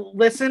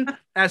 Listen,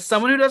 as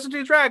someone who doesn't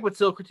do drag but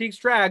still critiques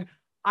drag,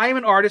 I am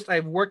an artist.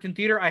 I've worked in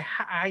theater.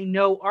 I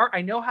know art.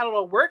 I know how it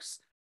all works.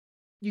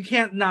 You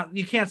can't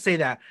say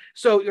that.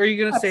 So are you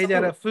going to say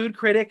that a food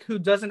critic who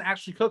doesn't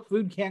actually cook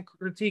food can't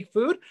critique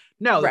food?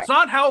 No, that's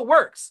not how it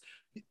works.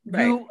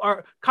 Right.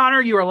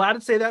 Connor, you are allowed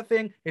to say that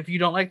thing. If you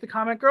don't like the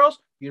comment girls,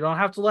 you don't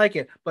have to like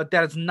it. But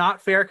that is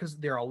not fair because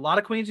there are a lot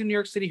of queens in New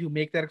York City who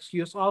make that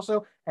excuse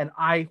also. And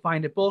I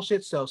find it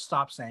bullshit. So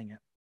stop saying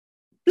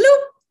it.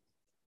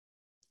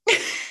 Bloop.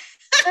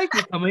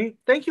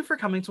 Thank you for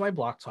coming to my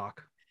block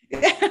talk.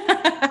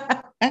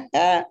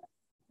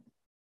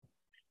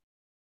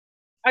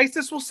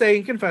 Isis will say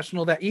in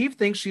confessional that Eve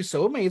thinks she's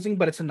so amazing,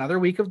 but it's another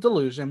week of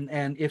delusion.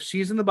 And if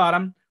she's in the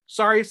bottom,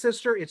 sorry,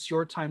 sister, it's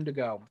your time to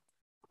go.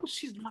 Well,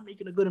 she's not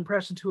making a good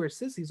impression to her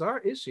sissies,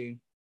 is she?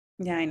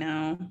 Yeah, I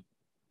know.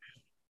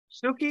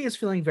 Suki is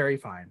feeling very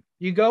fine.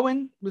 You go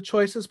in with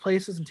choices,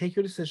 places, and take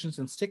your decisions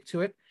and stick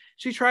to it.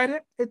 She tried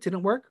it. It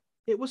didn't work.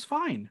 It was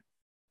fine.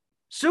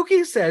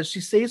 Suki says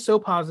she stays so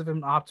positive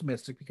and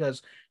optimistic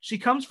because she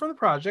comes from the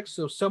project,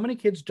 so many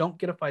kids don't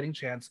get a fighting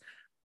chance.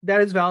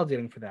 That is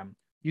validating for them.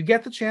 You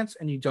get the chance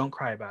and you don't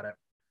cry about it.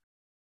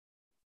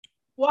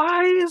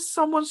 Why is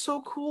someone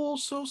so cool,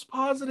 so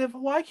positive?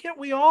 Why can't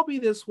we all be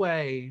this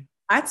way?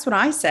 That's what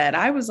I said.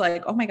 I was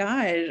like, oh my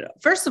God.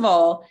 First of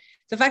all,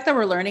 the fact that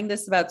we're learning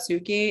this about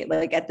Suki,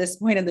 like at this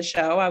point in the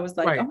show, I was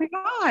like, oh my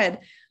God.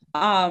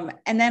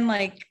 And then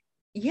like,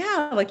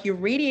 yeah, like you're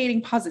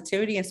radiating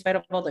positivity in spite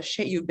of all the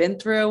shit you've been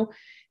through.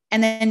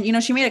 And then, you know,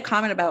 she made a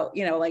comment about,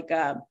 you know, like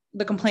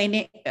the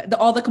complaining,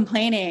 all the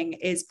complaining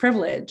is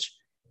privilege.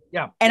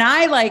 Yeah. And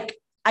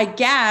I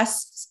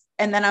gasped,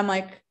 and then I'm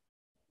like,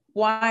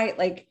 why?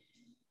 Like,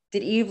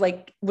 did Eve,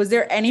 like, was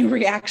there any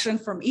reaction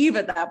from Eve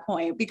at that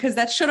point? Because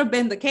that should have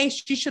been the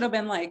case. She should have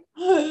been like,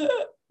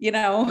 you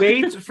know.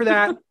 Wait for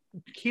that.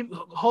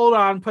 Hold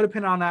on, put a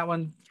pin on that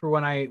one for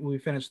when we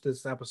finish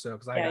this episode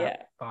because I got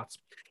thoughts.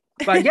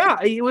 But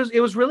yeah, it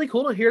was really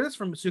cool to hear this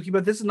from Suki,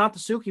 but this is not the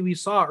Suki we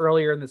saw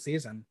earlier in the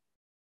season.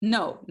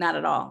 No, not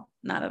at all.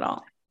 Not at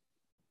all.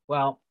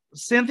 Well,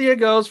 Cynthia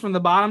goes from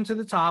the bottom to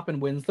the top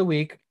and wins the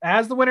week.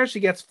 As the winner, she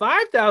gets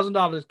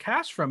 $5,000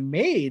 cash from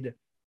Made.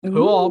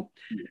 Cool.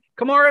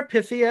 Kimora,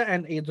 Pythia,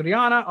 and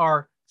Adriana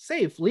are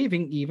safe,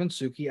 leaving Eve and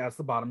Suki as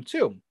the bottom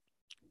 2.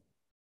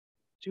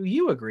 Do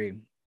you agree?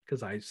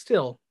 Because I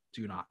still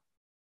do not.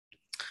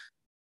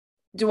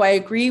 Do I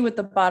agree with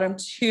the bottom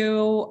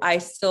 2? I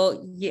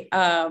still,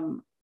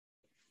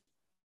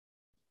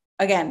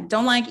 again,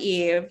 don't like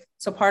Eve.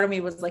 So part of me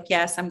was like,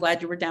 yes, I'm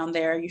glad you were down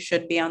there. You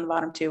should be on the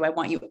bottom 2. I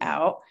want you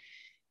out.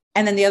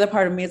 And then the other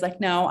part of me is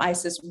like, no,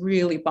 Isis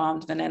really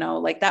bombed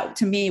Veneno. Like that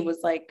to me was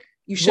like,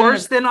 you should.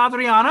 Worse than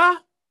Adriana?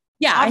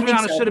 Yeah, Adriana I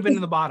think so. Should have been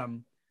in the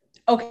bottom.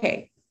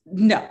 Okay.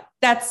 No,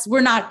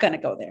 we're not going to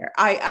go there.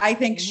 I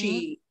think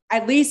she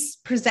at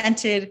least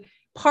presented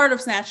part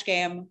of Snatch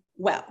Game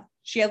well.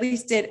 She at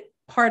least did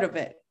part of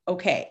it.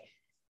 Okay.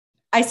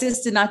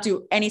 Isis did not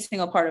do any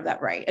single part of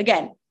that right.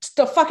 Again,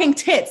 the fucking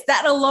tits,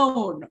 that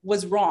alone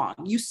was wrong.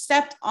 You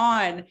stepped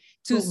on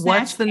to Snatch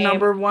What's the Game.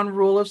 number 1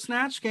 rule of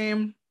Snatch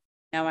Game?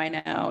 No, I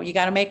know. You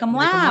got to make them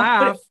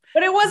laugh.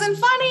 But it wasn't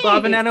funny.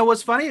 Bob Veneno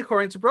was funny,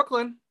 according to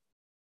Brooklyn.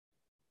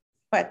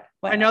 What?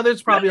 I know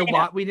there's probably a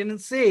lot we didn't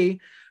see.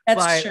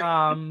 That's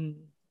true.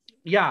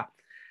 Yeah.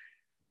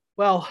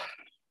 Well,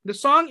 the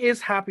song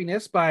is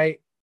Happiness by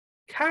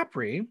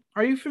Capri.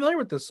 Are you familiar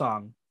with this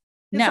song?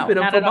 It's no, a bit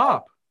not of a at all.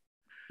 bop.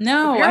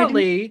 No.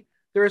 Apparently,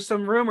 there are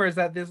some rumors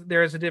that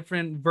there is a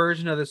different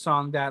version of the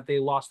song that they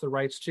lost the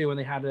rights to and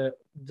they had to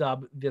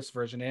dub this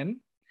version in,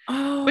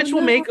 Oh which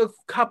will no. make a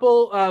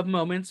couple of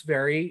moments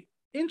very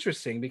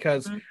interesting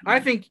because I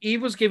think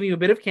Eve was giving you a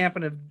bit of camp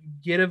and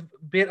a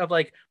bit of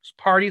like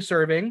party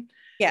serving.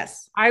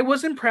 Yes. I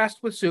was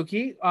impressed with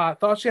Suki.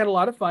 Thought she had a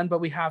lot of fun, but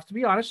we have to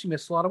be honest, she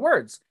missed a lot of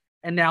words.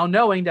 And now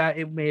knowing that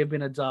it may have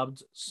been a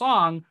dubbed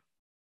song,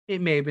 it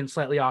may have been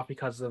slightly off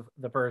because of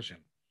the version.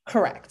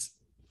 Correct.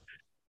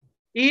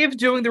 Eve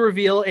doing the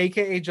reveal,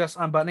 aka just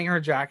unbuttoning her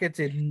jacket,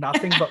 did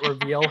nothing but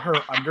reveal her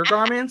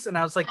undergarments, and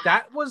I was like,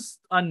 that was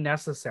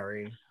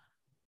unnecessary.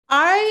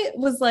 I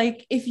was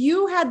like, if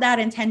you had that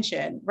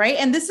intention, right?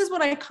 And this is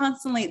what I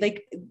constantly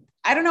like.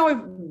 I don't know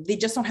if they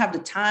just don't have the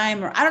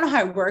time, or I don't know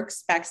how it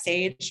works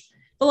backstage,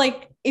 but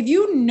like, if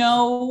you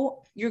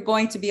know you're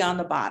going to be on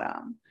the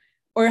bottom,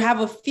 or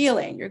have a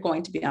feeling you're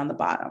going to be on the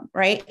bottom,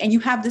 right? And you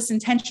have this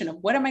intention of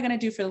what am I going to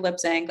do for the lip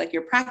sync? Like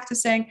you're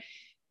practicing.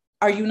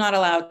 Are you not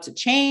allowed to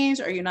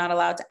change? Are you not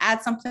allowed to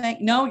add something?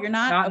 No, you're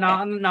not.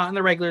 Not in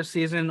the regular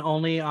season,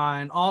 only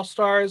on All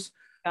Stars.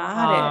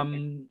 Got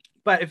it.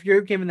 But if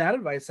you're giving that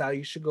advice out,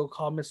 you should go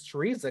call Miss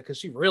Teresa because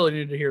she really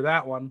needed to hear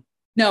that one.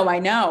 No, I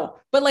know.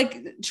 But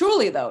like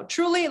truly,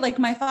 like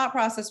my thought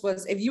process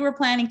was if you were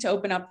planning to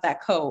open up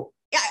that coat,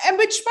 yeah, and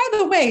which by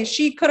the way,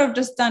 she could have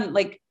just done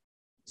like,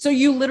 so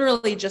you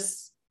literally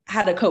just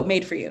had a coat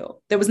made for you.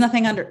 There was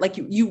nothing under, like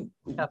you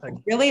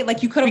nothing. Really,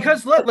 like you could have.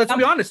 Because let's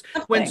be honest,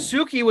 when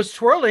Suki was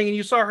twirling and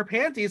you saw her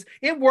panties,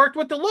 it worked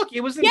with the look.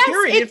 It was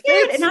endearing. Yes, it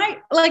did. And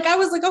I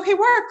was like, okay,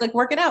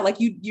 work it out. Like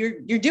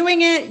you're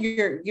doing it.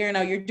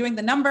 You're doing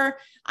the number.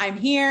 I'm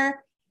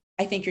here.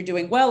 I think you're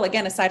doing well.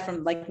 Again, aside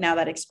from like now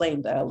that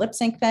explained the lip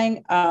sync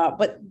thing.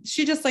 But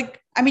she just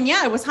like, I mean,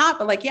 yeah, it was hot,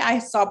 but like, yeah, I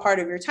saw part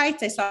of your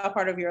tights. I saw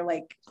part of your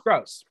like.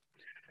 Gross.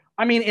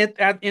 I mean,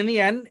 in the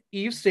end,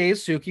 Eve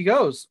stays, Suki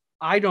goes.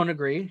 I don't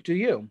agree. Do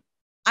you?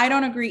 I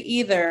don't agree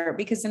either,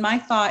 because in my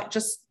thought,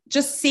 just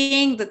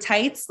seeing the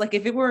tights, like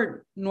if it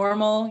were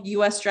normal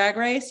US Drag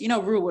Race,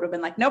 Rue would have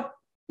been like, nope,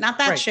 not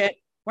that shit.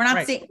 We're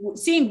not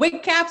seeing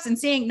wig caps and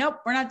seeing, nope,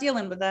 we're not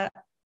dealing with that.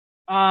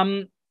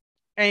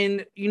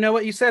 And you know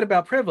what you said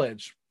about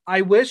privilege.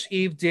 I wish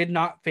Eve did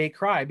not fake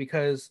cry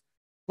because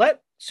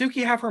let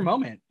Suki have her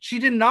moment. She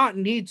did not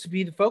need to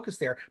be the focus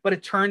there, but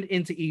it turned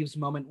into Eve's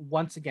moment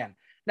once again.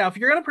 Now, if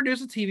you're going to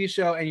produce a TV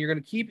show and you're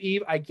going to keep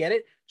Eve, I get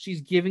it. She's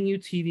giving you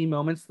TV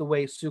moments the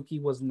way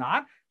Suki was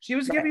not. She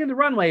was giving you the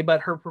runway, but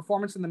her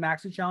performance in the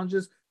Maxi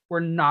challenges were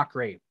not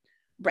great.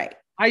 Right.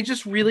 I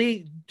just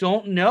really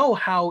don't know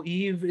how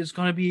Eve is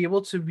going to be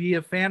able to be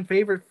a fan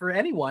favorite for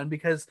anyone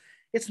because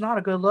it's not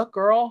a good look,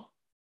 girl.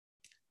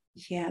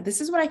 Yeah,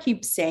 this is what I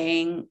keep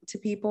saying to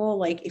people.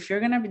 Like, if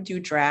you're going to do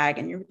drag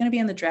and you're going to be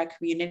in the drag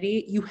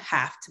community, you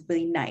have to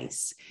be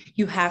nice.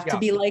 You have to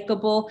be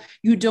likable.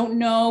 You don't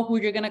know who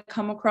you're going to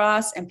come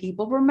across, and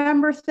people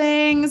remember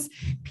things.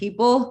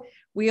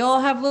 We all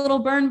have little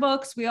burn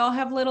books. We all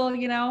have little,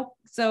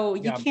 so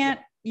you can't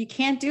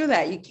do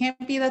that. You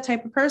can't be that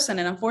type of person.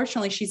 And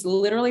unfortunately, she's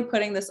literally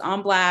putting this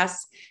on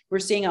blast. We're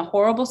seeing a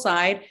horrible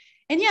side.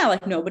 And yeah,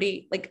 like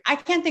nobody, like I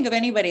can't think of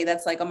anybody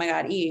that's like, oh my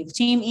God, Eve,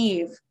 team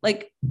Eve.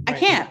 Like I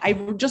can't, I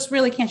just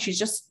really can't. She's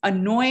just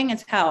annoying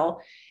as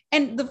hell.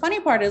 And the funny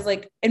part is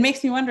like, it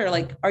makes me wonder,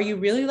 like, are you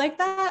really like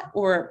that?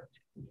 Or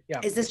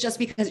is this just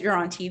because you're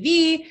on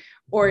TV?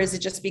 Or is it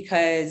just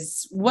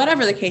because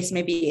whatever the case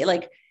may be?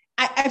 Like,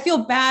 I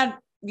feel bad,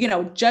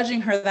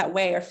 judging her that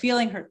way or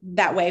feeling her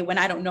that way when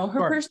I don't know her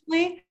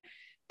personally.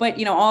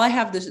 But, all I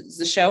have is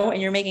the show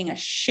and you're making a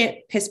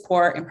shit piss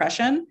poor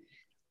impression.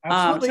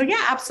 So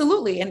yeah,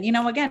 absolutely. And,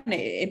 again,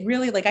 it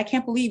really, like, I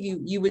can't believe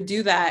you would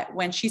do that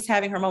when she's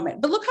having her moment,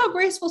 but look how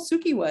graceful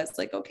Suki was.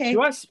 Like, okay,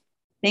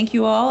 thank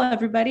you all,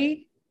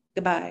 everybody.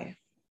 Goodbye.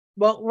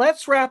 Well,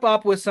 let's wrap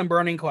up with some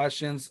burning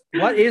questions.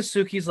 What is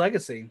Suki's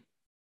legacy?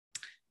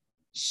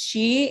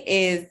 She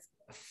is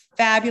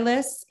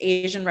fabulous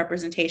Asian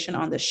representation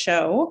on the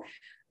show.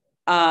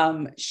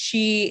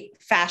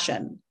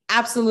 Fashion.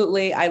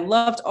 Absolutely. I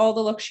loved all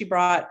the looks she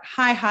brought.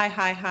 High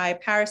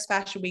Paris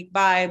Fashion Week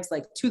vibes,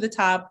 like to the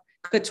top,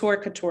 couture.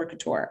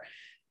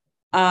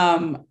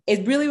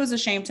 It really was a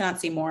shame to not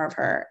see more of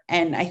her.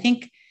 And I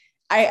think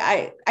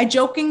I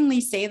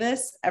jokingly say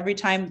this every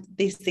time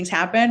these things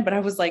happen, but I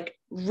was like,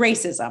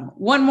 racism,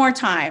 one more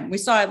time. We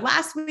saw it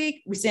last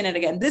week. We've seen it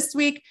again this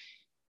week.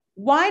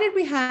 Why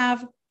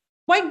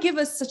give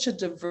us such a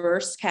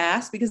diverse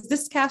cast? Because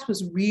this cast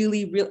was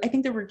really, I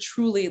think there were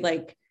truly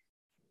like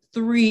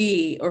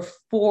 3 or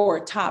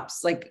 4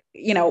 tops, like,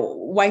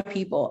 white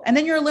people. And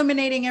then you're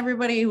eliminating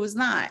everybody who was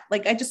not.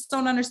 Like, I just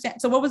don't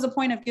understand. So what was the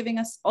point of giving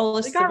us all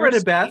this? They got rid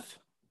of Beth.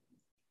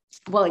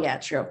 Well, yeah,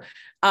 true.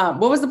 What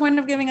was the point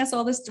of giving us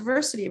all this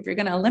diversity if you're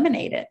going to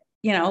eliminate it?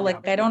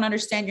 I don't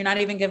understand. You're not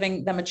even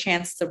giving them a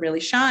chance to really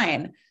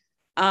shine.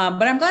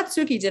 But I'm glad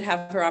Suki did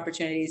have her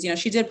opportunities.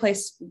 She did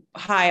place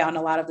high on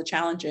a lot of the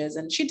challenges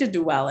and she did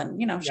do well. And,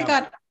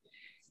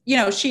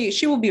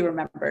 she will be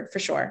remembered for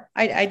sure.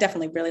 I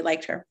definitely really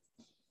liked her.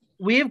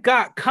 We've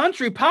got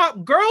country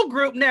pop girl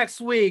group next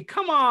week.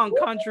 Come on,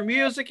 country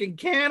music in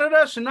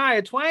Canada.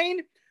 Shania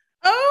Twain.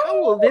 How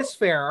will Oh, this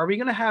fare? Are we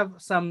going to have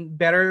some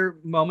better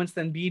moments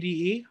than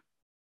BDE?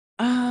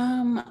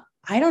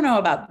 I don't know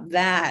about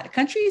that.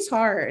 Country is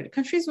hard.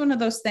 Country is one of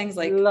those things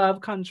like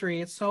Love country.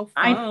 It's so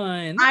I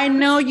fun. I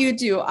know you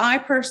do. I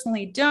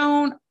personally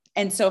don't.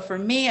 And so for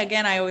me,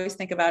 again, I always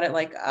think about it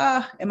like,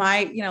 am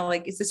I,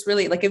 like, is this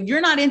really like if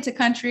you're not into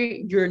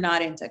country, you're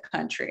not into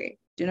country.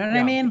 Do you know what I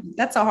Yeah. mean?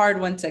 That's a hard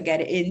one to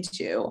get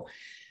into.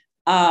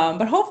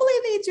 But hopefully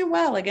they do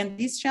well. Again,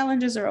 these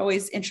challenges are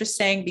always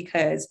interesting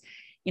because,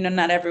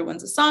 not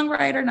everyone's a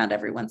songwriter, not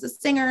everyone's a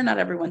singer, not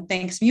everyone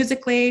thinks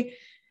musically.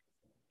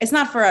 It's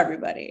not for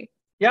everybody,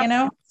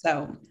 Yep.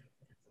 So.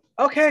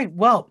 Okay.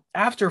 Well,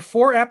 after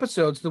 4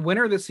 episodes, the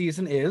winner of the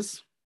season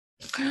is.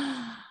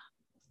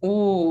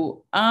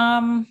 Oh,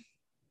 I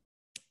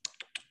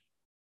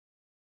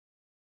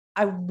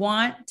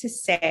want to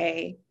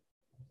say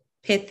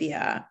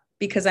Pythia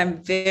because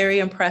I'm very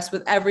impressed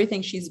with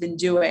everything she's been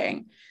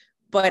doing.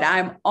 But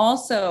I'm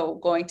also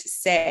going to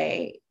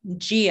say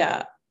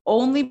Gia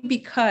only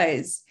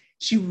because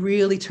she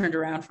really turned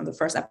around from the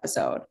first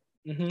episode.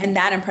 Mm-hmm. And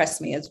that impressed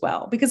me as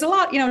well. Because a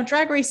lot,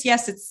 Drag Race,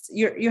 yes, it's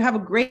you have a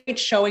great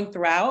showing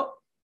throughout,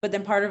 but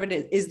then part of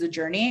it is the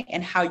journey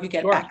and how you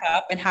get back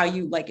up and how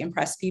you like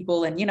impress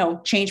people and,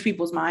 change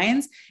people's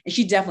minds. And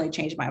she definitely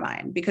changed my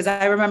mind because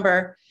I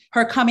remember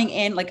her coming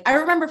in, like I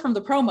remember from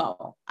the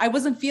promo, I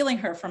wasn't feeling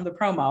her from the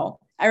promo.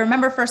 I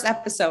remember first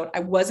episode, I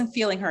wasn't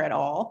feeling her at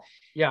all.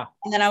 Yeah.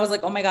 And then I was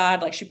like, oh my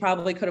God, like she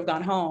probably could have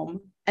gone home.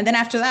 And then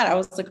after that, I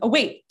was like, oh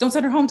wait, don't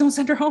send her home. Don't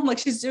send her home. Like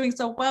she's doing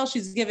so well.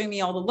 She's giving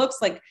me all the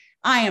looks like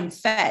I am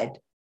fed,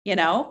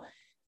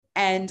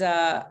 And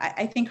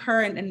I think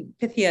her and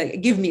Pythia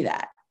give me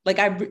that.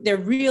 Like they're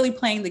really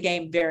playing the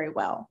game very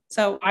well.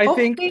 So I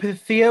think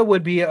Pythia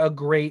would be a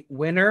great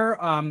winner.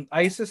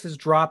 Isis is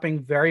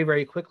dropping very,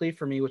 very quickly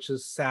for me, which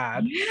is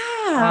sad.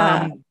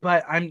 Yeah.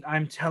 But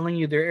I'm telling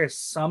you, there is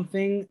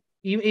something.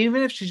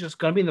 Even if she's just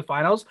going to be in the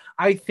finals,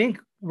 I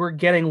think we're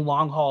getting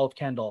long haul of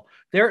Kendall.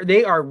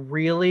 They are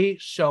really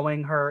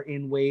showing her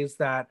in ways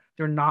that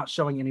they're not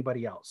showing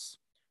anybody else.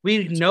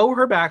 We know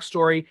her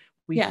backstory.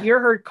 We hear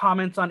her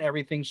comments on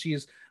everything.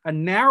 She's a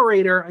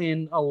narrator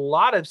in a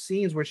lot of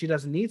scenes where she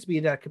doesn't need to be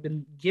that could have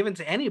been given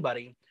to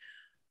anybody.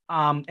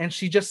 And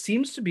she just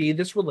seems to be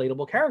this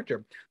relatable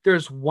character.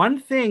 There's one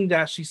thing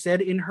that she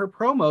said in her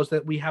promos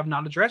that we have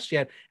not addressed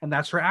yet, and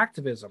that's her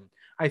activism.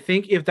 I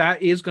think if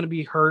that is going to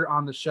be heard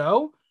on the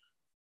show,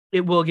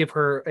 it will give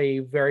her a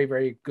very,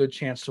 very good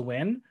chance to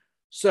win.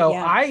 So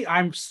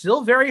I'm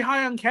still very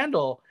high on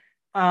Kendall.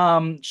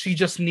 She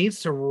just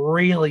needs to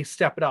really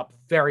step it up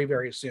very,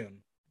 very soon.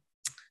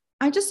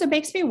 It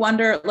makes me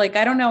wonder, like,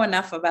 I don't know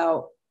enough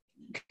about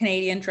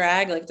Canadian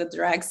drag, like the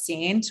drag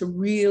scene, to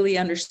really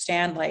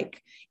understand,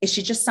 like, is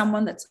she just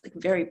someone that's like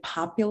very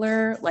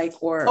popular, like,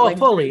 or like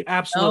fully,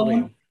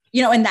 absolutely,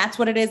 and that's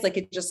what it is. Like,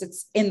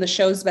 it's in the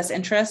show's best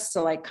interest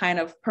to like kind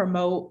of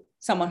promote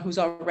someone who's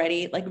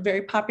already like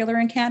very popular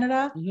in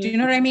Canada. Mm-hmm. Do you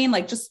know what I mean?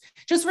 Like just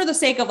for the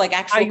sake of like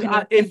actual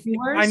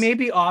viewers. I may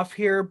be off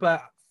here,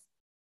 but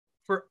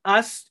for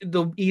us,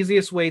 the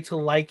easiest way to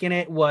liken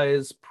it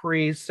was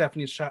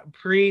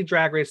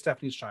pre-Drag Race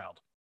Stephanie's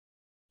Child.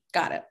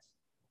 Got it.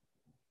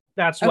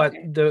 That's what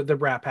the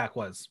Rat Pack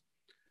was.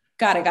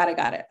 Got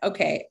it.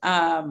 Okay.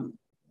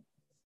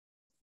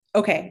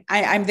 Okay.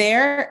 I'm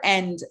there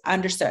and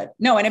understood.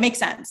 No, and it makes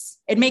sense.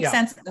 It makes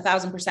sense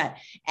 1,000%.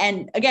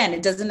 And again,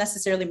 it doesn't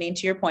necessarily mean,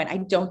 to your point, I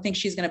don't think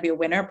she's going to be a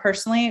winner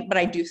personally, but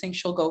I do think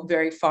she'll go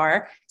very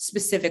far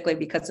specifically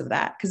because of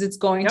that. Because it's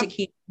going to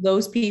keep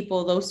those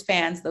people, those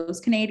fans, those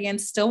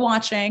Canadians still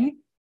watching.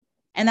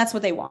 And that's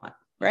what they want,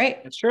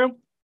 right? That's true.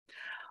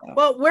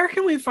 Well, where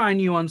can we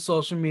find you on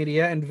social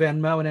media and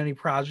Venmo and any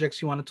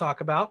projects you want to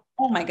talk about?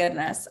 Oh my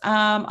goodness.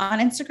 On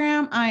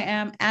Instagram, I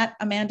am at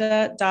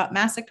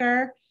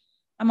amanda.massacre.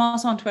 I'm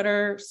also on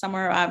Twitter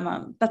somewhere.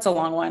 That's a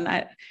long one.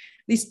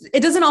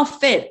 It doesn't all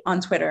fit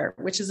on Twitter,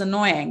 which is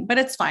annoying, but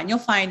it's fine. You'll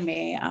find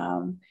me.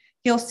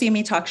 You'll see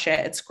me talk shit.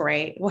 It's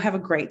great. We'll have a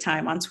great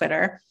time on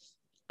Twitter.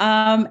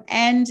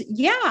 And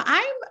yeah,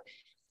 I'm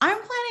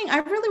planning.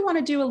 I really want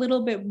to do a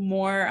little bit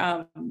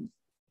more.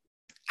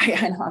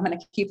 I know I'm going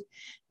to keep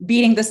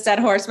beating this dead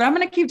horse, but I'm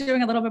going to keep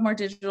doing a little bit more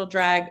digital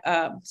drag,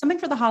 something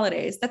for the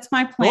holidays. That's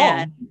my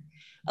plan. Cool.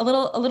 A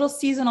little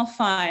seasonal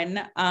fun.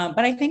 But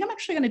I think I'm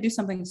actually going to do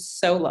something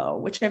solo,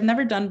 which I've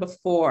never done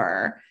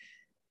before.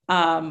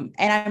 And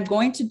I'm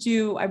going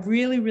to I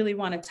really, really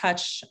want to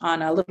touch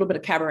on a little bit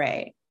of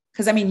cabaret.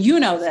 Because I mean, you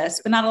know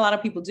this, but not a lot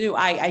of people do.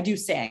 I do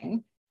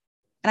sing.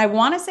 And I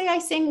want to say I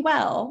sing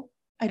well.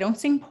 I don't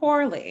sing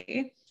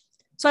poorly.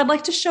 So I'd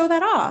like to show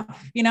that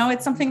off.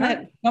 It's something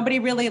that nobody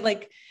really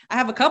like. I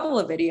have a couple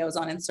of videos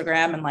on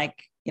Instagram and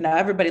like,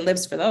 everybody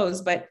lives for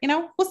those, but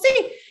we'll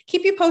see.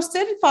 Keep you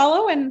posted,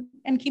 follow and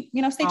keep,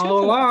 stay tuned.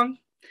 Follow along.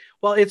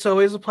 Well, it's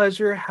always a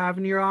pleasure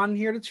having you on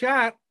here to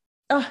chat.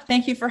 Oh,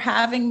 thank you for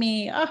having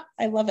me. Oh,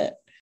 I love it.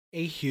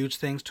 A huge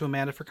thanks to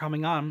Amanda for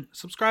coming on.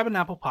 Subscribe on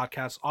Apple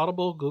Podcasts,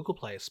 Audible, Google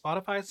Play,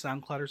 Spotify,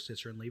 SoundCloud, or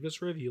Stitcher, and leave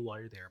us a review while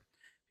you're there.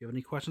 If you have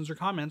any questions or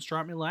comments,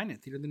 drop me a line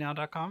at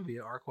theaterthenow.com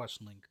via our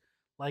question link.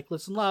 Like,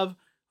 listen, love.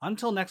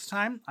 Until next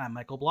time, I'm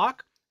Michael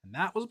Block, and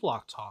that was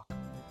Block Talk.